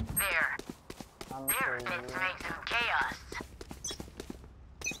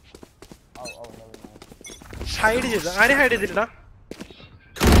 ഹൈഡ് ചെയ്ത ആരും ഹൈഡ് ചെയ്തിട്ടാ.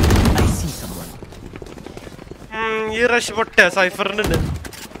 ഈ റഷ് പൊട്ടേ സൈഫറിന്റെ ഉണ്ട്.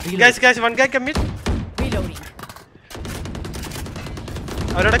 One guy come in.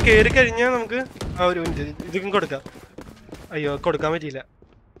 അവരവിടെ കേറി കഴിഞ്ഞാൽ നമുക്ക് ഒരു മിനിറ്റ് ഇതും കൊടുക്കാം. അയ്യോ കൊടുക്കാൻ പറ്റിയില്ല.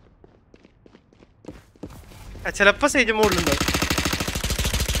 ചിലപ്പോ സ്റ്റേജ് മോഡിലുണ്ടോ.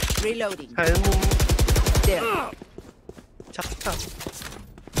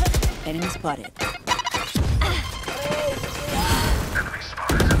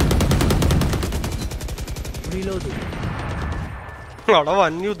 അവിടെ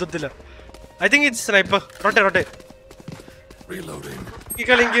വൻ യുദ്ധത്തില്ല. I think it's sniper. Rote ഈ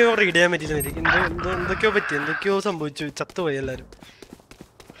കളി എനിക്ക് റീഡ് ചെയ്യാൻ പറ്റില്ല. എന്തൊക്കെയോ സംഭവിച്ചു. ചത്തുപോയി എല്ലാരും.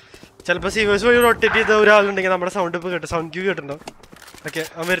 ചിലപ്പോ സീവേഴ്സ് വഴി റൊട്ടേറ്റ് ചെയ്ത ഒരാളുണ്ടെങ്കിൽ നമ്മുടെ സൗണ്ട് ഇപ്പൊ കേട്ടോ. സൗണ്ട് ക്യൂ കേട്ടോ. ഓക്കെ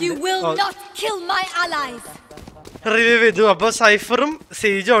റിവൈവ് ചെയ്തു. അപ്പൊ സൈഫറും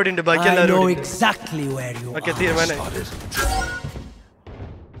സേജും അവിടെ ഉണ്ട്. ബാക്കി എല്ലാവരും ഓക്കെ തീരുമാനമായി.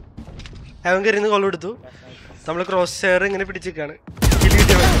 അവൻ കയറി കോൾ കൊടുത്തു. നമ്മള് ക്രോസ് ഷെയർ ഇങ്ങനെ പിടിച്ചിരിക്കാണ്.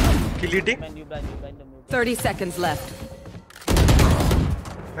 കില്ലിട്ടി 30 seconds left.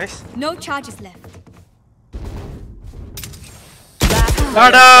 Nice. No charges left.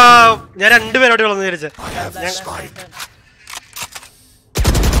 ആടാ ഞാൻ രണ്ടുപേരോട് വളർന്നു വിചാരിച്ചേ.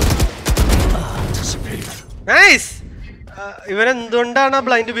 നൈസ്. ഇവൻ എന്തുകൊണ്ടാണ്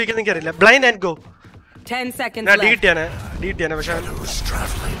ബ്ലൈൻഡ് ഉപയോഗിക്കുന്നത് എനിക്കറിയില്ല. Blind and go. 10 seconds D കിട്ടിയാനെ പക്ഷെ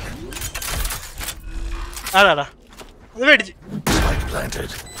അതാടാ അത് മേടിച്ച്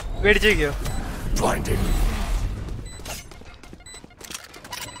വെക്കോ.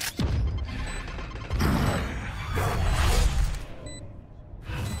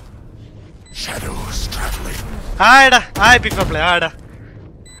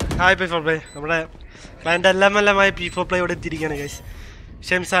 നമ്മുടെ ക്ലയന്റ് എല്ലാം P4 പ്ലേ ഇവിടെ എത്തിയിരിക്കുകയാണ് ഗൈസ്.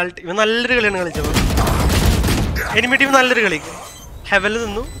 ഷെംസാൾട്ട് ഇവൻ നല്ലൊരു കളിയാണ് കളിച്ചത്. എനിമി ടീം നല്ലൊരു കളി. ഹെവലിൽ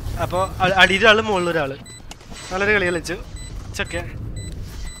നിന്നു. അപ്പോൾ അടിയിലൊരാള് മുകളിലൊരാള് നല്ലൊരു കളി കളിച്ചു. ഓക്കെ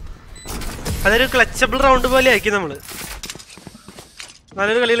അതൊരു ക്ലച്ചബിൾ റൗണ്ട് പോലെ ആക്കി നമ്മള്.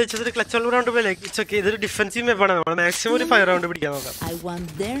 നല്ലൊരു കളി കളിച്ചത് ഒരു ക്ലച്ചബിൾ റൗണ്ട് പോലെ ആക്കി. It's okay. ഇതൊരു ഡിഫൻസീവ് മാപ്പാണ്. നമ്മൾ മാക്സിമം ഒരു 5 റൗണ്ട് പിടിക്കാൻ നോക്കാം.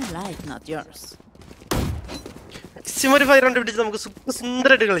 മാക്സിമം ഒരു 5 റൗണ്ട് പിടിച്ച് നമുക്ക്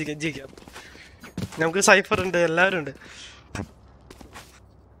സുന്ദരമായിട്ട് കളിക്കാം, ജയിക്കാം. നമുക്ക് സൈഫർ ഉണ്ട്, എല്ലാവരും ഉണ്ട്.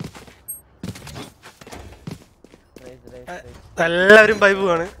 എല്ലാവരും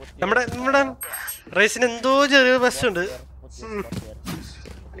ബൈബുമാണ്. നമ്മുടെ റേസിന് എന്തോ ചെറിയ പ്രശ്നമുണ്ട്,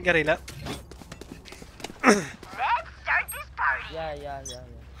 എനിക്കറിയില്ല.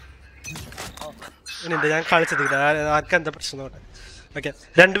 ഞാൻ കളിച്ചതില്ല ആർക്കും എന്താ പ്രശ്നം നോട്ടെ. ഓക്കെ,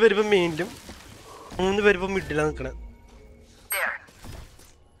 2 പേര് ഇപ്പം മെയിനിലും 3 പേര് ഇപ്പം മിഡിലാണ് നിൽക്കണേ.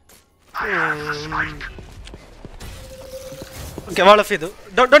 ഓക്കെ, വാൾ ഓഫ് ചെയ്തു.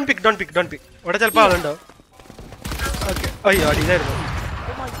 ഡോണ്ട് പിക്ക്. ഇവിടെ ചിലപ്പോൾ ആളുണ്ടോ? ഓക്കെ, അയ്യോ അടിയിലായിരുന്നു.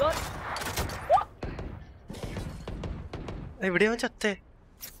 എവിടെയാവും ചത്തേ?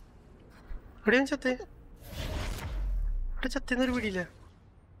 ഇവിടെ ചത്തേന്നൊരു പിടിയില്ല.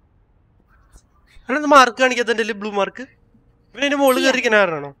 അല്ല, മാർക്ക് കാണിക്കാത്തതിൻ്റെ ബ്ലൂ മാർക്ക്. ഇവനതിന്റെ മുകളിൽ കയറിക്കുന്ന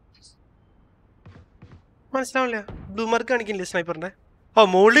ആരാണോ മനസ്സിലാവില്ല. Blue mark കാണിക്കില്ലേ സ്നൈപ്പറിന്റെ? ഓ,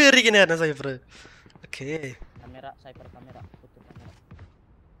 മുകളിൽ കയറിക്കുന്ന ആരാ സൈഫർ? ഓക്കേ,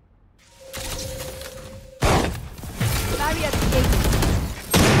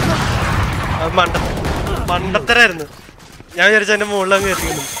 മണ്ടത്തരായിരുന്നു. ഞാൻ വിചാരിച്ച എന്റെ മുകളിലാണ്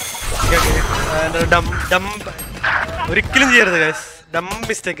കയറിയിരുന്നു. ഒരിക്കലും ചെയ്യരുത് ഗൈസ്, ഡം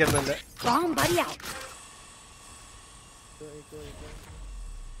മിസ്റ്റേക്ക് ആയിരുന്നു എന്റെ.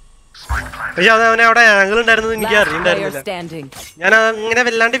 പക്ഷെ അവനെ അവിടെ ആംഗിൾ ഉണ്ടായിരുന്നത് എനിക്ക് അറിയണ്ടായിരുന്നില്ല. ഞാൻ അങ്ങനെ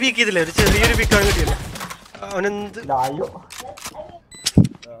വല്ലാണ്ട് പീക്ക് ചെയ്തില്ല, ഒരു ചെറിയൊരു പീക്കാണ് കിട്ടിയത്. അവനെന്ത്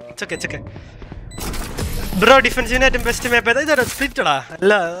ചെക്കെ ബ്രോ, ഡിഫൻസിന് ഏറ്റവും ബെസ്റ്റ് മാപ്പ് ഏതാ? ഇതാ സ്പ്ലിറ്റടാ.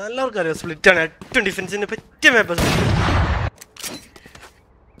 എല്ലാവർക്കും അറിയാം, സ്പ്ലിറ്റ് ആണ് ഏറ്റവും ഡിഫൻസിന് പറ്റിയ മാപ്പ്.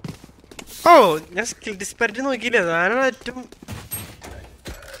 ഓ, ഞാൻ സ്കിൽ ഡിസ്പാരിറ്റി നോക്കിയില്ല. ഞാനാണ് ഏറ്റവും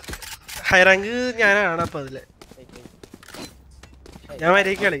ഹൈ റാങ്ക്, ഞാനാണ്. അപ്പം അതില് ഞാൻ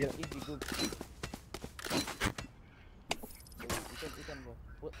മര്യാദയ്ക്ക് കളിക്കാം.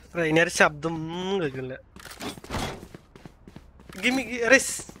 റെയിനൊരു ശബ്ദം കേൾക്കില്ല. Give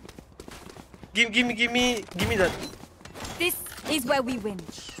me that. This is where we win.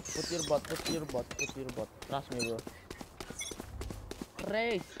 Put your bot. Trust me, bro.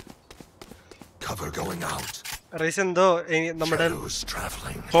 Race. Cover going out. Race എന്തോ നമ്മുടെ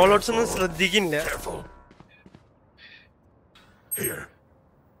ഫോളോട്സ് ഒന്നും ശ്രദ്ധിക്കില്ല. Here.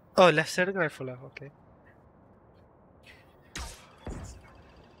 Oh, left side rifle. Okay.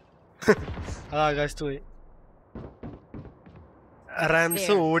 Guys, too. Rams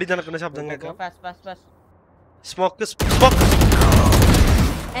ഓടി നടക്കുന്ന ശബ്ദം കേൾക്കാം. Fast. Smoke.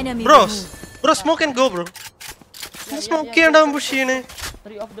 Enemy. Bro, smoke and go, bro. Smoke ചെയ്യണ്ടാവും push ചെയ്യണേ.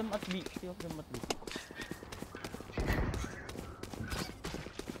 3 of them must be.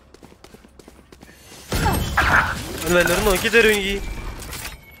 എല്ലാവരും നോക്കി തരും എനിക്ക്.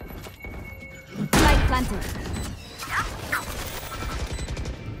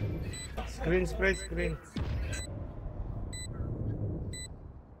 Screen.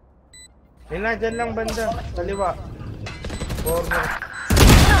 Dyan lang banda, kaliwa. Corner.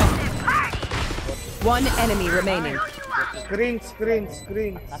 One enemy remaining. Screen.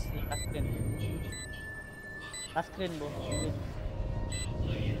 Last screen, bro.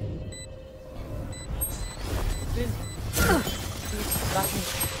 Safe.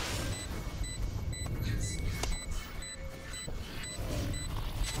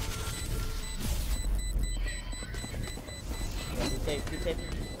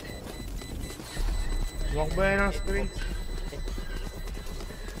 Walk by ng screen.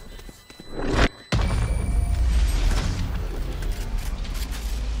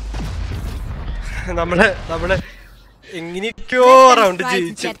 നമ്മള് എങ്ങനെയൊക്കെയോ round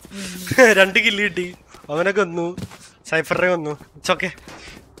ജയിച്ചു. 2 kill കിട്ടി. അവനെ കൊന്നു, സൈഫറിനെ കൊന്നു. It's okay.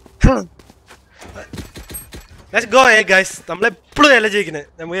 Let's go guys. നമ്മളെപ്പോഴും ഏല ജയിക്കുന്നത്.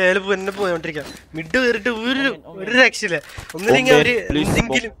 നമുക്ക് ഏല തന്നെ പോയോണ്ടിരിക്കാം. മിഡ് കയറിട്ട് ഒരു രക്ഷയില്ല. ഒന്നില്ലെങ്കിൽ അവര്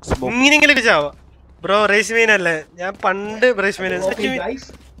ഇങ്ങനെയെങ്കിലും ചാവാം. ബ്രോ റേസ് മെയിൻ അല്ലേ? ഞാൻ പണ്ട് raise main.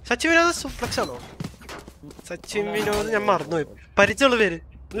 Sachin Vinod flux ആണോ? സച്ചിൻ വിനോദ് ഞാൻ മറന്നുപോയി. പരിചയമുള്ള പേര്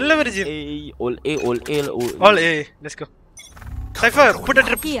നല്ല പരിചയം. All A. Let's go. Cypher, put a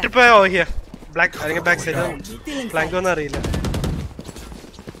trip over here. Black, അല്ലെങ്കിൽ back side. Flank ഒന്നും അറിയില്ല.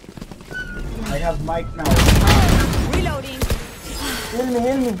 I have mic now. Reloading.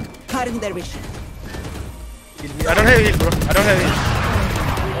 Heal me. Cutting their vision. I don't have heal, bro. I don't have heal.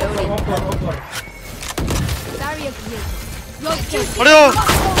 Barrier clear. അടോ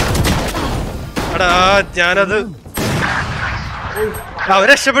അടാ, ഞാനത് അവര്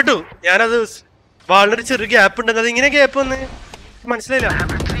രക്ഷപ്പെട്ടു. ഞാനത് വാളിനൊരു ചെറിയ gap ഉണ്ടെന്നത്. ഇങ്ങനെ ഗ്യാപ്പ് വന്ന് മനസ്സിലായില്ല.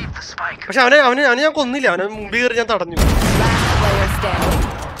 പക്ഷെ അവനെ ഞാൻ കൊന്നില്ല. അവനെ മുമ്പിൽ കയറി ഞാൻ തടഞ്ഞു.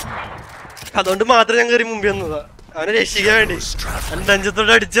 അതുകൊണ്ട് മാത്രം ഞാൻ കയറി മുമ്പിൽ വന്നതാ. അവനെ രക്ഷിക്കാൻ വേണ്ടി. അവൻ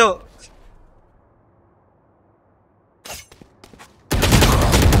നെഞ്ചത്തോടെ അടിച്ചോ.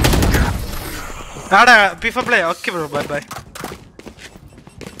 ആടാ പിഫ play. Okay bro, by.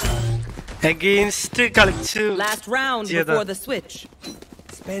 Against കളിച്ചു. Last round before the switch.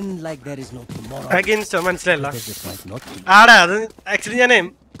 Spend like there is no tomorrow. അഗെയിൻസ്റ്റോ മനസ്സിലായില്ല. ആടാ അത് ആക്ച്വലി ഞാനേ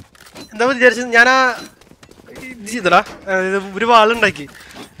എന്താ വിചാരിച്ചത്, ഞാനാ ഇത് ചെയ്തടാ, ഒരു വാളുണ്ടാക്കി.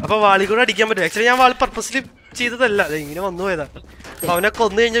 അപ്പൊ വാളിൽ കൂടെ അടിക്കാൻ പറ്റും. ആക്ച്വലി ഞാൻ വാൾ പർപ്പസ്ലി ചെയ്തതല്ല, അത് ഇങ്ങനെ വന്നു പോയതാ. അപ്പൊ അവനെ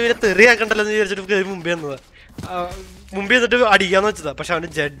കൊന്നു കഴിഞ്ഞാൽ പിന്നെ തെറിയാക്കണ്ടല്ലോ എന്ന് വിചാരിച്ചിട്ട് കയറി മുമ്പേ വന്നതാ. മുമ്പേ എന്നിട്ട് അടിക്കാന്ന് വെച്ചതാ. പക്ഷെ അവന്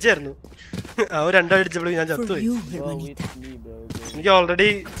ജഡ്ജായിരുന്നു. അവൻ 2 അടിച്ചപ്പോഴും ഞാൻ ചത്തുപോയി. എനിക്ക് ഓൾറെഡി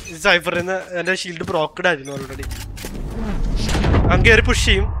സൈഫറിന്ന് എന്റെ ഷീൽഡ് ബ്രോക്കഡ് ആയിരുന്നു ഓൾറെഡി. അവൻ കയറി പുഷ്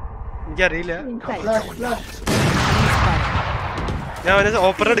ചെയ്യും. എനിക്കറിയില്ല. ഞാൻ അവനെ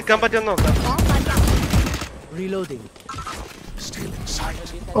ഓപ്പർ എടുക്കാൻ പറ്റുമെന്ന് നോക്കാം.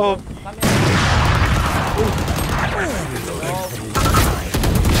 ഓ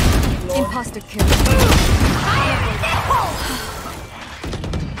Imposter kill.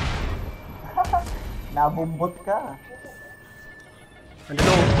 Nabumbot ka.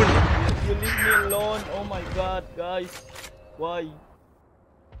 You leave me alone. Oh my god, guys. Why?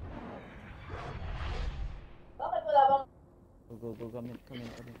 Go, come in.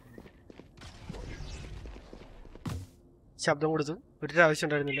 ശബ്ദം കൊടുത്തു. ഒരു ആവശ്യം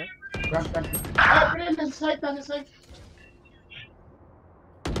ഉണ്ടായിരുന്നില്ല.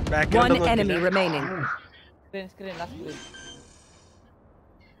 One enemy remaining. Screen, last screen.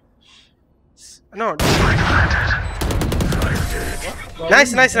 No.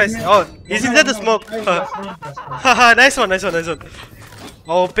 Nice. Oh, he's in the smoke. Nice one.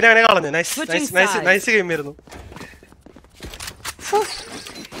 Oh, പിന്നെ അങ്ങനെ കളഞ്ഞു. Nice game ആയിരുന്നു.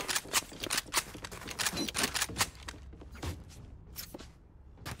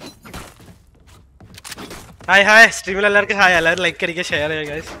 Hi സ്ട്രീമിൽ എല്ലാവർക്കും ഹായ്. എല്ലാവരും ലൈക്ക് അടിക്കുക, ഷെയർ ചെയ്യുക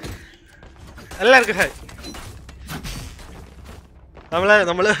ഗൈസ്. എല്ലാവർക്കും ഹായ്.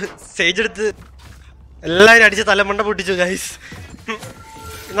 നമ്മള് സ്റ്റേജ് എടുത്ത് എല്ലാവരും അടിച്ച് തലമണ്ട പൊട്ടിച്ചു ഗൈസ്.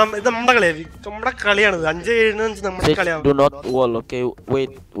 ഇത് നമ്മുടെ കളിയാണ്, നമ്മുടെ കളിയാണിത്. 5-7 നമ്മുടെ കളിയാണ്.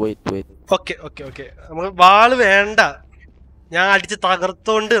 ഓക്കെ നമുക്ക് വാള് വേണ്ട, ഞാൻ അടിച്ച്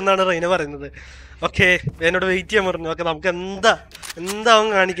തകർത്തോണ്ട് എന്നാണ് റെയ്ന പറയുന്നത്. ഓക്കെ എന്നോട് വെയിറ്റ് ചെയ്യാൻ പറഞ്ഞു. ഓക്കെ നമുക്ക് എന്താ അവൻ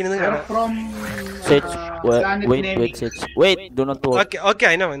കാണിക്കുന്നത് കാണാം. Okay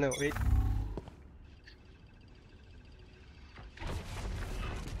I know wait.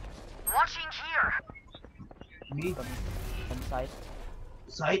 Watching here. From side.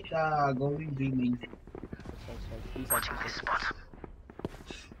 Side going B main. Watching this spot.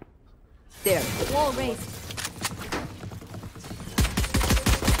 There. Wall raised.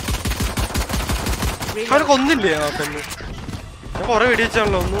 അവനെ കൊന്നില്ലേ? കൊന്നു. ഞാൻ കൊറേ വീഡിയോ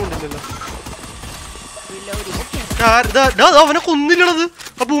വെച്ചാണല്ലോ, ഒന്നും കൊണ്ടില്ലല്ലോ. അവനെ കൊന്നില്ലത്.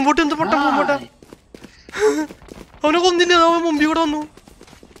 ആ പൂമ്പോട്ട് എന്ത് പൊട്ട പൂമ്പോട്ട, അവനെ കൊന്നില്ല. അവൻ മുമ്പിൽ കൂടെ വന്നു.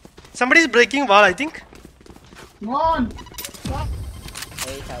 Somebody is breaking wall, I think. Come on.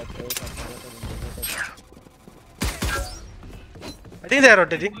 I think they are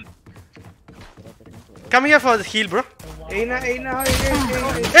rotating. Come here for the heal, bro.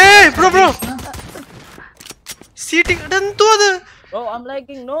 Hey, bro. Seating. Bro, I'm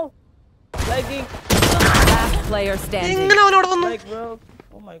lagging. No. Lagging. Last player standing. Like, bro.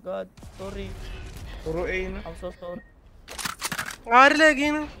 Oh my god. Sorry. I'm so sorry. Are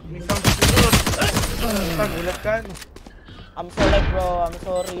lagging? I'm sorry, bro. I'm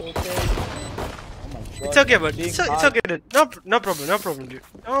sorry. Okay. Oh my god. It's okay, but it's okay, dude. No problem, dude.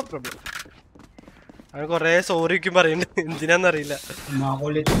 No problem. അവൻ കൊറേ സോറിക്കും പറയുന്നുണ്ട്, എന്തിനാന്നറിയില്ല.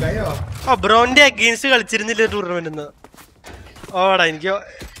 ബ്രോന്റെ against കളിച്ചിരുന്നില്ല tournament. ഓടാ എനിക്ക്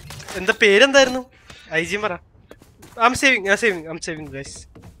എന്താ പേരെന്തായിരുന്നു? ഐജിയും പറ. I'm saving guys.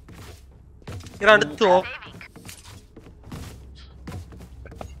 അടുത്ത്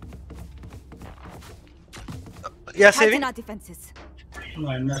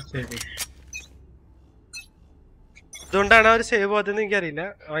അതുകൊണ്ടാണ് അവർ സേവ് പോകത്തെന്ന് എനിക്കറിയില്ല.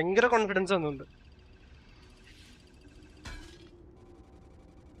 ഭയങ്കര കോൺഫിഡൻസ് ഒന്നുണ്ട്.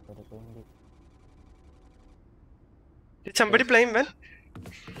 Is somebody playing well?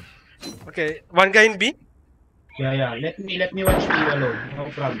 Okay, one guy in B. Yeah. Let me watch B alone. No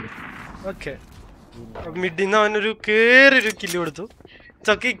problem. Okay. മിഡിന്ന് അവനൊരു കേറൊരു കില്ല് കൊടുത്തു.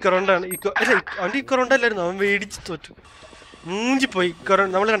 ചക്കി ഇക്കറോണ്ടാണ്. അവൻ്റെ ഇക്കറോണ്ടല്ലായിരുന്നു, അവൻ മേടിച്ച് തോറ്റു. മൂഞ്ചിപ്പോയി ഇക്കറോ.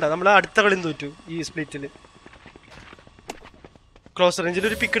 നമ്മൾ കണ്ട, നമ്മൾ അടുത്ത കളിയും തോറ്റു ഈ സ്പ്ലിറ്റിൽ. ക്ലോസ് റേഞ്ചിൽ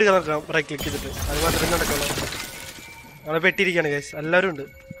ഒരു പിക്ക് എടുക്കാൻ നടക്കാം, റൈറ്റ് ക്ലിക്ക് ചെയ്തിട്ട്. അത് മാത്രമേ നടക്കുള്ളൂ. നമ്മളെ പെട്ടിരിക്കുകയാണ് ഗൈസ്, എല്ലാവരും ഉണ്ട്.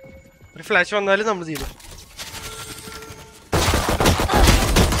 ഒരു ഫ്ലാഷ് വന്നാലും നമ്മൾ ചെയ്തു.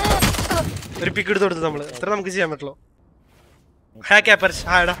 ഒരു പിക്ക് എടുത്ത് കൊടുത്തു നമ്മൾ. എത്ര നമുക്ക് ചെയ്യാൻ പറ്റുള്ളൂ.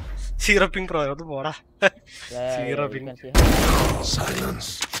 ഹാടാ സീറോ പിങ് പ്രോ അത് പോടാ. സീറോ പിങ്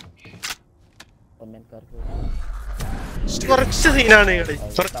കുറച്ച് സീനാണ് കളി,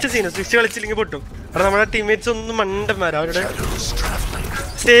 കുറച്ച് സീന്. സ്വിച്ച് കളിച്ചില്ലെങ്കിൽ പൊട്ടും. അവിടെ നമ്മുടെ ടീംമേറ്റ്സ് ഒന്നും മണ്ടന്മാരാ. അവരുടെ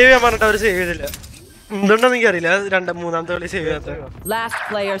സേവ് ചെയ്യാൻ പറഞ്ഞിട്ട് അവർ സേവ് ചെയ്തില്ല. എന്തുകൊണ്ടെന്ന് എനിക്കറിയില്ല. മൂന്നാമത്തെ കളി സേവ് ചെയ്യാത്ത.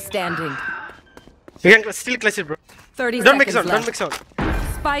 Still clutch it, bro. Don't make sound.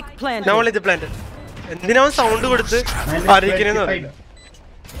 Spike planted. Now only the planted. എന്തിനാ സൗണ്ട് കൊടുത്ത് അറിയിക്കണെന്ന് അറിയില്ല.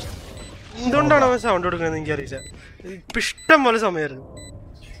 എന്തുകൊണ്ടാണ് അവൻ സൗണ്ട് കൊടുക്കുന്നത് എനിക്കറിയില്ല. ഇപ്പൊ ഇഷ്ടം പോലെ സമയമായിരുന്നു.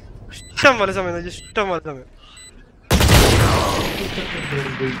 ഇഷ്ടം പോലെ സമയം.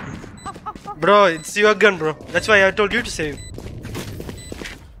 Bro, it's your gun, bro. That's why I told you to save.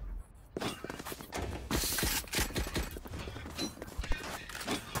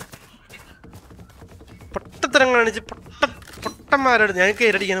 പൊട്ടത്തരം കാണിച്ച് പൊട്ടന്മാരോട് ഞാൻ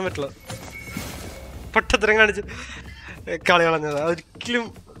കയറടിക്കാനും പറ്റില്ല. പൊട്ടത്തരം കാണിച്ച് കളി കളഞ്ഞത്. ഒരിക്കലും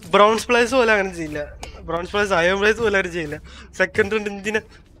ബ്രൗൺസ് പ്ലേസ് പോലെ അങ്ങനെ ചെയ്യില്ല. ബ്രൗൺസ് പ്ലേസ് അയോൺ പ്ലേസ് പോലെ അങ്ങനെ ചെയ്യില്ല. സെക്കൻഡ് റൗണ്ട് എന്തിനാ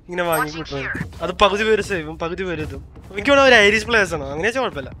ഇങ്ങനെ വാങ്ങി കൂട്ടുന്നത്? അത് പകുതി പേര് സേവും, പകുതി പേര് ഇതും. എനിക്ക് വേണം ഒരു ഐറിഷ് പ്ലേയേഴ്സ് ആണോ? അങ്ങനെ വെച്ചാൽ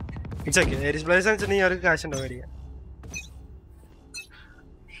കുഴപ്പമില്ല. It's okay. ഐറിഷ് പ്ലേയേഴ്സ് എന്ന് വെച്ചിട്ടുണ്ടെങ്കിൽ അവർക്ക് കാശ് ഉണ്ടാവും മേടിക്കാൻ.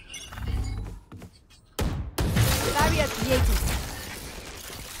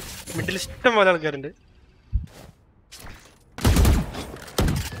 മിഡിൽ ഇഷ്ടം പോലെ ആൾക്കാരുണ്ട്.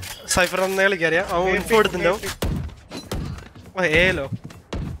 സൈഫർ വന്ന കളിക്കറിയാം. അവൻ info എടുത്തിട്ടുണ്ടാവും. ഏലോ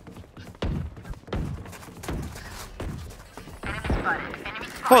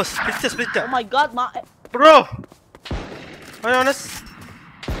split. Oh my god, bro.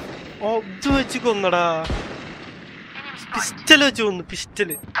 ഇത് വെച്ച് കൊന്നടാ. പിസ്റ്റൽ വെച്ച് കൊന്നു.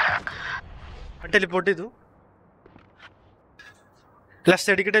 പിസ്റ്റല് ടെലിപ്പോർട്ട് ചെയ്തു. ലെഫ്റ്റ്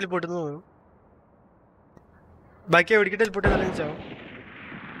സൈഡിലേക്ക് ടെലിപ്പോർട്ട് ചെയ്തു തോന്നുന്നു. ബാക്കി എവിടേക്ക് ടെലിപ്പോർട്ട് ചെയ്താലും ചാവും.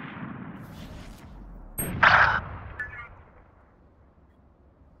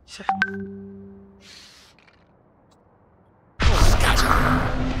 Oh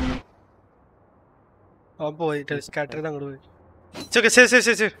boy, it is scattering അങ്ങോട്ട് പോയി. It's okay, save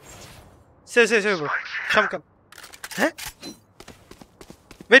bro. Come. Huh?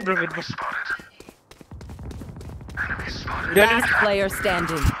 Wait bro. Last player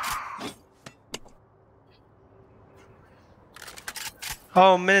standing.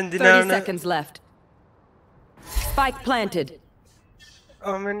 Oh man, 30 seconds left. Spike planted.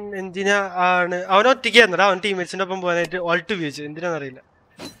 അവൻ എന്തിനാ ആണ് അവൻ ഒറ്റയ്ക്കായിരുന്നടാ അവൻ ടീമേറ്റ്സിന്റെ ഒപ്പം പോകാനായിട്ട് ഓൾട്ട് ഉപയോഗിച്ചു എന്തിനാന്നറിയില്ല.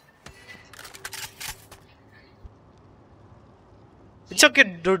 It's okay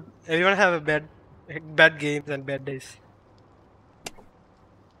dude, everyone have a bad games and bad days.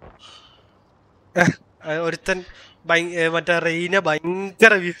 ഒരുത്തൻ മറ്റേ റെയിനെ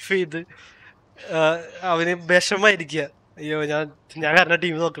ഭയങ്കര വിഫ് ചെയ്ത് അവന് വിഷമായിരിക്കുക. അയ്യോ ഞാൻ കാരണം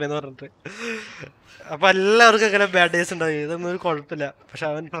ടീം നോക്കണേന്ന് പറഞ്ഞിട്ട്. അപ്പൊ എല്ലാവർക്കും അങ്ങനെ ബാഡ് ഡേയ്സ് ഉണ്ടാവും. ഇതൊന്നും ഒരു കുഴപ്പമില്ല. പക്ഷെ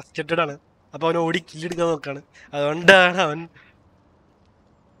അവൻ ഫ്രസ്ട്രേറ്റഡ് ആണ്. അപ്പൊ അവൻ ഓടി കില്ലെടുക്കാൻ നോക്കാണ്. അതുകൊണ്ടാണ് അവൻ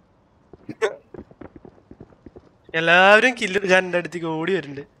എല്ലാവരും കില്ലെടുക്കാൻ എൻ്റെ അടുത്തേക്ക് ഓടി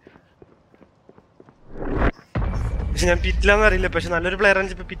വരുന്നുണ്ട്. പക്ഷെ ഞാൻ പിറ്റില്ലാന്ന് അറിയില്ല. പക്ഷെ നല്ലൊരു പ്ലെയർ ആണ്.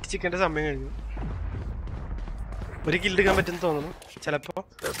 ഇപ്പൊ പിറ്റിച്ചിക്കേണ്ട സമയം കഴിഞ്ഞു. ഒരു കില്ലെടുക്കാൻ പറ്റുമെന്ന് തോന്നുന്നു ചിലപ്പോ.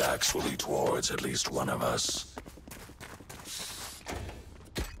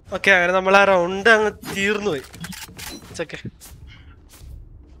 ഓക്കെ, അങ്ങനെ നമ്മൾ ആ റൗണ്ട് അങ്ങ് തീർന്നു പോയി. ഓക്കെ,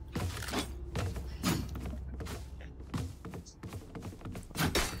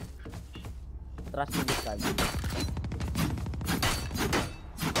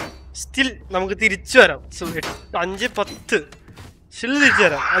 സ്റ്റിൽ നമുക്ക് തിരിച്ചു വരാം. 5-10 സ്റ്റിൽ തിരിച്ചു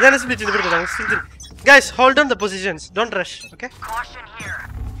വരാം. അതാണ് split. Guys, hold on the positions. Don't rush, okay? Caution here.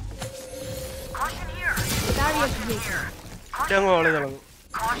 Caution here.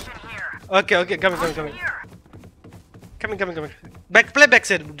 Okay, coming. Play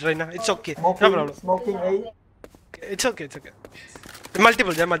backside right now. It's okay. No problem. Smoking A. It's okay.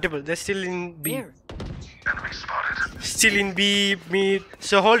 Multiple. They're still in B. Still in B, mid.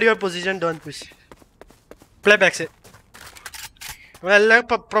 So hold your position. Don't push. Play backside. എല്ലാം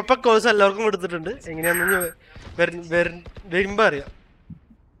proper course എല്ലാവർക്കും കൊടുത്തിട്ടുണ്ട്. എങ്ങനെയാണെന്ന് വരുമ്പോ അറിയാം.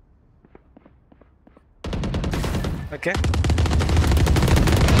 Okay,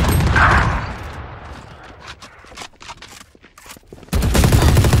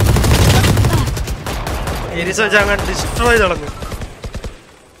 Arias വെച്ച് അങ്ങനെ destroy തുടങ്ങി.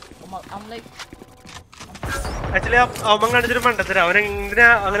 Actually അവൻ കാണിച്ചിട്ട് മണ്ടത്തരാ. അവനെന്തിനാ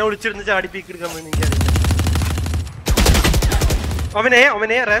അങ്ങനെ ഒളിച്ചിരുന്ന് ചാടി പീക്ക് എടുക്കാൻ പോയി എനിക്കറിയാം. അവനെ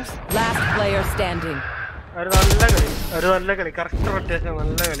റാംസ് ഒരു നല്ല കളി കറക്റ്റ് റൊട്ടേഷൻ,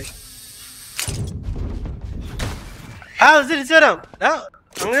 നല്ല കളി. തിരിച്ചു വരാം.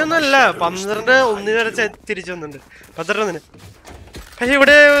 അങ്ങനെയൊന്നും അല്ല, 12-1 വരെ തിരിച്ചു വന്നിട്ടുണ്ട്. 12-1. പക്ഷെ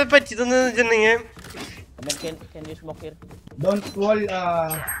ഇവിടെ പറ്റിയതെന്ന് വെച്ചിട്ടുണ്ടെങ്കിൽ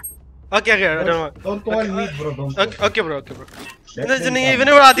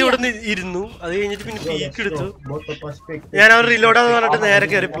ഇവന് ആദ്യം ഇവിടെ ഇരുന്നു. അത് കഴിഞ്ഞിട്ട് പിന്നെ പീക്ക് എടുത്തു. ഞാൻ അവർ റിലോഡാന്ന് പറഞ്ഞിട്ട് നേരെ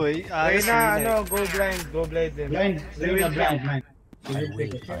കയറിപ്പോയി.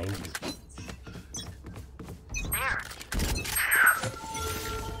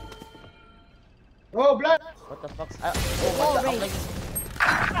 Oh, blood! What the fuck? Oh my god,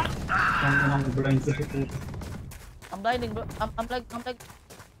 I'm blinding, bro. I'm like.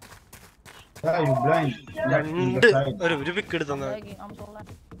 Yeah, you blind. ഒരു പിക്ക് എടുത്തന്ന. I'm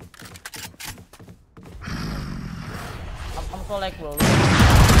so like, bro.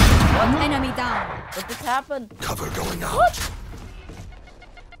 One enemy down. What just happened? Cover going out.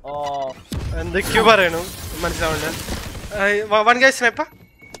 Oh. എന്തൊക്കെയോ പറയണു മനസ്സിലാവില്ല. One Guy sniper.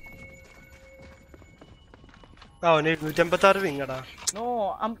 Oh, 186 വിങ്ങടാ. No,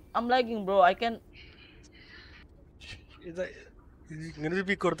 I'm lagging, bro. I can. ഇങ്ങനെ ഒരു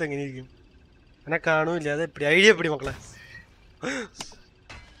പിക്ക് കൊടുത്ത് എങ്ങനെയിരിക്കും? എന്നെ കാണൂല്ല. അത് എപ്പടി ഐഡിയ എപ്പടി മക്കളെ?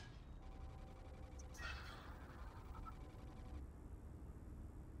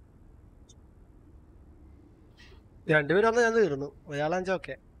 രണ്ടുപേരും വന്നാൽ ഞാൻ തീർന്നു. ഒരാളാഞ്ചോ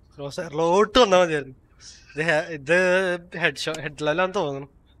ഓക്കെ റോട്ട് വന്നാൽ മതിയായിരുന്നു. ഇത് ഹെഡിലെല്ലാം തോന്നുന്നു.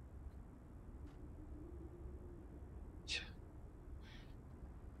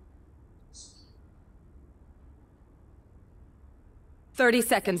 30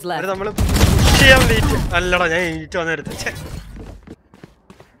 seconds left. നമ്മള് പുഷ് ചെയ്യാൻ വെയിറ്റ് അല്ലടാ, ഞാൻ എണീറ്റ് വന്നെടുത്ത്.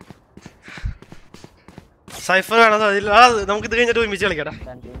 സൈഫർ കാണാൻ സാധ്യത. നമുക്ക് ഇത് കഴിഞ്ഞിട്ട് ഒരുമിച്ച് കളിക്കടാ.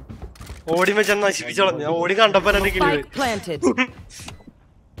 ഓടി വെച്ചാൽ നശിപ്പിച്ചു കളഞ്ഞു. ഞാൻ ഓടി കണ്ടപ്പോ എന്റെ കിളി.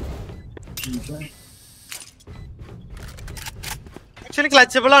 ആക്ച്വലി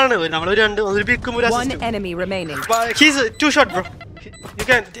ക്ലച്ചബിൾ ആണ്. നമ്മളൊരു ഒരു പിക്കും ഒരു two shot bro. You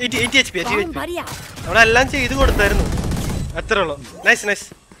 80 HP. നമ്മളെല്ലാം ചെയ്ത് കൊടുത്തായിരുന്നു. അത്രേ ഉള്ളൂ. Nice nice.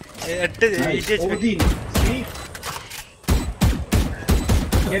 80 HP.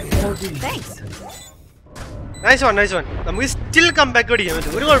 Nice one nice one. നമുക്ക് സ്റ്റിൽ കം ബാക്ക് അടിക്കാൻ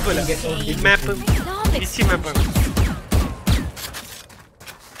പറ്റും, ഒരു കുഴപ്പമില്ല. ഈ മാപ്പ് ഈസി മാപ്പാണ്.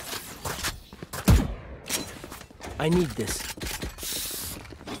 I need this.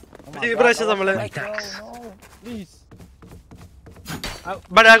 ഈ പ്രാവശ്യം നമ്മള്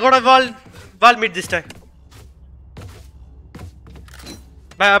but I got a wall mid this time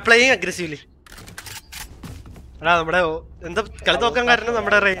by playing aggressively. നമ്മുടെ എന്താ കളി നോക്കാൻ കാരണം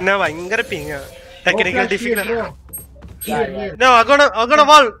നമ്മുടെ റെയിന ഭയങ്കര ping technical difficult. No, I'm gonna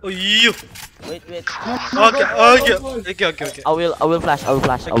wall. അയ്യോ. Wait. Okay. I will flash.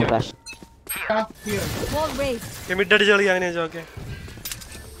 Wall raised. Mid അടിച്ച് കളി അങ്ങനെ വെച്ചാൽ okay.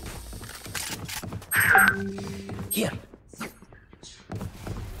 Here.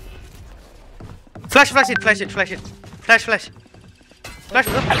 Flash it. Flash.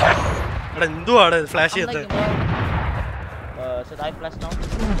 എടാ എന്തുവാണ് ഫ്ലാഷ് ചെയ്തത്? Should I flash now?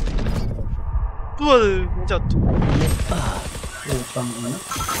 ചത്തു.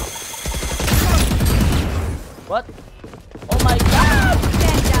 What? Oh my god!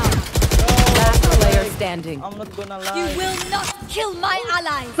 Stand down. Last player standing. I'm not gonna lie. You will not kill my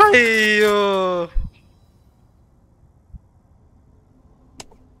allies. അയ്യോ,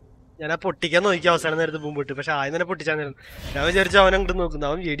 ഞാൻ പൊട്ടിക്കാൻ നോക്കി അവസാനം നേരത്തെ മുമ്പിട്ട്, പക്ഷെ ആദ്യം തന്നെ പൊട്ടിച്ചായിരുന്നു. ഞാൻ വിചാരിച്ചു അവൻ അങ്ങോട്ട് നോക്കുന്നു,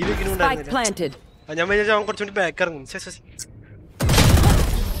 അവൻ വെടി വെക്കുന്നുണ്ടായിരുന്നില്ല. ഞാൻ വിചാരിച്ചു അവൻ കുറച്ചുകൂടി ബാക്ക് ഇറങ്ങും.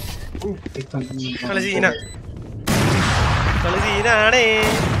 കളി സീനാണേ.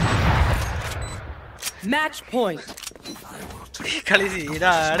 Match point. കളി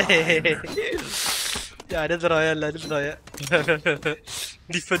സീനാണേ. ഞാനും ത്രോയ, എല്ലാരും ത്രോയ.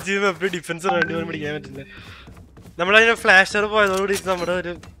 ഡിഫൻസീവ് എപ്പോഴും ഡിഫൻസ് വേണ്ടി പിടിക്കാൻ പറ്റില്ല. നമ്മളതിന് ഫ്ലാഷർ പോയതോടുകൂടി നമ്മുടെ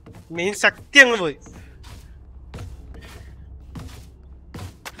ഒരു മെയിൻ ശക്തി അങ്ങ് പോയി.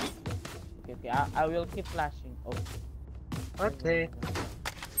 I will keep flashing. Okay.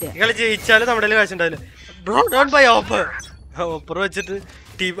 കളി ജയിച്ചാലും നമ്മുടെ കാശ് ഉണ്ടാവില്ല. Bro don't by offer. Offer വെച്ചിട്ട്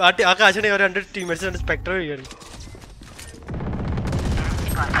ടീം ആ കാശുണ്ടെങ്കിൽ അവർ 2 ടീമേറ്റ്സ് 2 സ്പെക്ടർ കഴിയാണ്.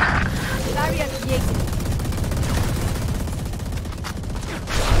 Barrier created.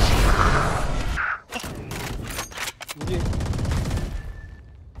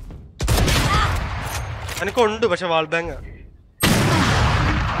 അവനക്കുണ്ട്, പക്ഷെ വാൾ ബാങ്ക്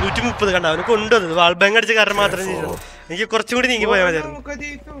 130 കണ്ട അവനക്കുണ്ട്. അത് വാൾ ബാങ്ക് അടിച്ച കാരണം മാത്രമേ ചെയ്തു. എനിക്ക് കുറച്ചും കൂടി നീങ്ങി പോയാൽ മതിയായിരുന്നു.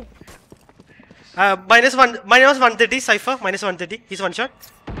 -130 Cypher, -130. He's one shot.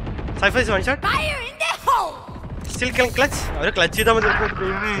 Cypher is one shot. Fire in the hole. Still can clutch. അവര് ക്ലച്ച് ചെയ്താൽ മതി.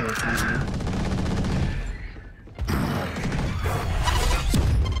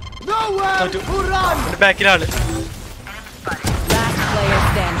 ബാക്കിലാണ്.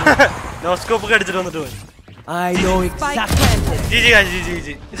 നോസ്കോപ്പ് ഒക്കെ അടിച്ചിട്ട് വന്നിട്ട് പോയി. I know exactly. GG guys, GG.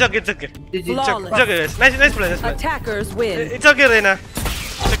 It's okay. Nice play. Attackers win. It's okay, Reina.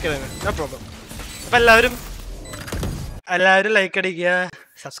 No problem. അപ്പൊ എല്ലാവരും ലൈക്ക് അടിക്കുക,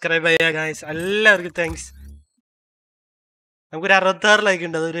 സബ്സ്ക്രൈബ് ചെയ്യുക ഗൈസ്. എല്ലാവർക്കും താങ്ക്സ്. നമുക്കൊരു 66 ലൈക്ക്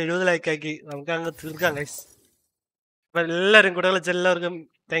ഉണ്ട്, അതൊരു 70 ലൈക്ക് ആക്കി നമുക്ക് അങ്ങ് തീർക്കാം ഗൈസ്. അപ്പൊ എല്ലാവരും കൂടെ കളിച്ച എല്ലാവർക്കും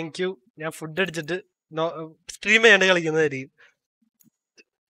താങ്ക് യു. ഞാൻ ഫുഡ് അടിച്ചിട്ട് സ്ട്രീം ചെയ്യാണ്ട് കളിക്കുന്നതായിരിക്കും.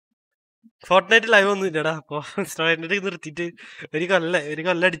 ഫോർട്ട്നൈറ്റ് ലൈവ് ഒന്നും ഇല്ലടാ. അപ്പൊ ഫോർട്ട്നൈറ്റ് നിർത്തിയിട്ട് ഒരു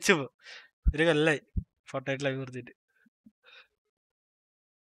കൊല്ലം അടിച്ചു. ഒരു കൊല്ലായി ഫോർട്ട്നൈറ്റ് ലൈവ് നിർത്തിയിട്ട്.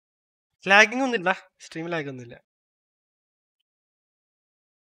 ലാഗിങ് ഒന്നുമില്ല, സ്ട്രീം ലാഗ് ഒന്നുമില്ല.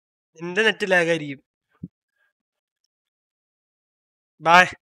 എന്റെ നെറ്റ് ലാഗായിരിക്കും. ബായ്,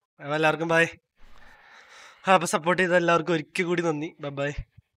 എല്ലാവർക്കും ബായ്. അപ്പൊ സപ്പോർട്ട് ചെയ്ത എല്ലാവർക്കും ഒരിക്കൽ കൂടി നന്ദി. ബൈ.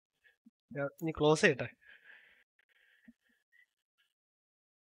 ഇനി ക്ലോസ് ചെയ്യട്ടെ.